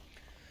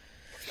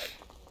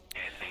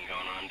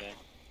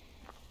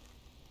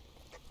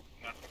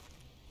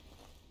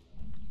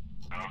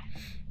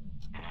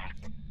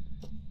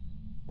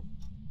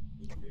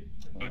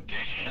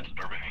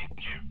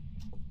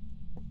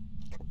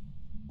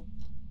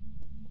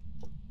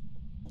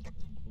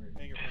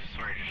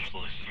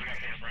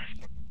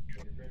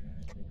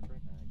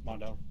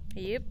 Mondo.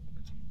 Yep.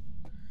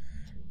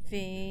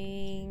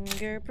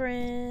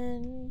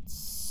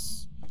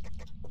 Fingerprints.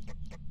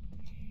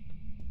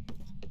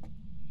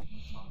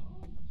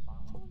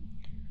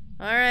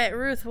 Alright,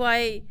 Ruth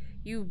White,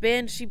 you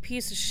banshee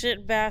piece of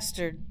shit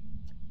bastard.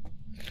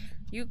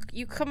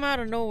 You come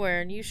out of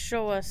nowhere and you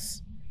show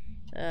us.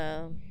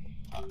 Uh-oh.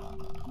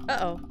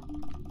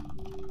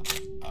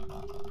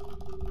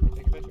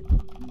 Take a picture.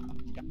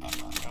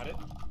 Got it?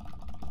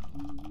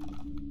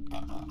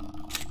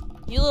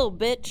 You little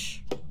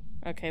bitch.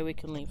 Okay, we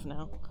can leave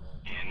now.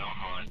 Yeah, no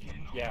haunt.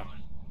 Yeah.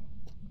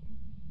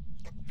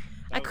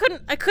 I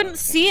couldn't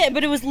see it,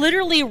 but it was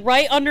literally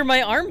right under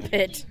my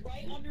armpit.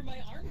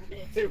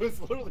 It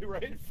was literally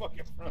right in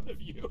fucking front of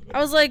you. I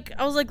was like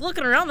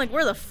looking around like,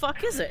 where the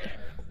fuck is it?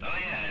 Oh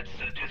yeah, it's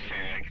a tooth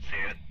fairy. I can see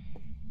it.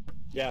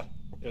 Yeah,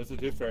 it was a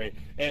tooth fairy.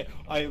 And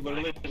I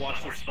literally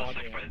watched it spawn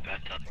in.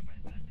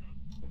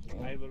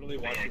 I literally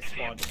watched it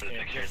spawn in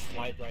and just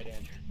slide right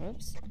in.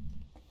 Oops.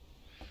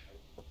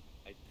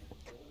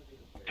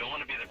 Don't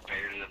want to be the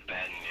bearer of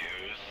bad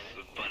news,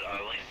 but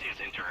I like to see his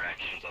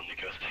interactions on the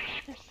ghost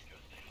pictures.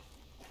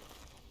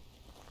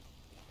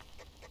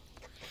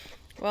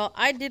 Well,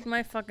 I did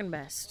my fucking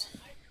best.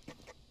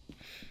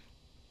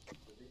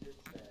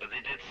 But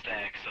they did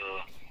stack, so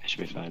It should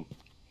be fine.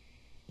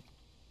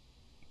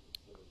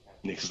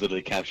 Nick's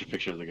literally captured a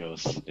picture of the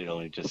ghost.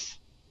 It just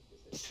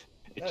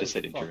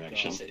said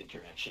interaction.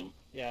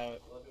 Yeah.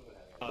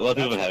 A lot of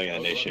people have been having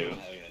an issue.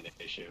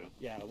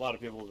 Yeah, a lot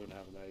of people have been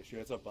having that issue.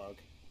 It's a bug.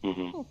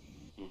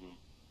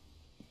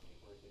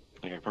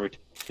 Like, I'd probably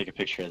take a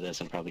picture of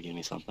this and probably give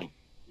me something.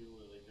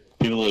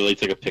 People literally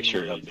took a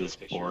picture of this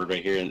board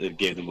right here and it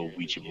gave them a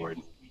Ouija board.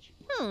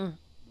 Weird.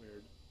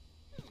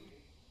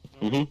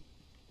 Weird.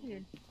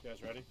 You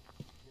guys ready?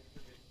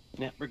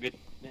 Yeah, we're good.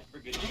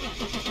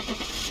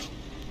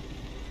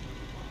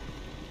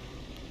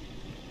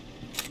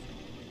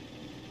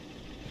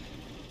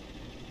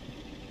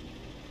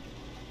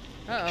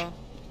 Uh-oh.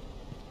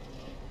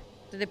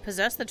 Did they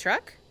possess the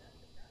truck?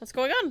 What's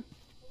going on?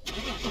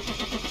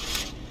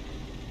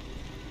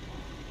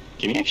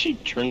 Can you actually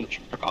turn the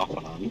truck off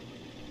and on?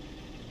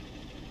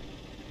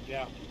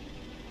 Yeah.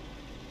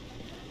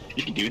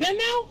 You can do that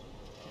now?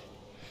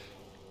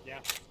 Yeah.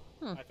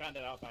 I found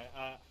it out by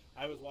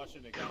I was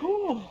watching a guy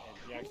Cool. and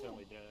he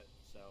accidentally did it,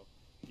 so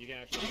you can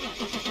actually.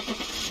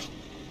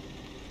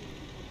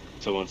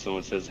 So when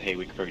someone says, "Hey,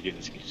 we could probably do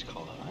this," you can just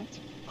call it. Oh, that's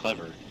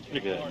clever.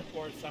 Pretty good.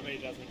 Or somebody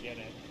doesn't get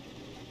it.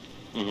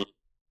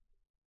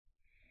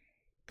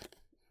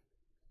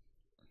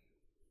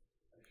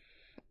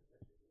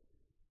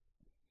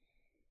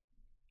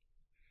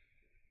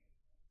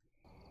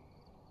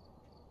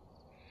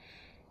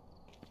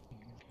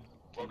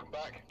 Welcome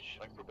back.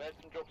 I've prepared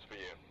some jobs for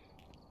you.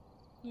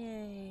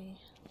 Yay.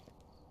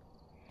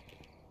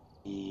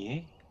 Yeah.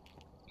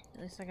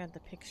 At least I got the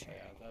picture.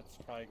 Yeah, that's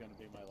probably going to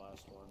be my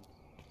last one.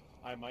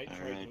 I might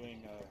try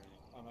doing a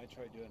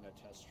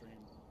test stream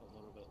a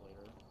little bit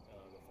later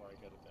before I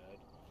go to bed,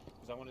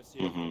 because I want to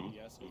see if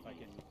OBS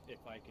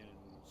if I can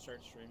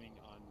start streaming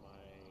on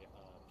my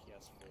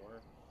PS4.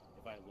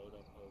 If I load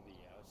up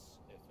OBS,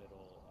 if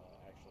it'll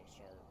actually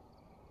start,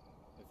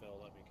 if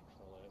it'll let me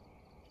control it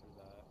through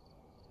that.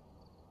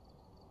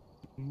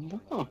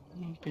 No, I'll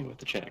be with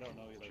the check. I don't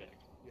know either.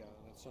 Yeah,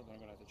 that's something I'm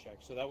gonna have to check.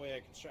 So that way I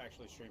can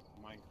actually stream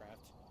Minecraft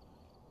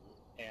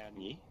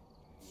and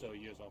so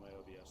use all my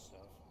OBS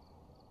stuff.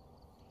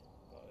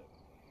 But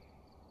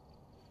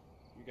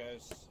you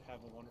guys have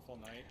a wonderful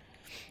night.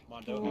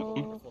 Mondo, have a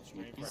wonderful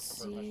stream for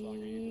much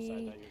longer you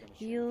decide that you're gonna stream.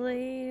 See you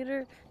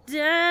later,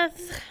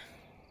 death.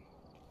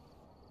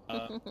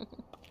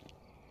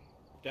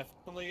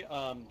 Definitely.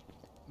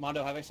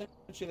 Mondo, have I sent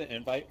you the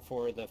invite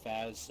for the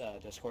Phas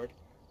Discord?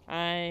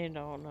 I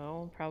don't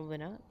know. Probably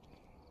not.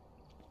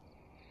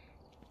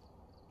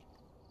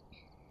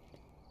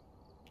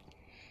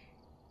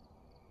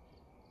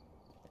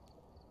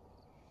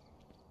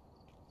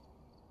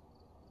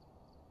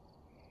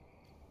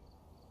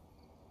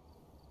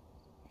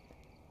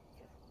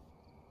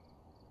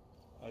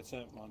 I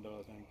sent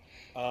Mondo a thing.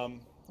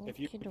 If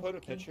you put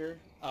a picture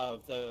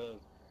of the...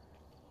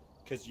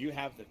 Because you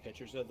have the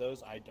pictures of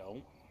those, I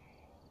don't.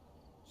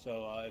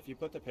 So if you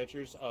put the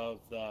pictures of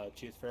the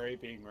Tooth Fairy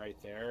being right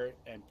there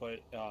and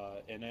put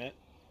in it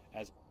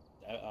as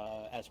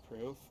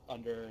proof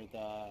under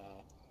the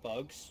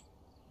bugs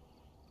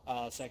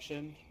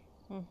section,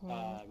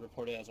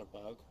 report it as a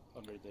bug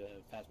under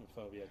the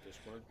Phasmophobia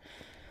Discord,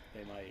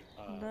 they might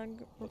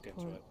look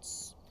into it.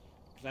 Because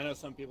I know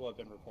some people have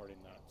been reporting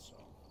that, so...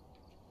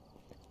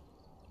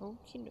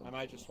 I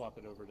might just swap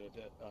it over to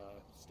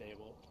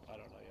stable. I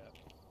don't know yet.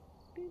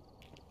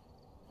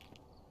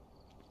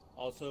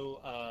 Also,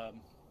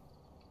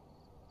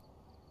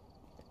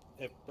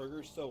 if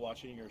Burger's still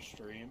watching your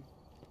stream,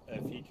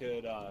 if he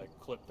could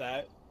clip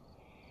that,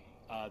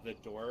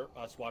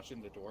 us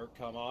watching the door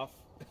come off,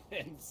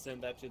 and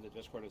send that to the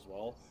Discord as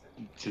well.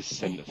 To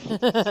send it, so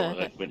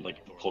that went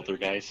like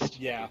poltergeist.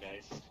 Yeah,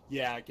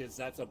 because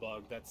that's a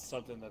bug. That's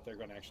something that they're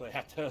going to actually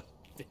have to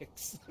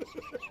fix.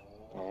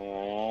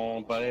 Oh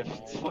know, but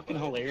it's fucking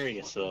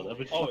hilarious though. That'd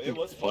be Oh, fucking it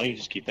was funny to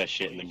just keep that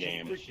shit in the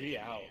game. It freaked me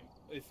out.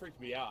 It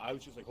freaked me out. I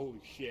was just like,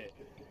 holy shit.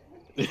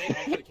 They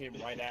actually came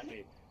right at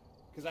me.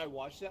 Because I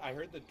watched it, I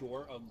heard the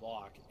door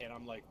unlock, and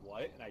I'm like,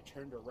 what? And I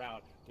turned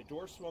around. The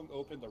door swung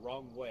open the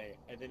wrong way,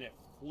 and then it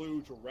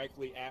flew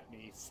directly at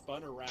me,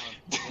 spun around,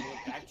 and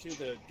went back to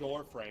the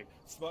door frame,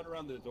 spun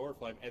around the door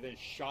frame, and then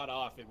shot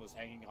off and was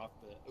hanging off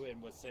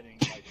and was sitting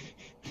like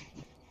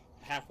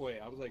halfway.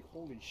 I was like,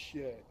 holy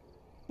shit.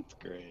 That's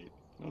great.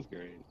 That was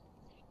great.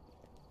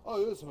 Oh,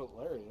 it was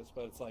hilarious,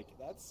 but it's like,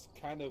 that's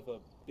kind of a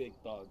big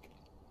bug.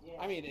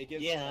 I mean, it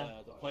gives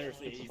the players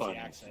the easy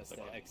access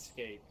to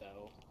escape,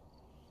 though.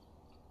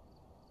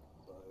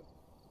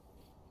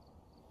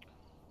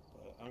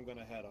 But I'm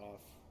gonna head off.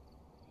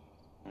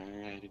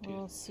 Alrighty, dude.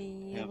 We'll see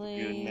you Have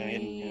later. a good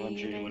night and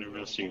lunch or whatever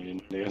else you're gonna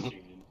do.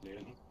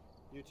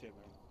 You too,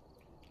 man.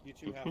 You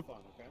two have fun,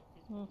 okay?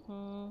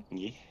 Mm-hmm.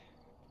 Yeah.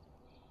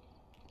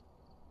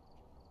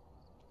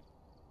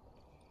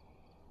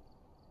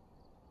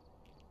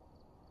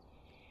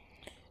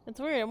 It's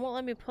weird. It won't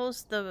let me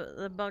post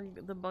the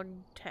bug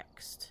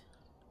text.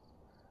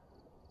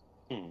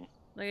 Hmm.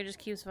 Like it just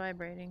keeps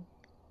vibrating.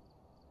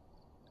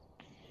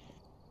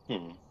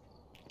 Hmm.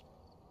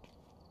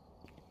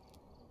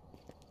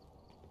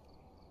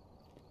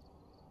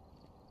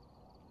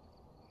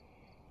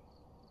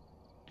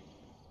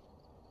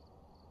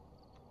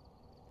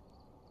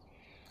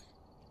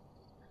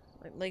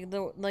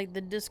 Like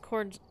the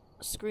Discord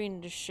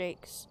screen just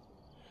shakes.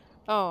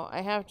 Oh,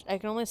 I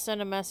can only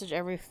send a message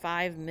every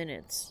 5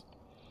 minutes.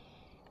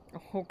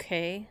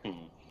 Okay.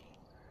 Hmm.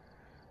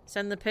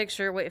 Send the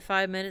picture, wait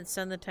 5 minutes,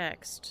 send the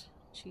text.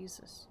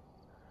 Jesus.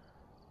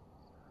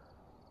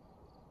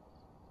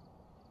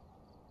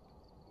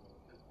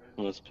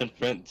 Well, let's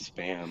prevent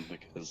spam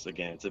because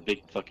again, it's a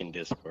big fucking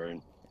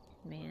Discord.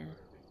 Man.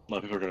 A lot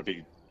of people are gonna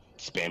be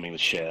spamming the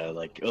shit out,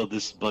 like, oh,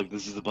 this is bug,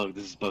 this is the bug,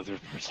 this is bug.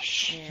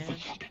 There's Yeah.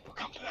 people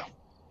come down.